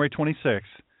on January 26th,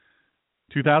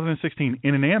 2016,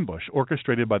 in an ambush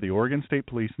orchestrated by the Oregon State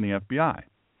Police and the FBI.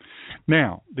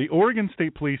 Now, the Oregon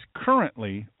State Police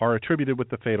currently are attributed with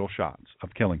the fatal shots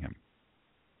of killing him.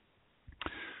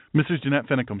 Mrs. Jeanette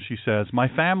Finicum, she says, "My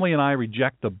family and I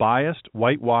reject the biased,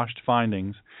 whitewashed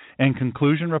findings and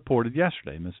conclusion reported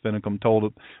yesterday." Ms. Finicum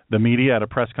told the media at a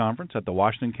press conference at the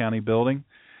Washington County building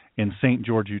in St.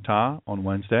 George, Utah on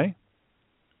Wednesday.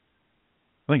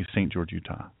 I think it's St. George,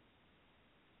 Utah.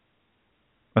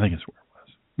 I think it's where it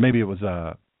was. Maybe it was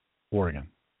Oregon.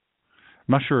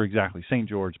 I'm not sure exactly. St.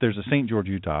 George. There's a St. George,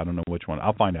 Utah. I don't know which one.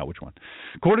 I'll find out which one.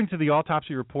 According to the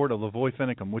autopsy report of Lavoy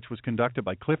Finicum, which was conducted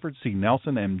by Clifford C.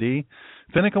 Nelson, M.D.,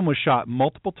 Finicum was shot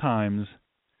multiple times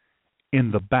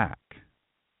in the back.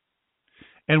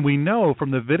 And we know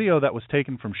from the video that was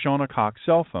taken from Shauna Cox's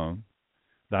cell phone,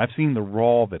 that I've seen the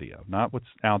raw video, not what's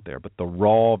out there, but the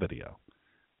raw video,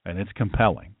 and it's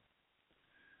compelling,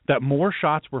 that more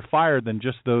shots were fired than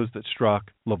just those that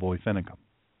struck Lavoy Finicum.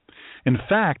 In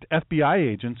fact, FBI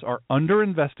agents are under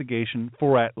investigation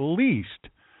for at least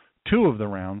 2 of the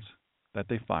rounds that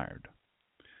they fired.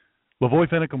 Lavoy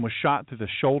Finicum was shot through the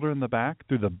shoulder in the back,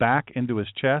 through the back into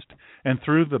his chest, and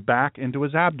through the back into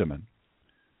his abdomen.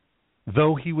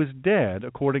 Though he was dead,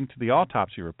 according to the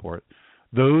autopsy report,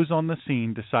 those on the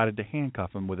scene decided to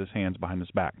handcuff him with his hands behind his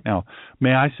back. Now,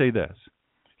 may I say this?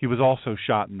 He was also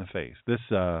shot in the face.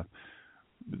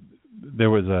 There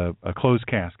was a closed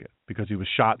casket because he was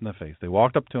shot in the face. They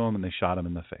walked up to him and they shot him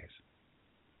in the face.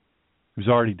 He was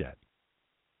already dead.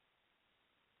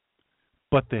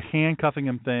 But the handcuffing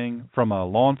him thing, from a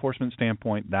law enforcement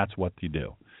standpoint, that's what you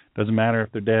do. Doesn't matter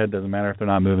if they're dead, doesn't matter if they're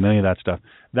not moving, any of that stuff.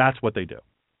 That's what they do.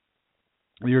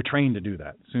 You're trained to do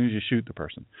that as soon as you shoot the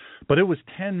person. But it was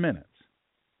 10 minutes.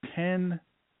 10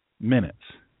 minutes.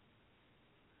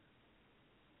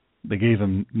 They gave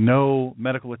him no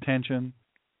medical attention.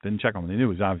 Didn't check on him. They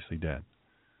knew he was obviously dead.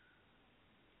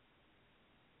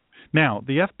 Now,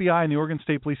 the FBI and the Oregon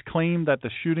State Police claimed that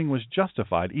the shooting was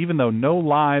justified, even though no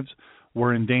lives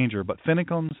were in danger but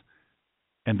Finicum's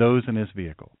and those in his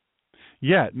vehicle.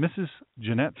 Yet, Mrs.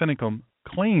 Jeanette Finicum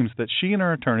claims that she and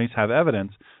her attorneys have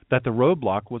evidence that the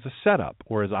roadblock was a setup,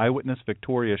 or as eyewitness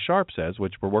Victoria Sharp says,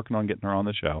 which we're working on getting her on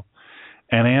the show,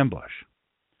 an ambush.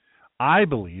 I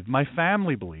believe, my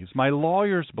family believes, my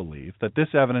lawyers believe that this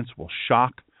evidence will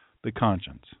shock the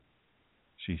conscience,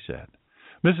 she said.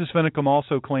 Mrs. Finicum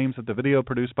also claims that the video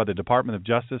produced by the Department of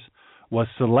Justice was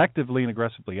selectively and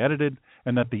aggressively edited,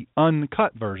 and that the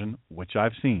uncut version, which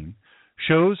I've seen,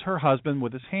 shows her husband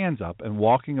with his hands up and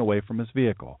walking away from his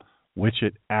vehicle, which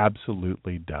it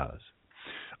absolutely does.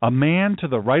 A man to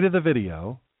the right of the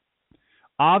video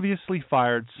obviously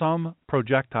fired some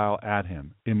projectile at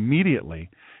him. Immediately,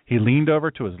 he leaned over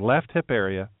to his left hip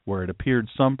area where it appeared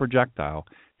some projectile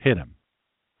hit him.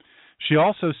 She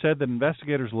also said that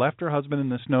investigators left her husband in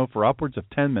the snow for upwards of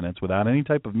 10 minutes without any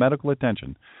type of medical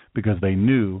attention because they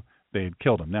knew they had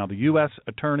killed him. Now, the U.S.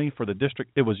 Attorney for the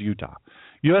District, it was Utah.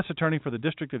 U.S. Attorney for the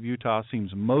District of Utah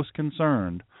seems most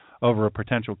concerned over a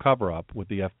potential cover-up with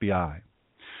the FBI.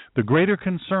 The greater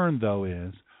concern, though,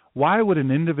 is why would an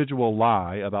individual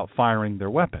lie about firing their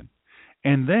weapon?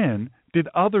 And then, did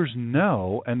others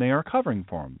know and they are covering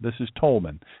for him? This is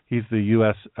Tolman. He's the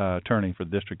U.S. Attorney for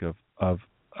the District of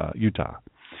Utah.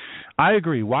 I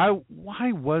agree. Why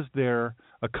was there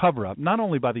a cover-up, not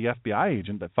only by the FBI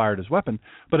agent that fired his weapon,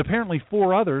 but apparently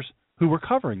 4 others who were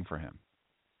covering for him?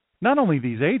 Not only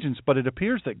these agents, but it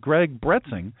appears that Greg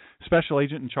Bretzing, special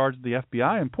agent in charge of the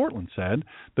FBI in Portland, said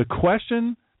the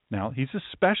question, now he's a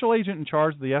special agent in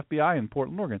charge of the FBI in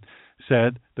Portland, Oregon,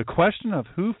 said the question of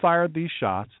who fired these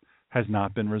shots has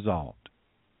not been resolved.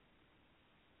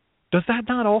 Does that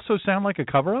not also sound like a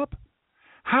cover-up?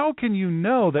 How can you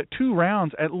know that 2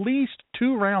 rounds, at least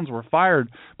 2 rounds, were fired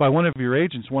by one of your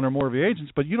agents, one or more of your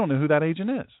agents, but you don't know who that agent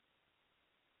is?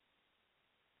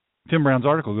 Tim Brown's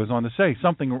article goes on to say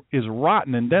something is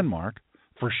rotten in Denmark,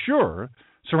 for sure,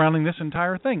 surrounding this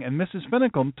entire thing. And Mrs.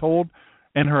 Finicum told,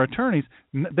 and her attorneys,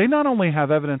 they not only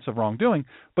have evidence of wrongdoing,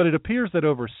 but it appears that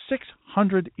over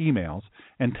 600 emails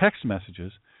and text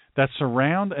messages that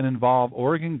surround and involve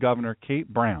Oregon Governor Kate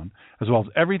Brown, as well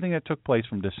as everything that took place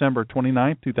from December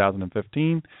 29,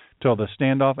 2015, till the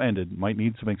standoff ended, might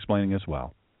need some explaining as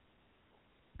well.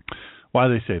 Why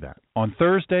do they say that? On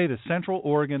Thursday, the Central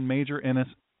Oregon Major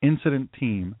Incident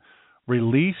Team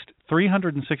released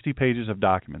 360 pages of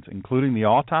documents, including the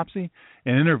autopsy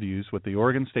and interviews with the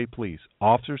Oregon State Police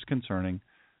officers concerning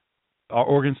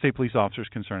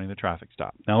the traffic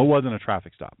stop. Now, it wasn't a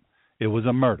traffic stop. It was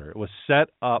a murder. It was set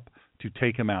up to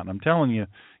take him out. And I'm telling you,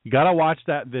 you got to watch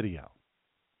that video.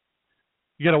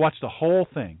 You got to watch the whole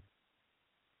thing.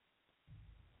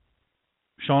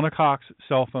 Shauna Cox's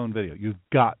cell phone video. You've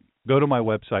got, go to my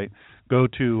website, Go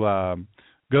to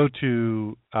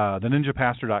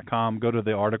theninjapastor.com. Go to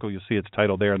the article. You'll see its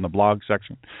title there in the blog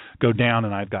section. Go down,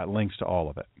 and I've got links to all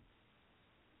of it.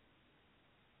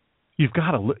 You've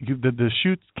got to look. The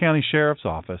Chute County Sheriff's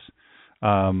Office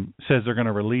says they're going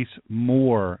to release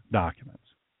more documents.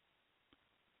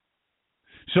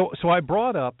 So I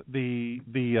brought up the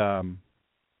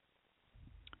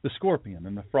scorpion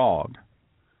and the frog.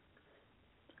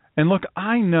 And look,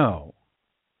 I know.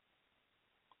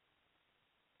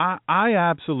 I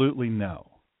absolutely know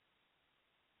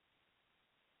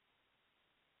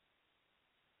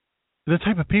the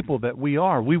type of people that we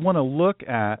are. We want to look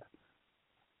at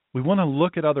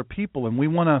other people, and we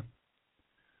want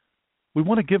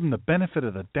to give them the benefit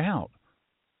of the doubt,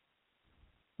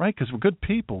 right? Because we're good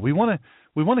people. We want to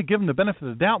give them the benefit of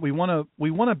the doubt. We want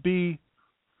to be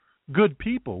good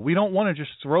people. We don't want to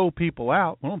just throw people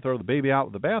out. We don't throw the baby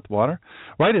out with the bathwater,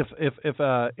 right? If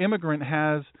an immigrant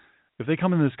if they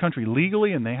come into this country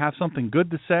legally and they have something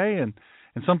good to say and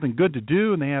something good to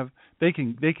do, and they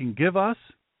can give us,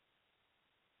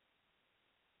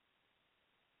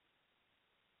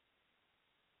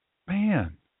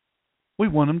 man, we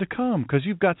want them to come because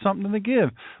you've got something to give.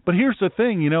 But here's the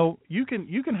thing, you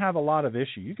can have a lot of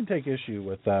issue. You can take issue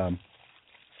with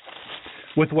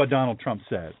what Donald Trump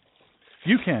said.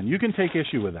 You can take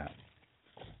issue with that.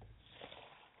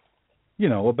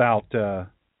 About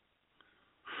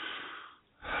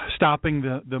stopping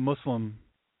the Muslim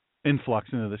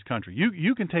influx into this country.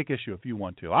 You can take issue if you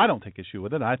want to. I don't take issue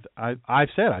with it. I've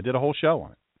said I did a whole show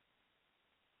on it.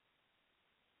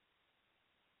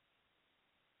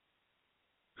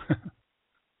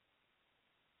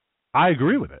 I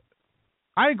agree with it.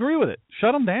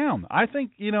 Shut them down. I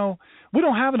think, we don't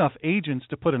have enough agents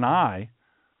to put an eye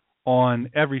on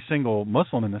every single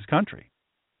Muslim in this country.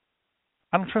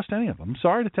 I don't trust any of them. I'm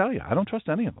sorry to tell you. I don't trust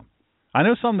any of them. I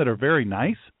know some that are very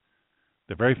nice.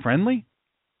 They're very friendly.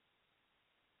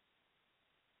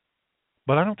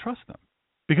 But I don't trust them.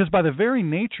 Because by the very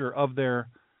nature of their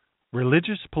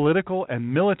religious, political,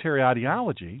 and military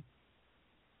ideology,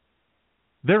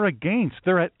 they're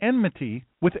at enmity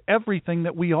with everything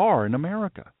that we are in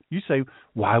America. You say,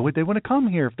 why would they want to come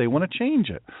here if they want to change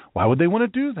it? Why would they want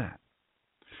to do that?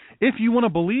 If you want to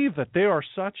believe that they are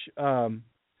such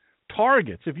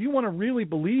targets, if you want to really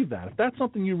believe that, if that's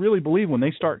something you really believe when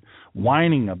they start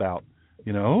whining about,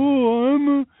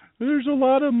 there's a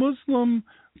lot of Muslim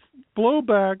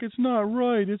blowback, it's not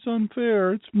right, it's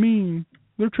unfair, it's mean,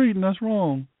 they're treating us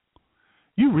wrong.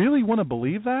 You really want to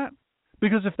believe that?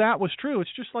 Because if that was true,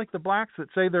 it's just like the blacks that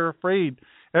say they're afraid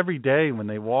every day when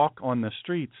they walk on the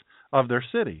streets of their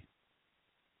city.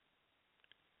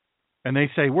 And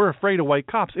they say, we're afraid of white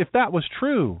cops. If that was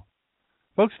true,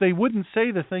 folks, they wouldn't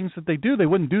say the things that they do. They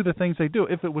wouldn't do the things they do.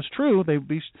 If it was true, they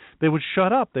would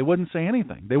shut up. They wouldn't say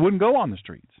anything. They wouldn't go on the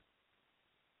streets.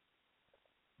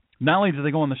 Not only do they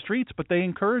go on the streets, but they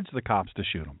encourage the cops to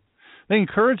shoot them. They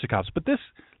encourage the cops. But this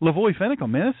Lavoy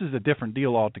Finicum, man, this is a different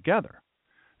deal altogether.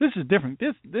 This is different.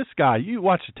 This guy, you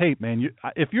watch the tape, man.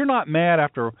 If you're not mad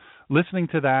after listening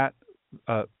to that,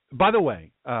 by the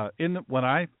way, listen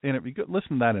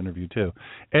to that interview too.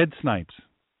 Ed Snipes,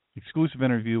 exclusive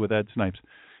interview with Ed Snipes.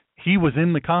 He was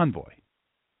in the convoy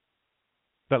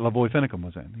that Lavoy Finicum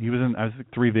was in. He was in, I think,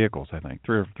 3 vehicles, I think,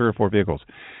 three or four vehicles,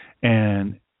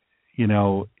 and he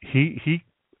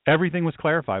everything was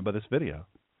clarified by this video.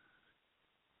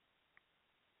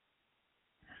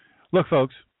 Look,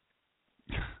 folks.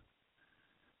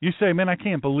 You say, man, I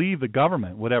can't believe the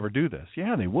government would ever do this.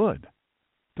 Yeah, they would.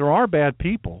 There are bad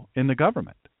people in the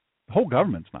government. The whole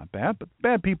government's not bad, but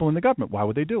bad people in the government. Why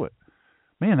would they do it?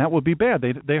 Man, that would be bad.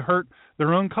 They hurt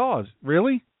their own cause.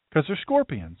 Really? Because they're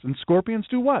scorpions. And scorpions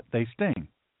do what? They sting.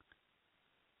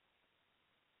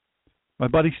 My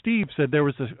buddy Steve said there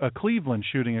was a Cleveland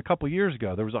shooting a couple years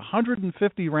ago. There was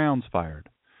 150 rounds fired.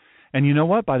 And you know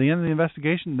what? By the end of the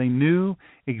investigation, they knew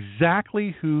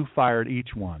exactly who fired each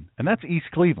one. And that's East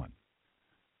Cleveland.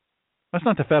 That's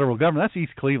not the federal government. That's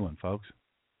East Cleveland, folks.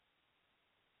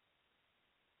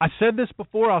 I said this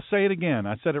before. I'll say it again.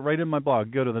 I said it right in my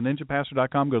blog. Go to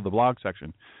theninjapastor.com, go to the blog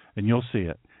section, and you'll see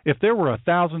it. If there were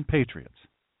 1,000 patriots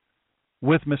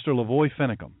with Mr. Lavoy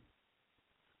Finicum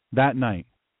that night,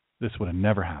 this would have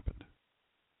never happened.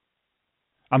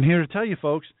 I'm here to tell you,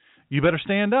 folks, you better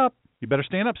stand up. You better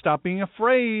stand up. Stop being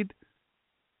afraid.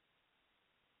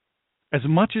 As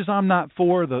much as I'm not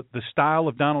for the style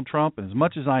of Donald Trump, and as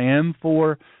much as I am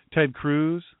for Ted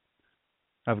Cruz,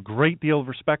 I have a great deal of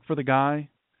respect for the guy.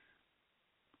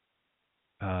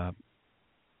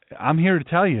 I'm here to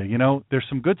tell you, there's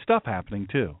some good stuff happening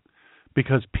too,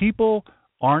 because people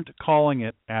aren't calling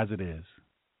it as it is.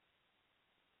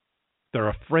 They're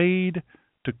afraid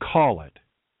to call it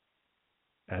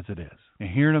as it is. And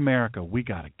here in America, we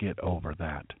got to get over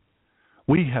that.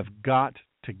 We have got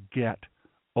to get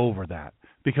over that.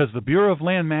 Because the Bureau of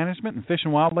Land Management and Fish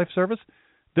and Wildlife Service,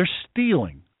 they're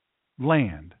stealing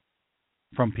land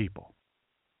from people.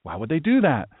 Why would they do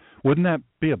that? Wouldn't that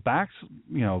be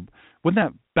wouldn't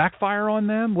that backfire on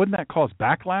them? Wouldn't that cause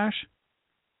backlash?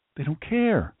 They don't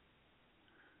care.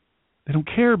 They don't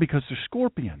care because they're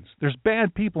scorpions. There's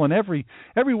bad people in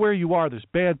everywhere you are. There's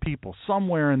bad people.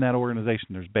 Somewhere in that organization,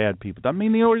 there's bad people. Doesn't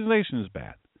mean the organization is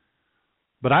bad.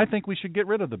 But I think we should get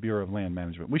rid of the Bureau of Land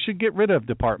Management. We should get rid of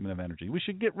Department of Energy. We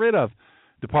should get rid of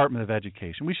Department of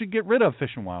Education. We should get rid of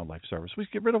Fish and Wildlife Service. We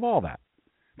should get rid of all that.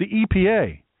 The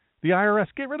EPA, the IRS,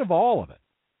 get rid of all of it.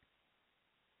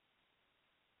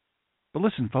 But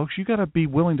listen, folks, you got to be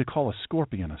willing to call a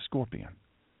scorpion a scorpion.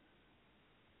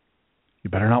 You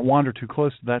better not wander too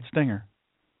close to that stinger.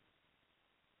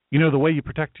 You know, the way you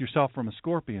protect yourself from a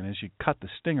scorpion is you cut the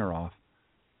stinger off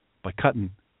by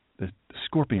cutting the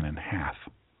scorpion in half.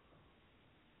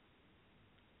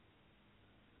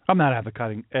 I'm not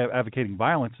advocating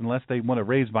violence unless they want to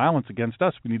raise violence against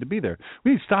us. We need to be there.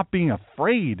 We need to stop being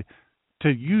afraid to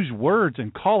use words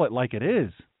and call it like it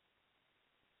is.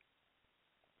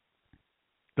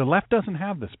 The left doesn't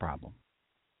have this problem,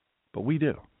 but we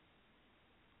do.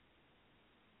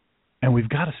 And we've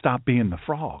got to stop being the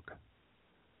frog.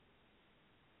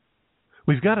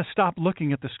 We've got to stop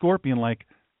looking at the scorpion like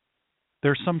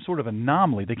there's some sort of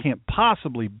anomaly. They can't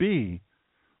possibly be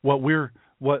what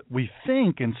we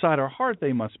think inside our heart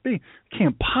they must be. They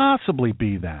can't possibly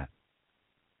be that.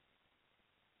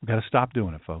 We've got to stop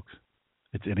doing it, folks.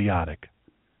 It's idiotic.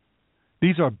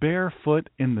 These are barefoot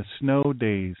in the snow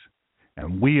days,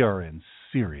 and we are in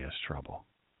serious trouble.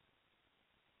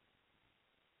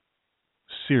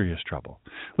 Serious trouble.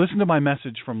 Listen to my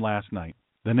message from last night.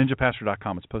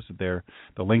 TheNinjaPastor.com. It's posted there.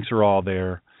 The links are all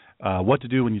there. What to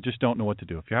do when you just don't know what to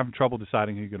do. If you're having trouble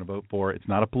deciding who you're going to vote for, it's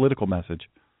not a political message,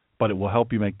 but it will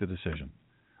help you make the decision.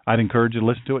 I'd encourage you to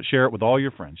listen to it. Share it with all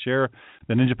your friends. Share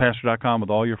TheNinjaPastor.com with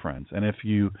all your friends. And if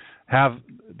you have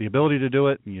the ability to do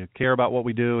it and you care about what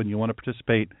we do and you want to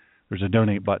participate, there's a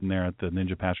donate button there at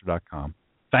TheNinjaPastor.com.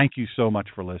 Thank you so much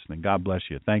for listening. God bless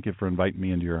you. Thank you for inviting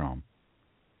me into your home.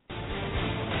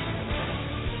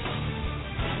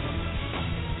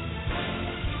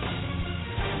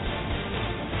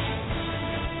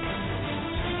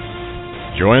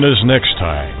 Join us next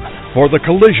time for the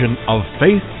collision of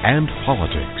faith and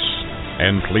politics.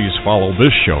 And please follow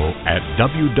this show at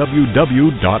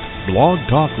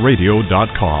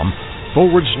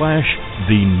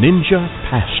www.blogtalkradio.com/The Ninja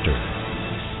Pastor.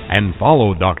 And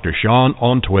follow Dr. Sean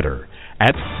on Twitter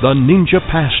at The Ninja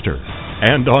Pastor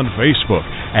and on Facebook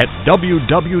at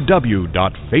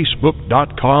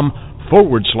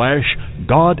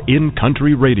www.facebook.com/God in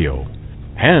Country Radio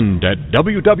and at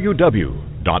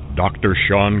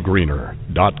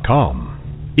www.DrSeanGreener.com.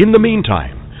 In the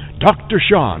meantime, Dr.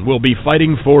 Sean will be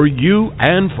fighting for you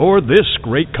and for this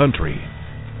great country.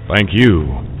 Thank you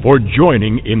for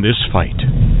joining in this fight.